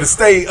of them that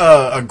stay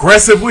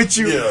aggressive with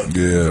you, Yeah.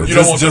 Yeah. You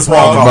don't want just them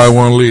walk problems. off. Somebody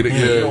want to lead it. You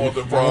Yeah. don't want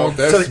them problems.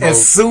 That So smoke.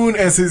 as soon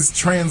as his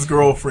trans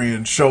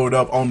girlfriend showed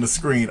up on the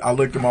screen, I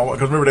looked at my wife,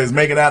 because remember they was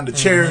making out in the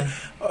chair.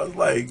 I was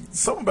like,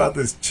 something about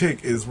this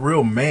chick is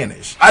real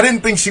mannish. I didn't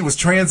think she was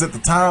trans at the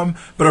time,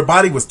 but her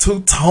body was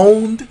too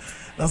toned. And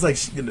I was like,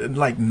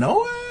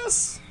 no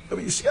ass. I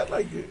mean, she got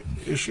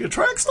is she a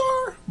track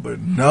star? But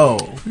no.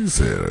 You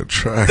said a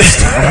track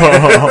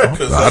star.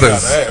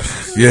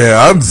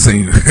 I've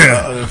seen.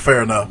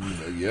 Fair enough.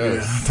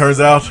 Yes. Yeah. Turns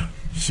out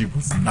she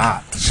was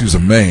not. She was a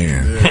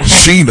man.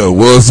 Sheena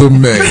was a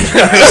man. The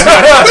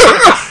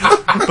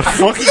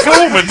funky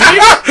Coleman,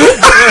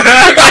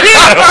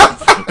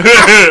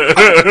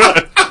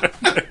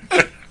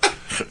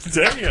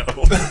 Damn.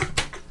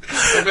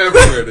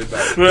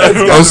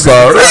 I'm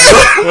sorry. I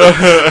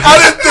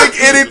didn't think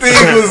anything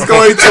was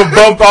going to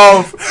bump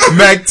off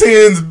Mac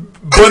 10's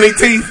bunny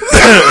teeth.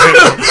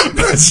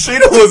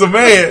 Sheena was a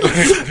man.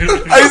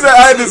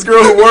 I had this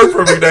girl who worked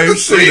for me named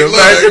Sheena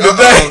back in the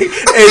day,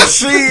 and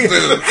she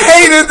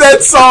hated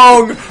that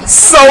song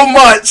so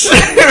much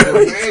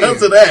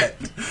because of that.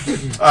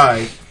 All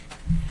right,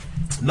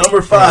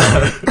 number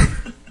 5.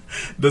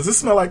 Does this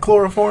smell like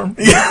chloroform?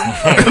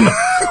 The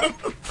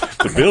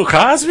Bill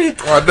Cosby?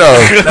 I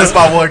know. That's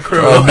my one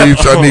criminal. I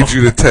need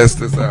you to test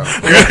this out.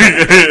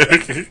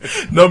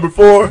 Number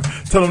 4,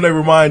 tell them they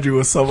remind you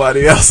of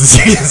somebody else that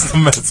you used to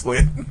mess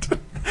with.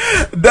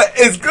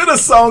 As good a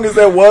song as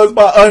that was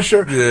by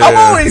Usher, Yeah. I've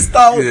always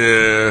thought,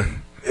 Yeah.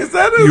 is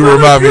that You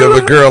remind me of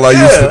a girl I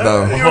used to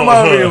know. You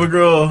remind me of a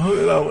girl.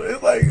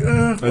 It's like,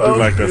 I do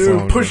like that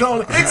song. Push on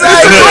it.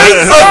 Exactly.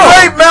 It's a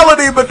great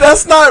melody, but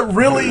that's not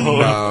really,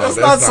 that's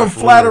not some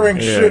flattering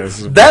shit.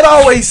 That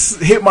always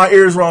hit my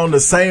ears wrong, the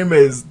same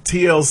as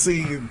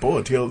TLC.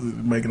 Boy, TLC is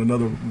making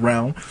another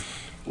round.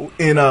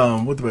 In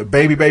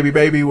Baby Baby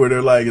Baby, where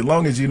they're like, as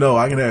long as you know,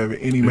 I can have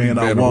any man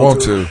I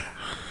want to.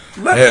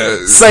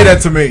 Say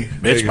that to me,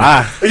 bitch.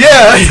 Bye.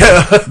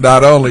 Yeah.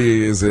 Not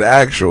only is it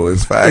actual,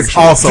 it's factual. It's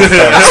also factual.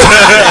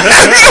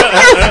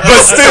 But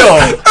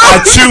still,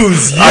 I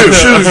choose you. I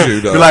choose you,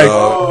 though. Be like,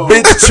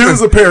 bitch, choose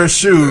a pair of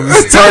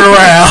shoes. Turn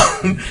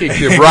around. Kick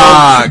your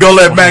rock. Go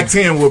let Mac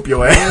 10 whoop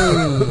your ass.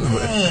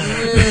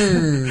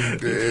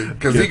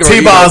 Because he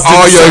T-Boss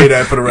didn't say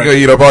that for the record.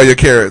 He gonna eat up all your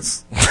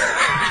carrots.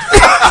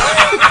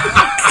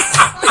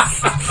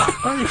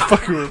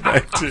 Fucking with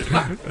Mac 10.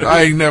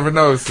 I ain't never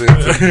noticed it.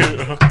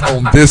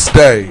 On this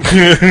day,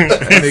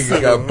 that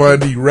nigga got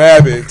Bundy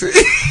Rabbit.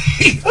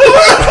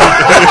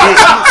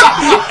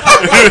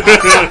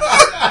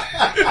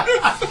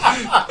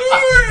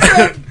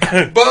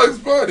 Bugs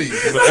Bunny. You know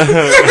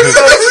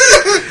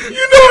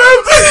what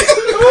I'm saying?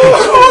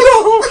 Hold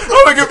on. I'm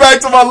gonna get back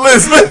to my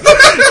list.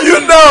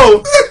 You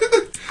know,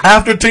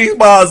 after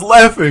T-Boss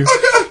laughing,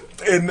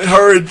 and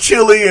her and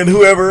Chili and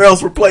whoever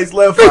else replaced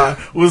Left Eye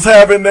was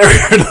having their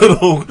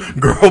little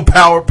girl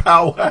power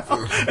powwow.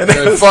 And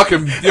they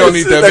fucking, you don't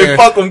need that they man.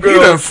 fuck them He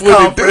girls done flipped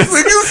conference.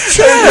 this nigga's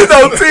You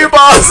know,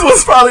 T-Boss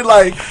was probably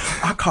like,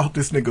 I caught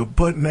this nigga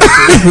butt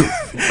naked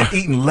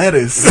eating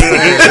lettuce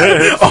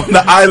on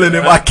the island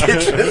in my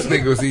kitchen. This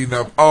nigga was eating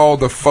up all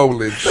the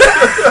foliage.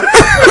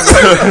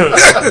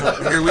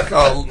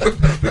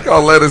 we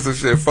call lettuce and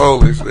shit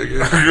foliage, nigga.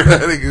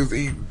 That nigga's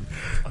eating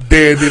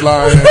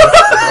dandelion,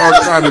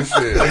 all kind of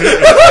shit.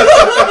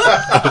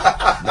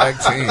 Mac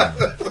 10.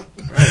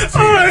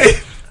 All right.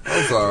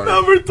 I'm sorry.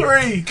 Number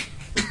 3.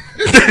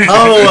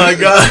 Oh my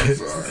God.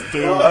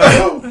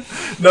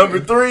 Number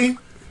 3.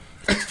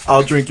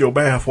 I'll drink your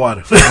bath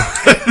water.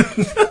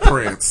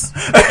 Prince.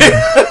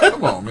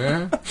 Come on,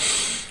 man.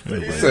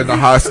 You're setting a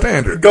high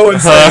standard. Go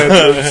and say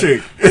that to a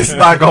chick. It's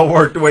not gonna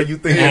work the way you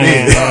think it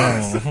is.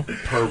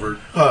 Pervert.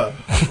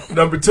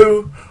 Number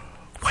 2.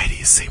 Wait till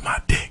you see my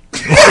dick.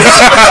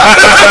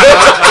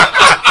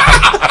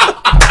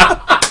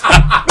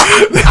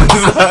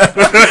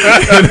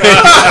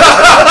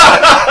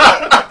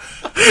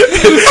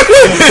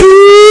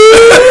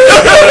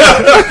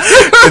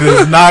 It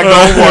is not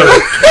gonna work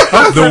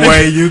the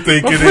way you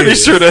think it is. I'm pretty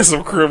sure that's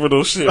some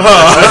criminal shit. Wait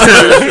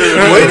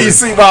till you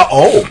see my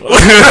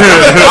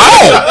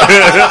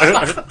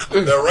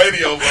The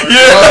radio version.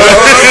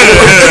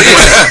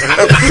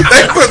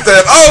 They put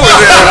that over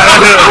there.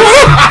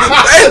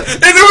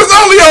 And it was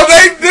only on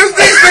these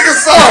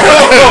niggas'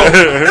 song.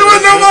 There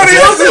was nobody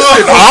else's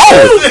shit. Oh!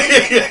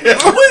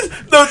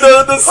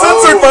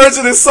 censored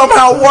version is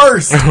somehow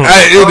worse.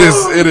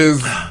 It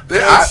is. The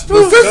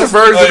censored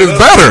version is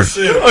better.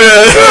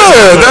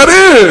 Yeah, that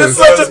is. It's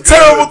such a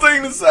terrible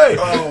thing to say.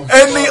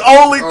 And the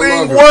only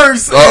thing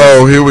worse.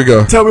 Uh-oh, here we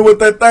go. Tell me what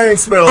that thing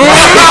smells like.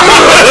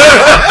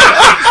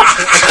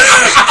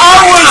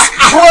 I was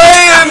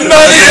praying none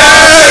of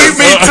y'all gave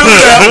me to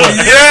that one.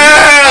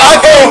 Yeah. I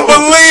can't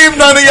believe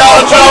none of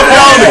y'all jumped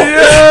on it.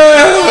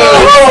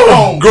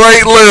 Yeah.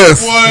 Great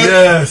list.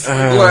 Yes.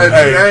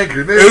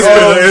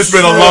 It's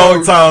been a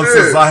long time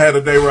since I had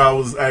a day where I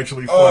was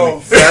actually funny.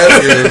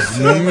 That is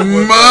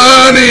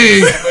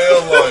money.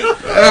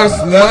 That's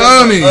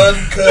money.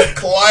 Uncut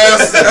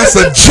classic. That's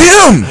a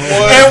gem.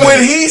 And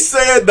when he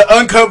said the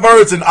uncut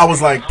version, I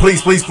was like,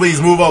 please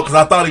move on, because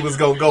I thought he was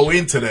going to go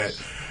into that.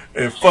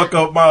 And fuck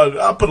up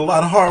I put a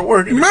lot of hard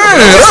work in it. Man,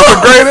 that's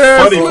a great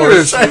ass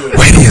list.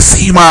 Wait till you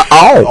see my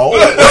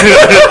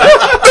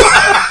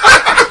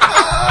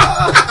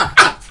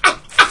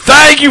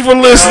Thank you for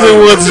listening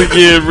once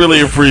again.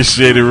 Really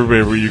appreciate it.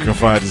 Remember, you can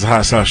find us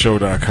at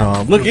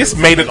hotshotshow.com. Look, it's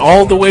made it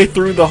all the way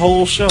through the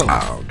whole show.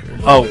 Oh, okay.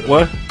 Oh,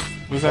 what?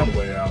 What's that? On the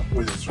way out.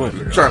 We're just trying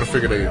to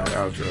figure the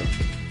outro.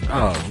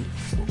 Oh.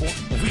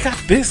 We got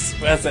this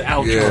as an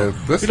outro. Yeah,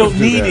 we don't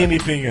need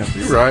anything else.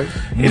 You're right.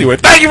 Anyway,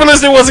 thank you for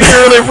listening once again.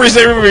 Really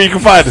appreciate it. Remember, you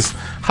can find us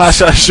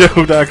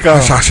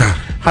hotshotshow.com.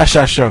 Hot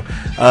Shot Show.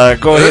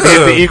 Go ahead and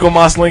hit the Eagle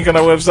Moss link on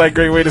our website.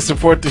 Great way to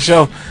support the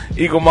show.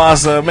 Eagle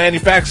Moss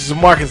manufactures and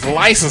markets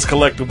licensed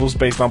collectibles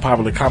based on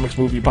popular comics,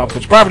 movie, pop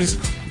culture properties.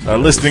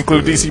 Lists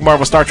include DC,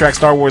 Marvel, Star Trek,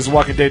 Star Wars,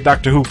 Walking Dead,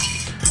 Doctor Who.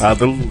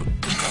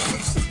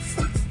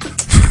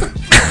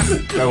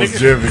 That was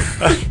Jimmy.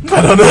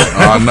 I don't know.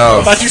 Oh, no.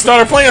 I thought you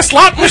started playing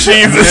slot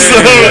machines.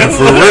 Yeah,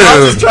 for real. I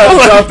just tried to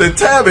drop the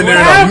tab in there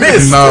and I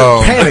missed.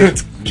 No.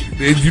 Panicked.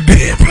 You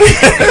did.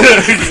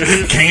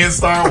 Can't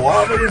start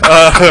wobbling.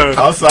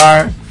 I'm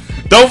sorry.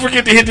 Don't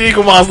forget to hit the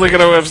Eagle Moss link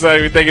on our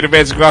website. We thank you in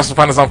advance. You can also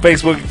find us on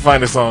Facebook. You can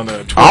find us on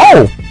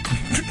Twitter.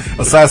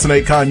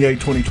 Assassinate Kanye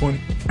 2020.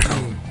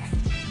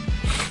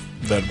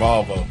 That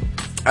Volvo.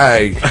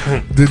 Hey,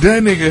 did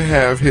that nigga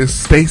have his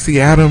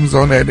Stacey Adams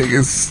on that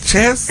nigga's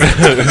chest?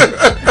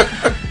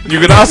 You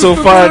can also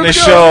find the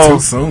show Too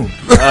soon.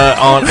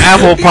 On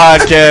Apple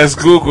Podcasts,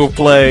 Google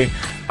Play,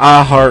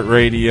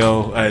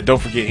 iHeartRadio. Don't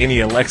forget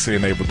any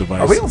Alexa-enabled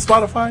device. Are we on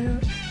Spotify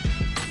yet?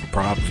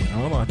 Probably. I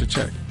don't know. I have to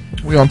check.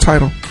 We on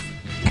Tidal.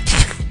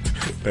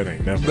 That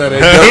ain't never. That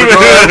ain't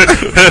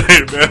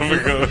never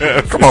gonna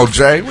happen. Come on,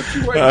 Jay. What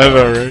you waiting I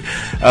know,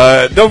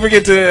 right? Don't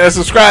forget to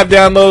subscribe,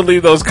 download,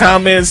 leave those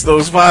comments,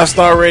 those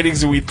 5-star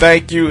ratings, and we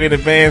thank you in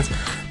advance.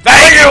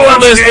 Thank you for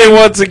listening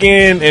once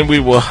again, and we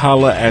will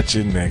holla at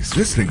you next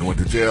week. This nigga went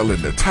to jail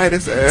in the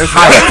tightest ass.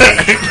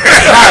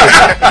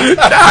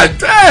 God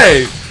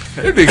dang.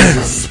 That nigga's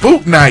a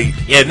spook night.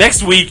 Yeah,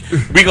 next week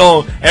we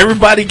gonna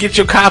everybody get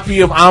your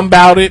copy of I'm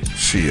About It.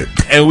 Shit.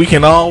 And we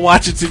can all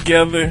watch it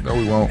together. No,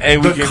 we won't.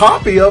 And The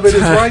copy of it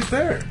is right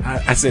there.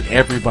 I said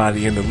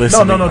everybody in the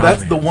listening. No,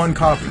 that's audience. the one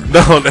copy.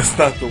 No, that's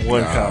not the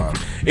one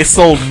copy. It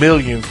sold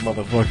millions,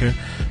 motherfucker.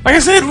 Like I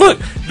said, look,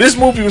 this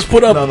movie was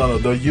put up. No.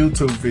 The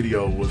YouTube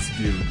video was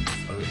viewed.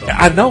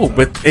 I know,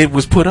 but it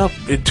was put up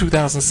in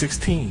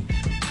 2016.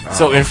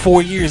 So in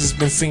 4 years, it's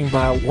been seen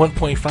by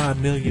 1.5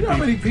 million You know how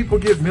many people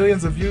get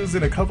millions of views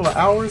in a couple of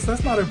hours?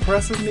 That's not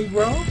impressive,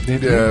 Negro.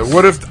 Yeah.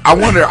 What if I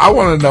want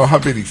to know how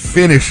many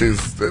finishes.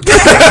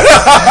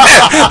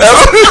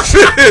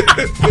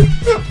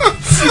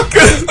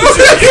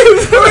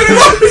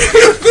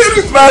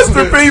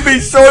 Master P be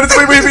short as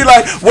we be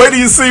like, where do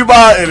you see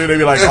my? And then they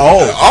be like,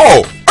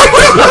 oh.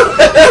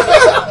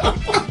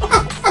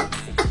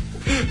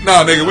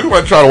 No, nigga, we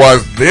want to try to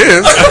watch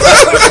this.